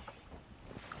drunk?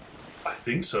 I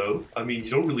think so. I mean, you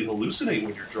don't really hallucinate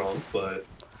when you're drunk, but...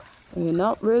 You're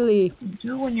not really. You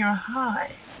do when you're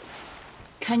high.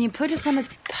 Can you put us on a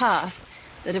path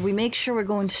that if we make sure we're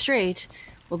going straight,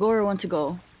 we'll go where we want to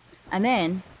go? And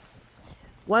then,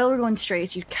 while we're going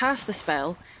straight, you cast the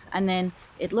spell, and then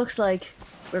it looks like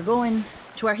we're going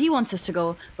to where he wants us to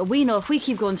go, but we know if we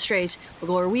keep going straight, we'll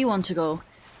go where we want to go.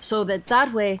 So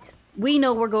that way, we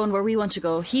know we're going where we want to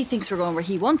go, he thinks we're going where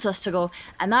he wants us to go,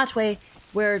 and that way,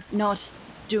 we're not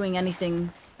doing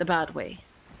anything the bad way.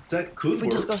 That could If we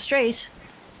work. just go straight,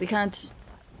 we can't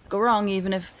go wrong,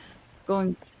 even if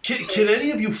going... Can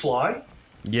any of you fly?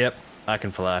 Yep, I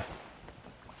can fly.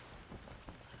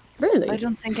 Really? I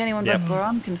don't think anyone Yep. but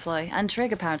Goron can fly, and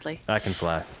Trig apparently. I can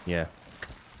fly. Yeah.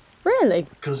 Really?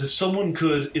 Because if someone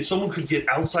could get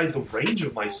outside the range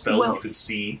of my spell, Well- you could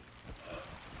see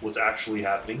what's actually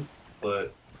happening.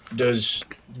 But Does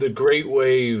the Great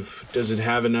Wave, does it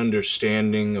have an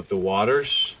understanding of the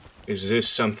waters? Is this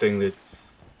something that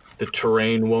the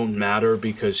terrain won't matter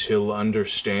because he'll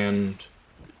understand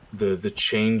the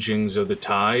changings of the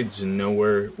tides and know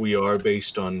where we are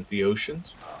based on the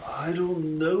oceans? I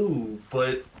don't know.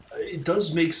 But it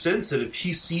does make sense that if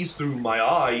he sees through my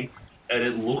eye and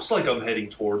it looks like I'm heading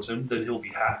towards him, then he'll be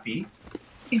happy.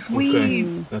 If Okay,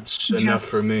 we that's enough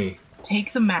for me.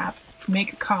 take the map,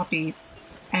 make a copy,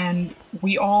 and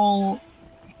we all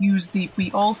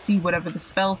see whatever the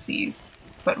spell sees,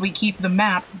 but we keep the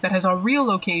map that has our real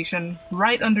location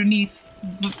right underneath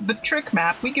the trick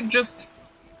map, we could just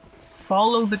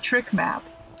follow the trick map.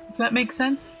 Does that make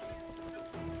sense?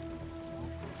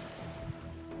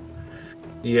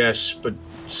 Yes, but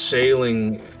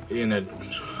sailing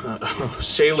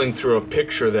sailing through a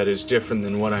picture that is different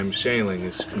than what I'm sailing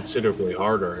is considerably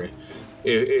harder.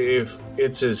 If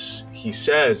it's as he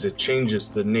says, it changes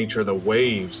the nature of the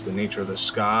waves, the nature of the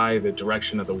sky, the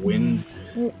direction of the wind.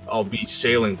 I'll be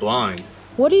sailing blind.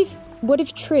 What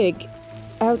if Trig,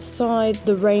 outside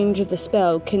the range of the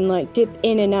spell, can like dip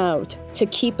in and out to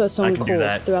keep us on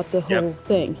course throughout the whole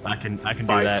thing? I can do that.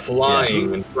 By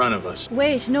flying in front of us.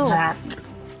 Wait, no.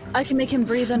 I can make him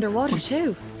breathe underwater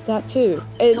too. That too.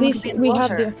 At Someone least could be in we the have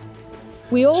water. the.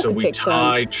 We all So could we take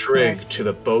tie turn. Trig to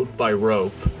the boat by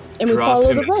rope, And we drop follow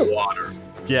him the in the rope. water.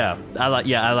 Yeah, I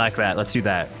like that. Let's do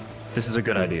that. This is a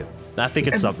good idea. I think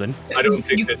it's something. I don't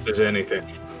think this is anything.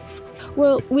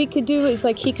 Well, we could do is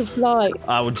like he could fly.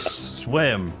 I would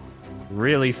swim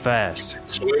really fast.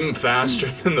 Swim faster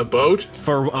than the boat?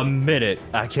 For a minute,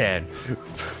 I can.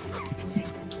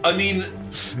 I mean,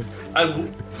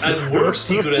 at worst,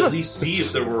 he could at least see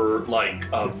if there were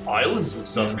like islands and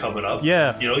stuff coming up.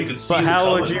 Yeah. You know, you could see. But them how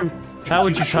coming. would you can how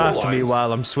would see you the talk to me shorelines.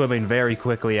 while I'm swimming very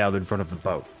quickly out in front of the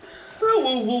boat?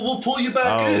 Well, we'll pull you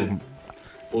back in.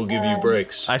 We'll give you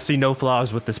breaks. I see no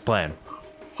flaws with this plan.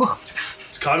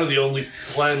 It's kind of the only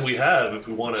plan we have if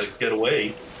we want to get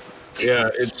away. Yeah,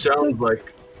 it sounds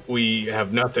like we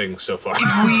have nothing so far.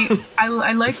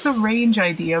 I like the range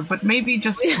idea, but maybe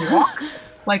just walk.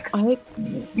 Like,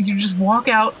 you just walk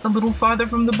out a little farther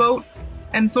from the boat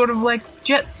and sort of like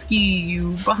jet ski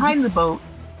you behind the boat.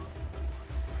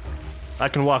 I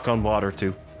can walk on water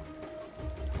too.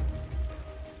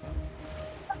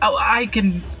 Oh, I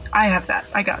have that.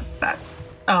 I got that.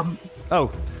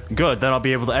 Oh, good. Then I'll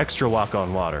be able to extra walk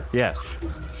on water. Yeah.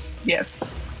 Yes.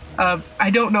 I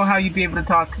don't know how you'd be able to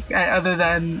talk other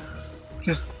than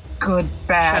just good,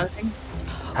 bad. Shouting.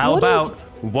 How What about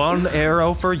 1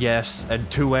 arrow for yes and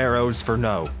 2 arrows for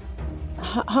no?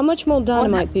 How much more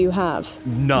dynamite do you have?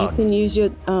 None. You can use your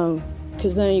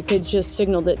because then you could just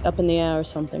signal it up in the air or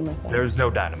something like that. There's no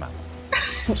dynamite.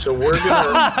 So we're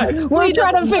gonna. We're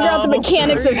trying to figure out the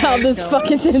mechanics of how this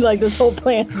fucking thing, like this whole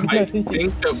plan's I going.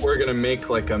 think that we're gonna make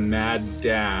like a mad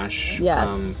dash.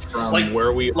 Yes. From Like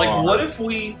where we Like, are. what if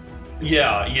we?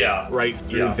 Yeah. right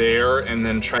through Yeah. there and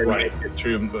then try to Right. make it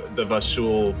through the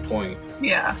Vasul point.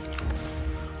 Yeah.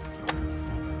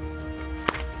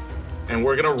 And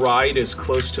we're gonna ride as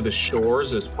close to the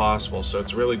shores as possible, so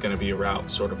it's really gonna be a route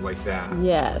sort of like that.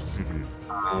 Yes.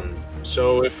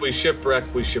 So if we shipwreck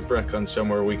on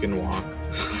somewhere we can walk.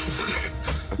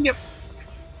 Yep.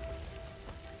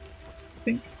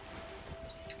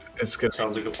 It's gonna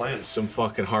Sounds like a plan. some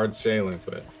fucking hard sailing,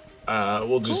 but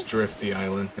we'll just drift the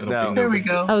island. It'll No. be no There we big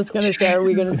deal. go. I was gonna say, are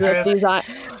we gonna drift these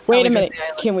Wait a minute. the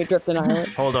island? Can we drift an island?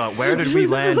 Hold on. Where did we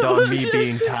land on me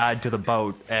being tied to the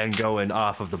boat and going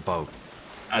off of the boat?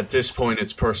 At this point,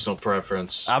 it's personal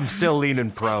preference. I'm still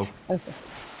leaning pro.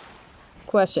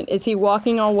 Question: is he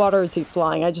walking on water or is he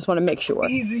flying? I just want to make sure.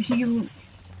 He'll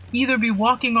either be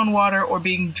walking on water or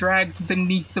being dragged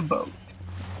beneath the boat.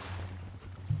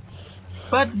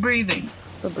 But breathing.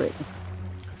 For breathing.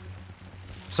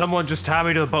 Someone just tie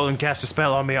me to the boat and cast a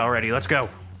spell on me already. Let's go.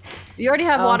 You already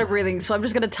have water breathing, so I'm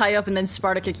just gonna tie you up and then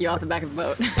Sparta kick you off the back of the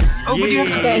boat. Oh, but you have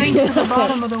to Yeah. sink to the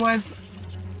bottom, otherwise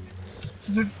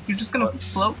you're just gonna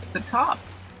float to the top.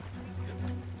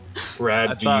 Brad,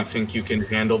 do you thought- think you can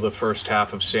handle the first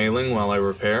half of sailing while I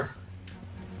repair?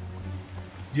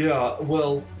 Yeah.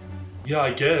 Well. Yeah,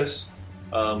 I guess.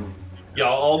 Yeah,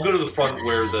 I'll go to the front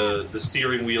where the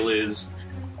steering wheel is.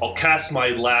 I'll cast my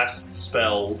last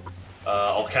spell.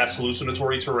 I'll cast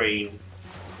hallucinatory terrain,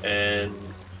 and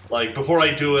like before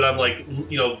I do it, I'm like,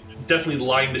 you know, definitely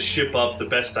line the ship up the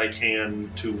best I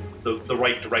can to the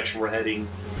right direction we're heading,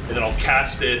 and then I'll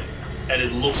cast it, and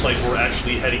it looks like we're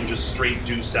actually heading just straight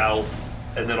due south,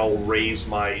 and then I'll raise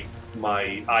my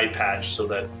eye patch so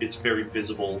that it's very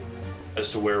visible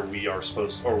as to where we are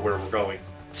supposed or where we're going.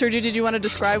 Sergio, did you want to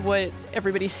describe what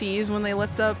everybody sees when they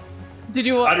lift up? Did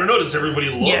you? I don't know. Does everybody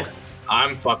look? Yes.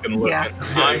 I'm fucking looking.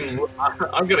 Yeah.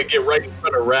 I'm gonna get right in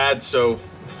front of Rad so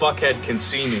fuckhead can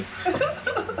see me.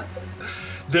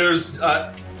 There's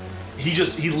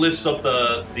he lifts up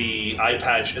the eye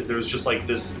patch and there's just like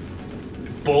this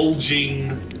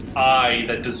bulging eye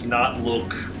that does not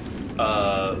look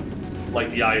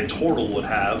like the eye a turtle would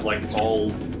have. Like it's all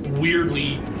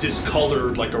weirdly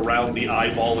discolored, like around the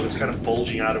eyeball, and it's kind of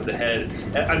bulging out of the head.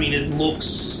 I mean, it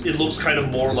looks kind of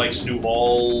more like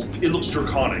Snooval. It looks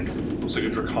draconic. It looks like a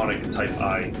draconic type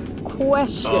eye.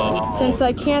 Question: since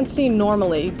I can't see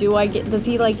normally, does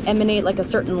he like emanate like a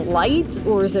certain light,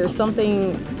 or is there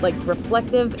something like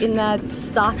reflective in that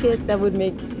socket that would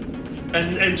make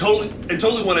And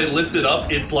totally when I lift it up,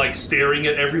 it's like staring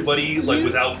at everybody, like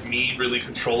without me really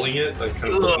controlling it, like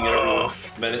kind of looking at everyone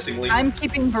menacingly. I'm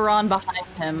keeping Baron behind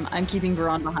him.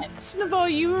 Snowball,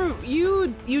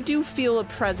 you do feel a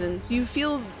presence. You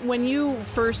feel when you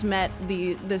first met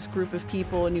this group of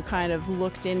people and you kind of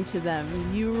looked into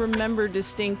them, you remember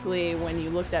distinctly when you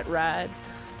looked at Rad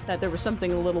that there was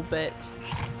something a little bit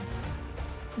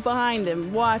behind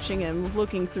him, watching him,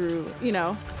 looking through,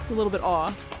 a little bit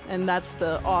off. And that's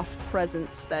the off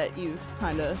presence that you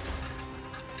kind of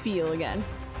feel again.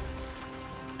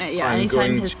 I'm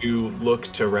going to look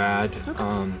to Rad,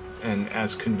 and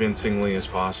as convincingly as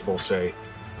possible say,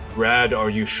 Rad, are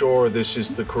you sure this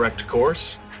is the correct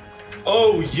course?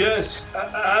 Oh, yes,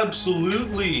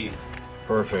 absolutely.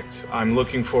 Perfect. I'm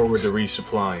looking forward to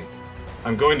resupplying.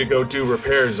 I'm going to go do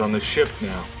repairs on the ship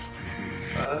now.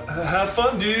 Have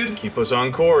fun, dude. Keep us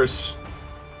on course.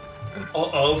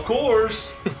 Of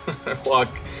course. Walk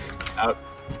out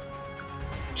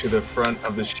to the front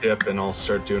of the ship and I'll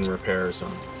start doing repairs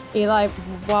on it. Eli,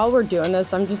 while we're doing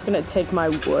this, I'm just going to take my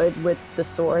wood with the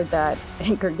sword that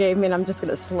Anchor gave me, and I'm just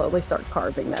going to slowly start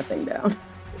carving that thing down.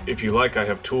 If you like, I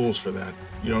have tools for that.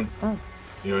 You don't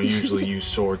usually use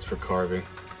swords for carving.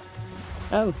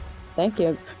 Oh, thank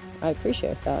you. I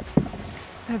appreciate that.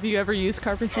 Have you ever used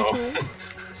carpentry tools?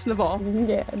 Snowball.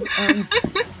 Yeah.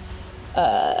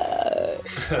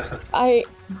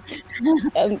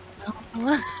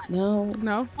 No.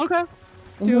 No? Okay.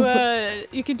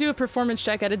 You can do a performance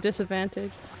check at a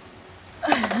disadvantage.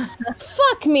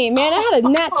 Fuck me, man. I had a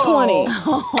nat 20.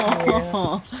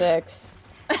 Oh. 6.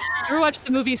 You ever watch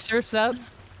the movie Surf's Up?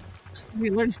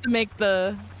 He learns to make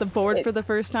the board for the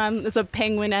first time. It's a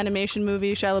penguin animation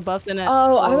movie. Shia LaBeouf's in it.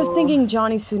 Oh, I was thinking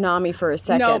Johnny Tsunami for a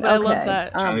second. No, but I love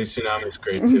that. Johnny Tsunami's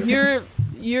great too.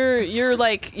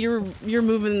 You're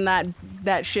moving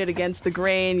that shit against the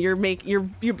grain.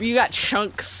 You got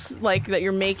chunks like that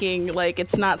you're making, like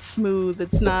it's not smooth.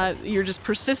 It's not. You're just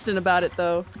persistent about it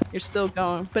though. You're still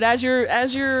going. But as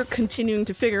you're continuing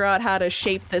to figure out how to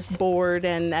shape this board,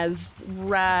 and as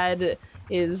Rad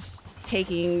is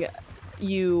taking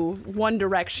you one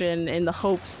direction in the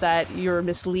hopes that you're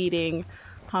misleading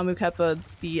Hamukepa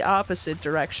the opposite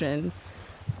direction.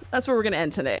 That's where we're gonna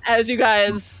end today. As you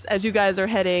guys are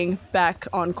heading back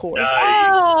on course. Nice.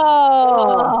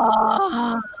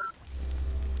 Oh.